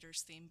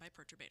Perturbator's Theme by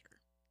Perturbator.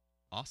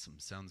 Awesome.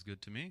 Sounds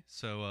good to me.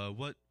 So,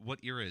 what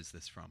era is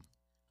this from?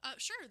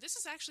 Sure. This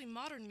is actually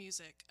modern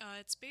music.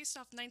 It's based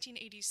off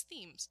 1980s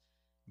themes.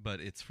 But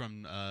it's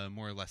from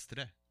more or less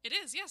today. It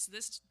is, yes.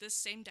 This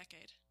same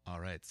decade. All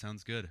right.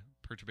 Sounds good.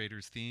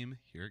 Perturbator's Theme.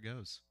 Here it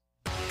goes.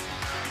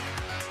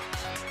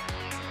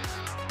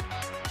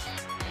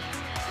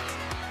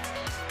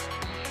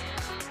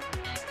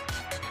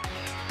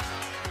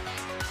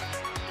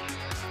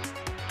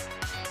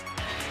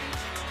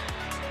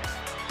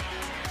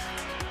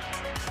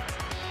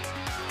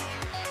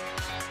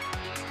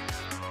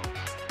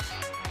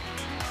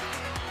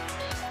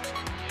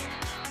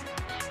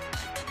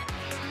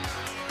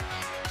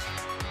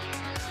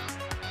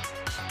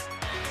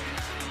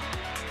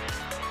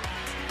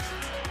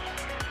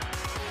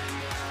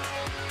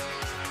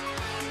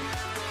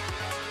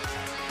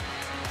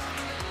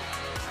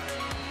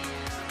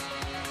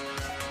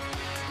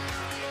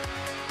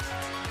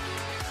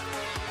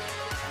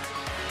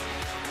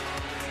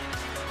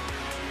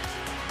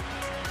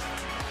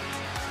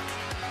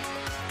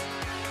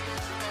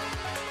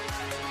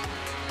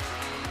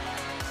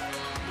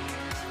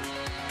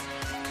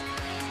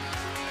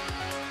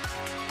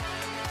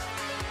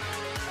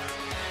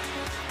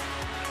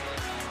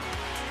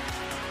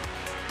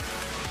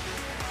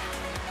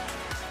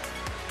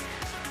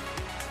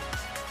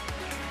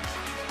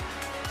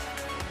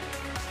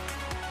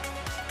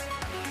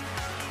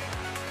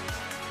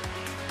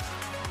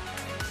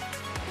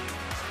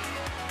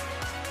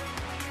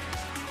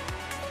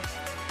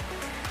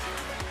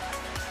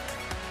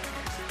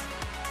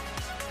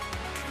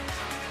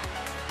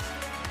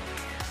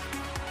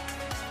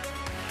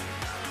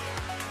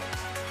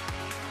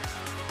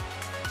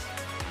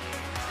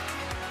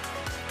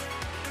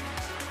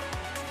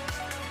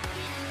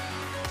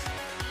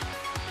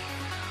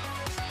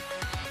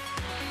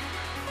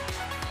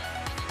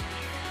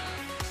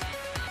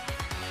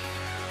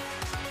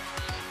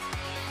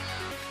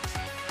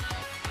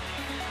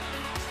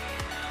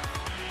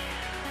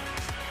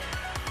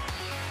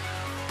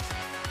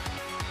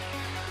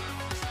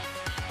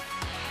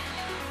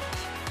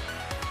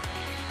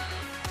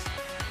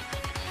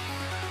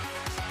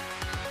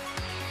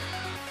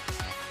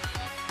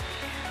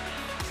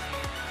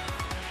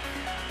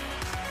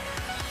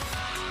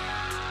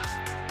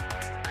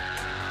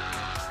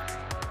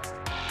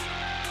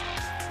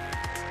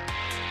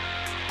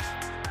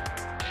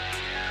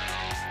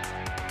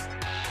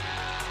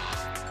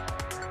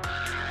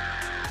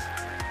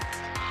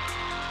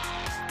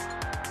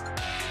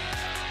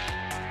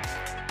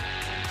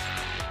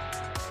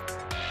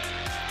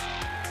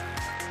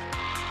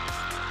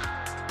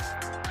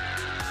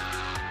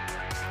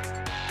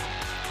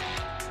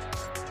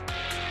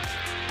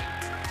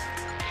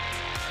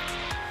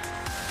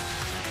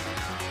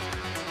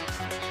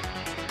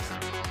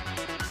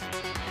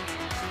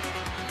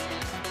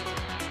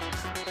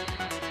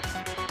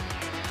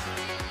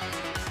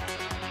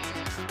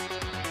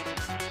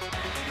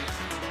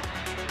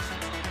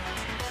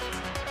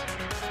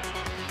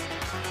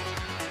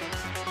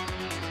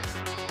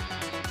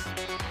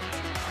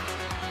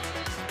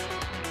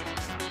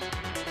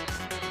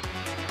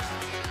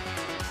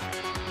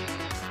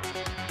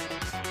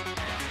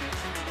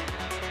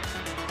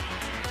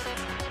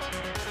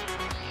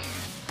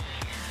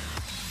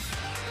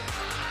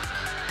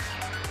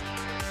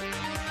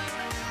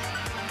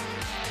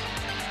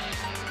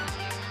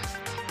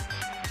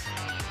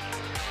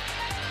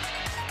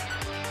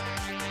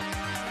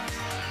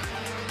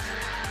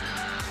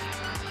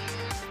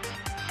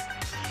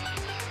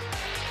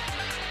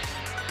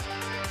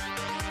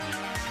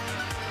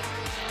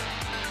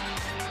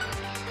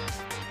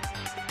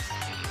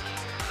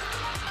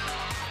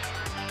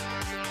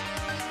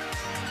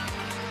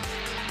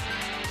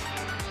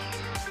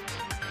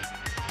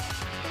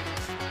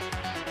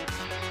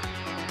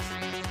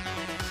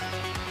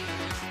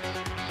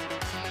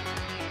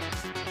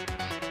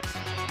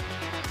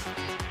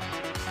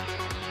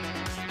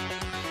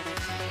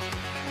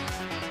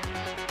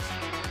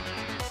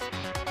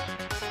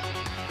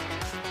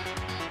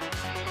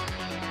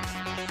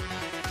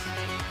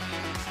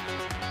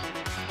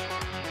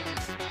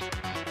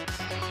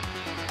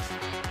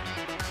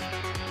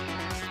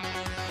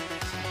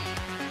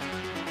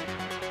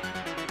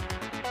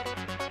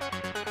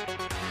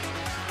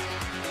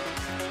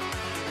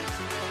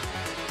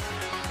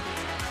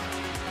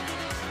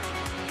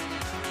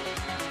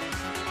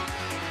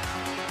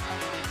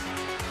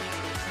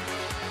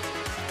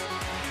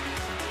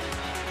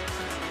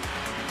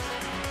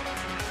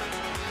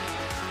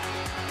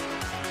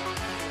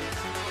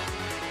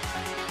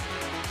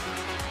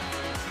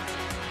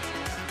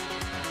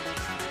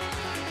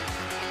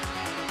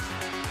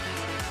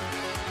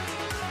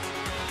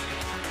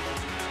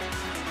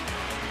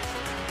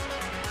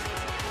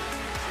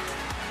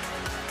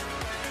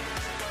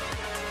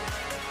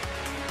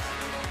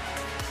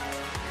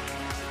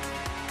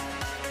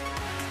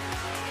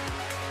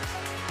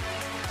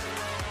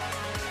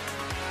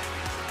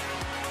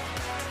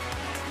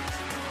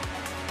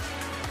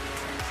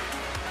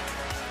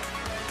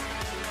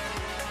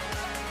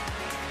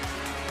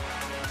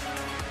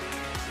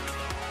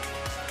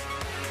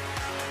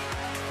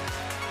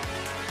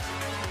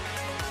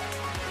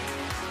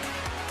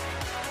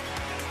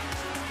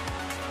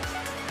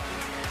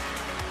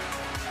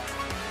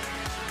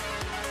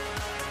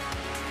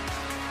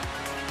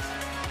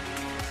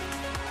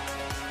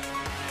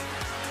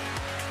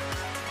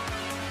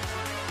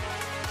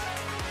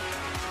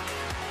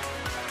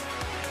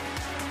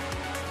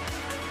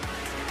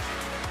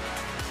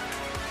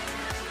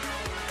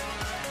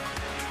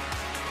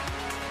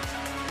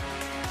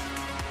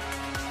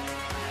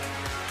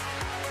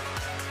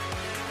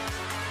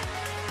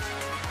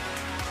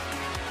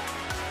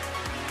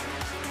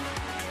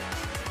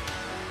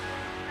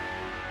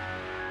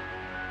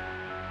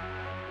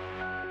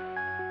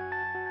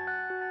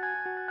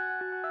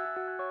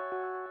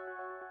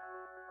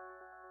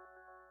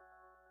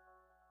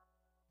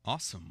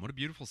 Awesome. What a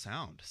beautiful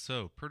sound.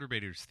 So,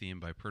 Perturbator's theme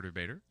by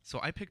Perturbator. So,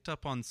 I picked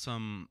up on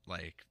some,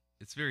 like,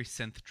 it's very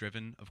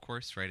synth-driven, of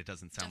course, right? It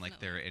doesn't sound like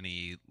there are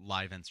any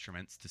live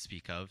instruments to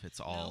speak of. It's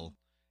all,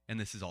 and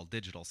this is all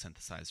digital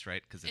synthesized,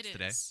 right? Because it's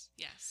today.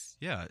 Yes.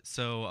 Yeah.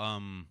 So,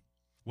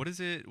 what does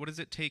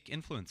it take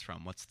influence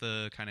from? What's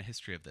the kind of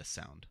history of this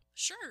sound?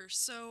 Sure.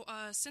 So,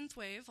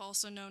 synthwave,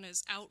 also known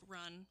as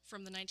Outrun,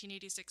 from the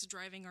 1986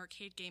 driving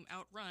arcade game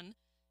Outrun,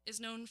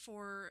 is known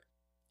for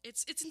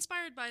it's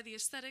inspired by the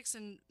aesthetics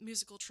and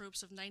musical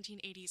tropes of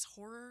 1980s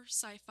horror,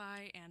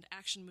 sci-fi, and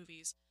action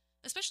movies,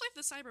 especially of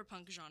the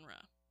cyberpunk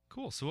genre.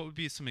 Cool. So, what would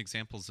be some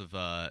examples of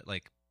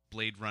like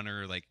Blade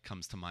Runner? Like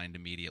comes to mind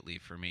immediately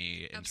for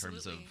me in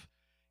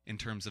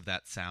terms of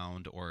that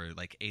sound, or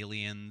like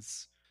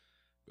Aliens.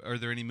 Are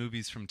there any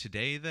movies from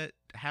today that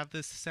have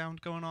this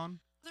sound going on?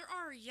 There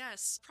are,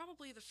 yes.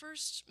 Probably the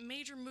first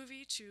major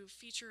movie to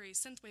feature a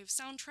synthwave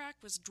soundtrack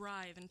was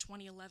Drive in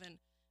 2011,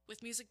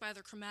 with music by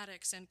the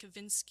Chromatics and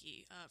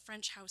Kavinsky,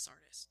 French house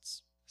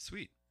artists.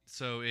 Sweet.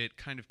 So it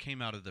kind of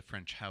came out of the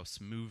French house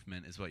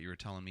movement, is what you were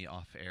telling me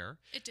off air.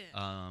 It did.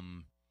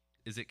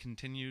 Is it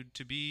continued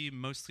to be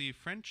mostly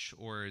French,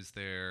 or is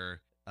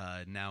there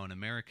now an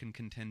American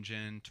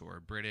contingent, or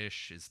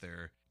British? Is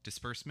there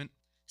disbursement?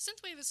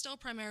 Synthwave is still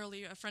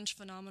primarily a French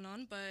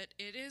phenomenon, but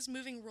it is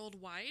moving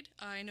worldwide.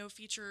 I know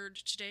featured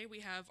today we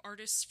have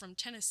artists from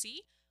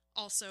Tennessee,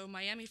 also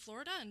Miami,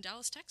 Florida, and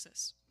Dallas,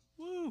 Texas.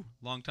 Woo!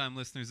 Longtime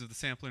listeners of The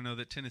Sampler know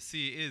that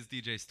Tennessee is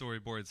DJ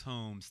Storyboard's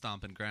home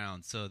stomping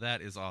ground, so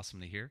that is awesome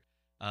to hear.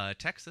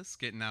 Texas,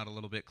 getting out a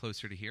little bit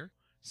closer to here.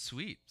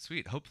 Sweet.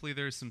 Hopefully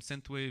there's some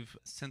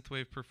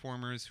synthwave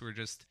performers who are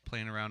just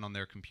playing around on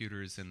their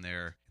computers in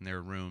their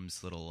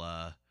rooms, little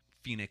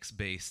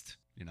Phoenix-based,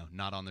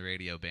 not on the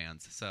radio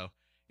bands. So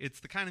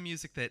it's the kind of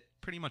music that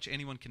pretty much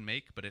anyone can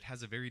make, but it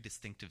has a very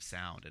distinctive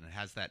sound, and it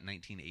has that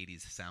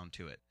 1980s sound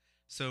to it.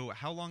 So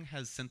how long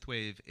has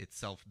synthwave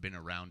itself been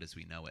around as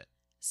we know it?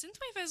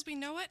 Synthwave as we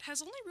know it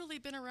has only really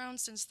been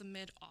around since the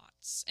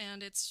mid-aughts,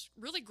 and it's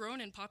really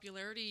grown in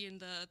popularity in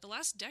the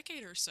last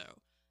decade or so.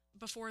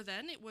 Before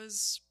then, it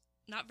was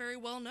not very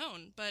well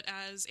known, but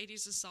as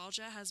 80s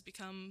nostalgia has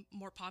become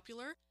more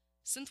popular,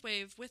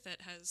 synthwave with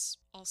it has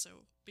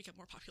also become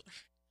more popular.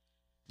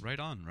 Right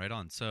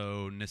on.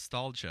 So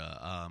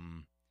nostalgia,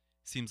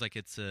 seems like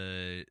it's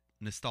a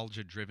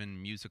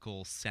nostalgia-driven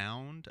musical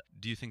sound.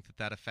 Do you think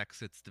that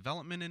affects its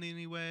development in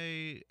any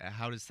way?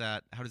 How does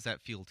that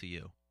feel to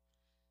you?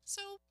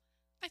 So,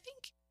 I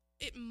think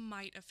it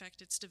might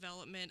affect its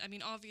development. I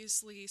mean,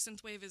 obviously,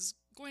 synthwave is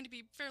going to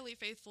be fairly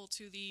faithful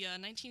to the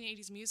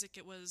 1980s music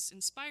it was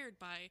inspired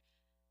by.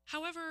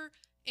 However,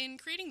 in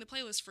creating the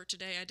playlist for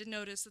today, I did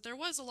notice that there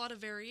was a lot of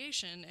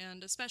variation,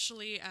 and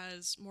especially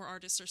as more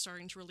artists are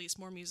starting to release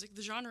more music,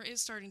 the genre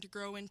is starting to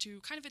grow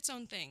into kind of its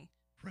own thing.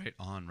 Right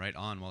on.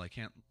 Well, I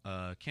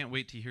can't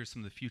wait to hear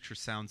some of the future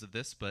sounds of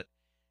this, but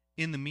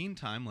in the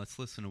meantime, let's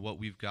listen to what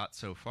we've got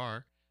so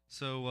far.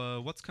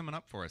 So, what's coming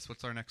up for us?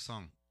 What's our next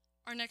song?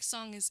 Our next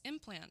song is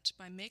Implant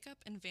by Makeup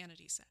and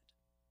Vanity Set.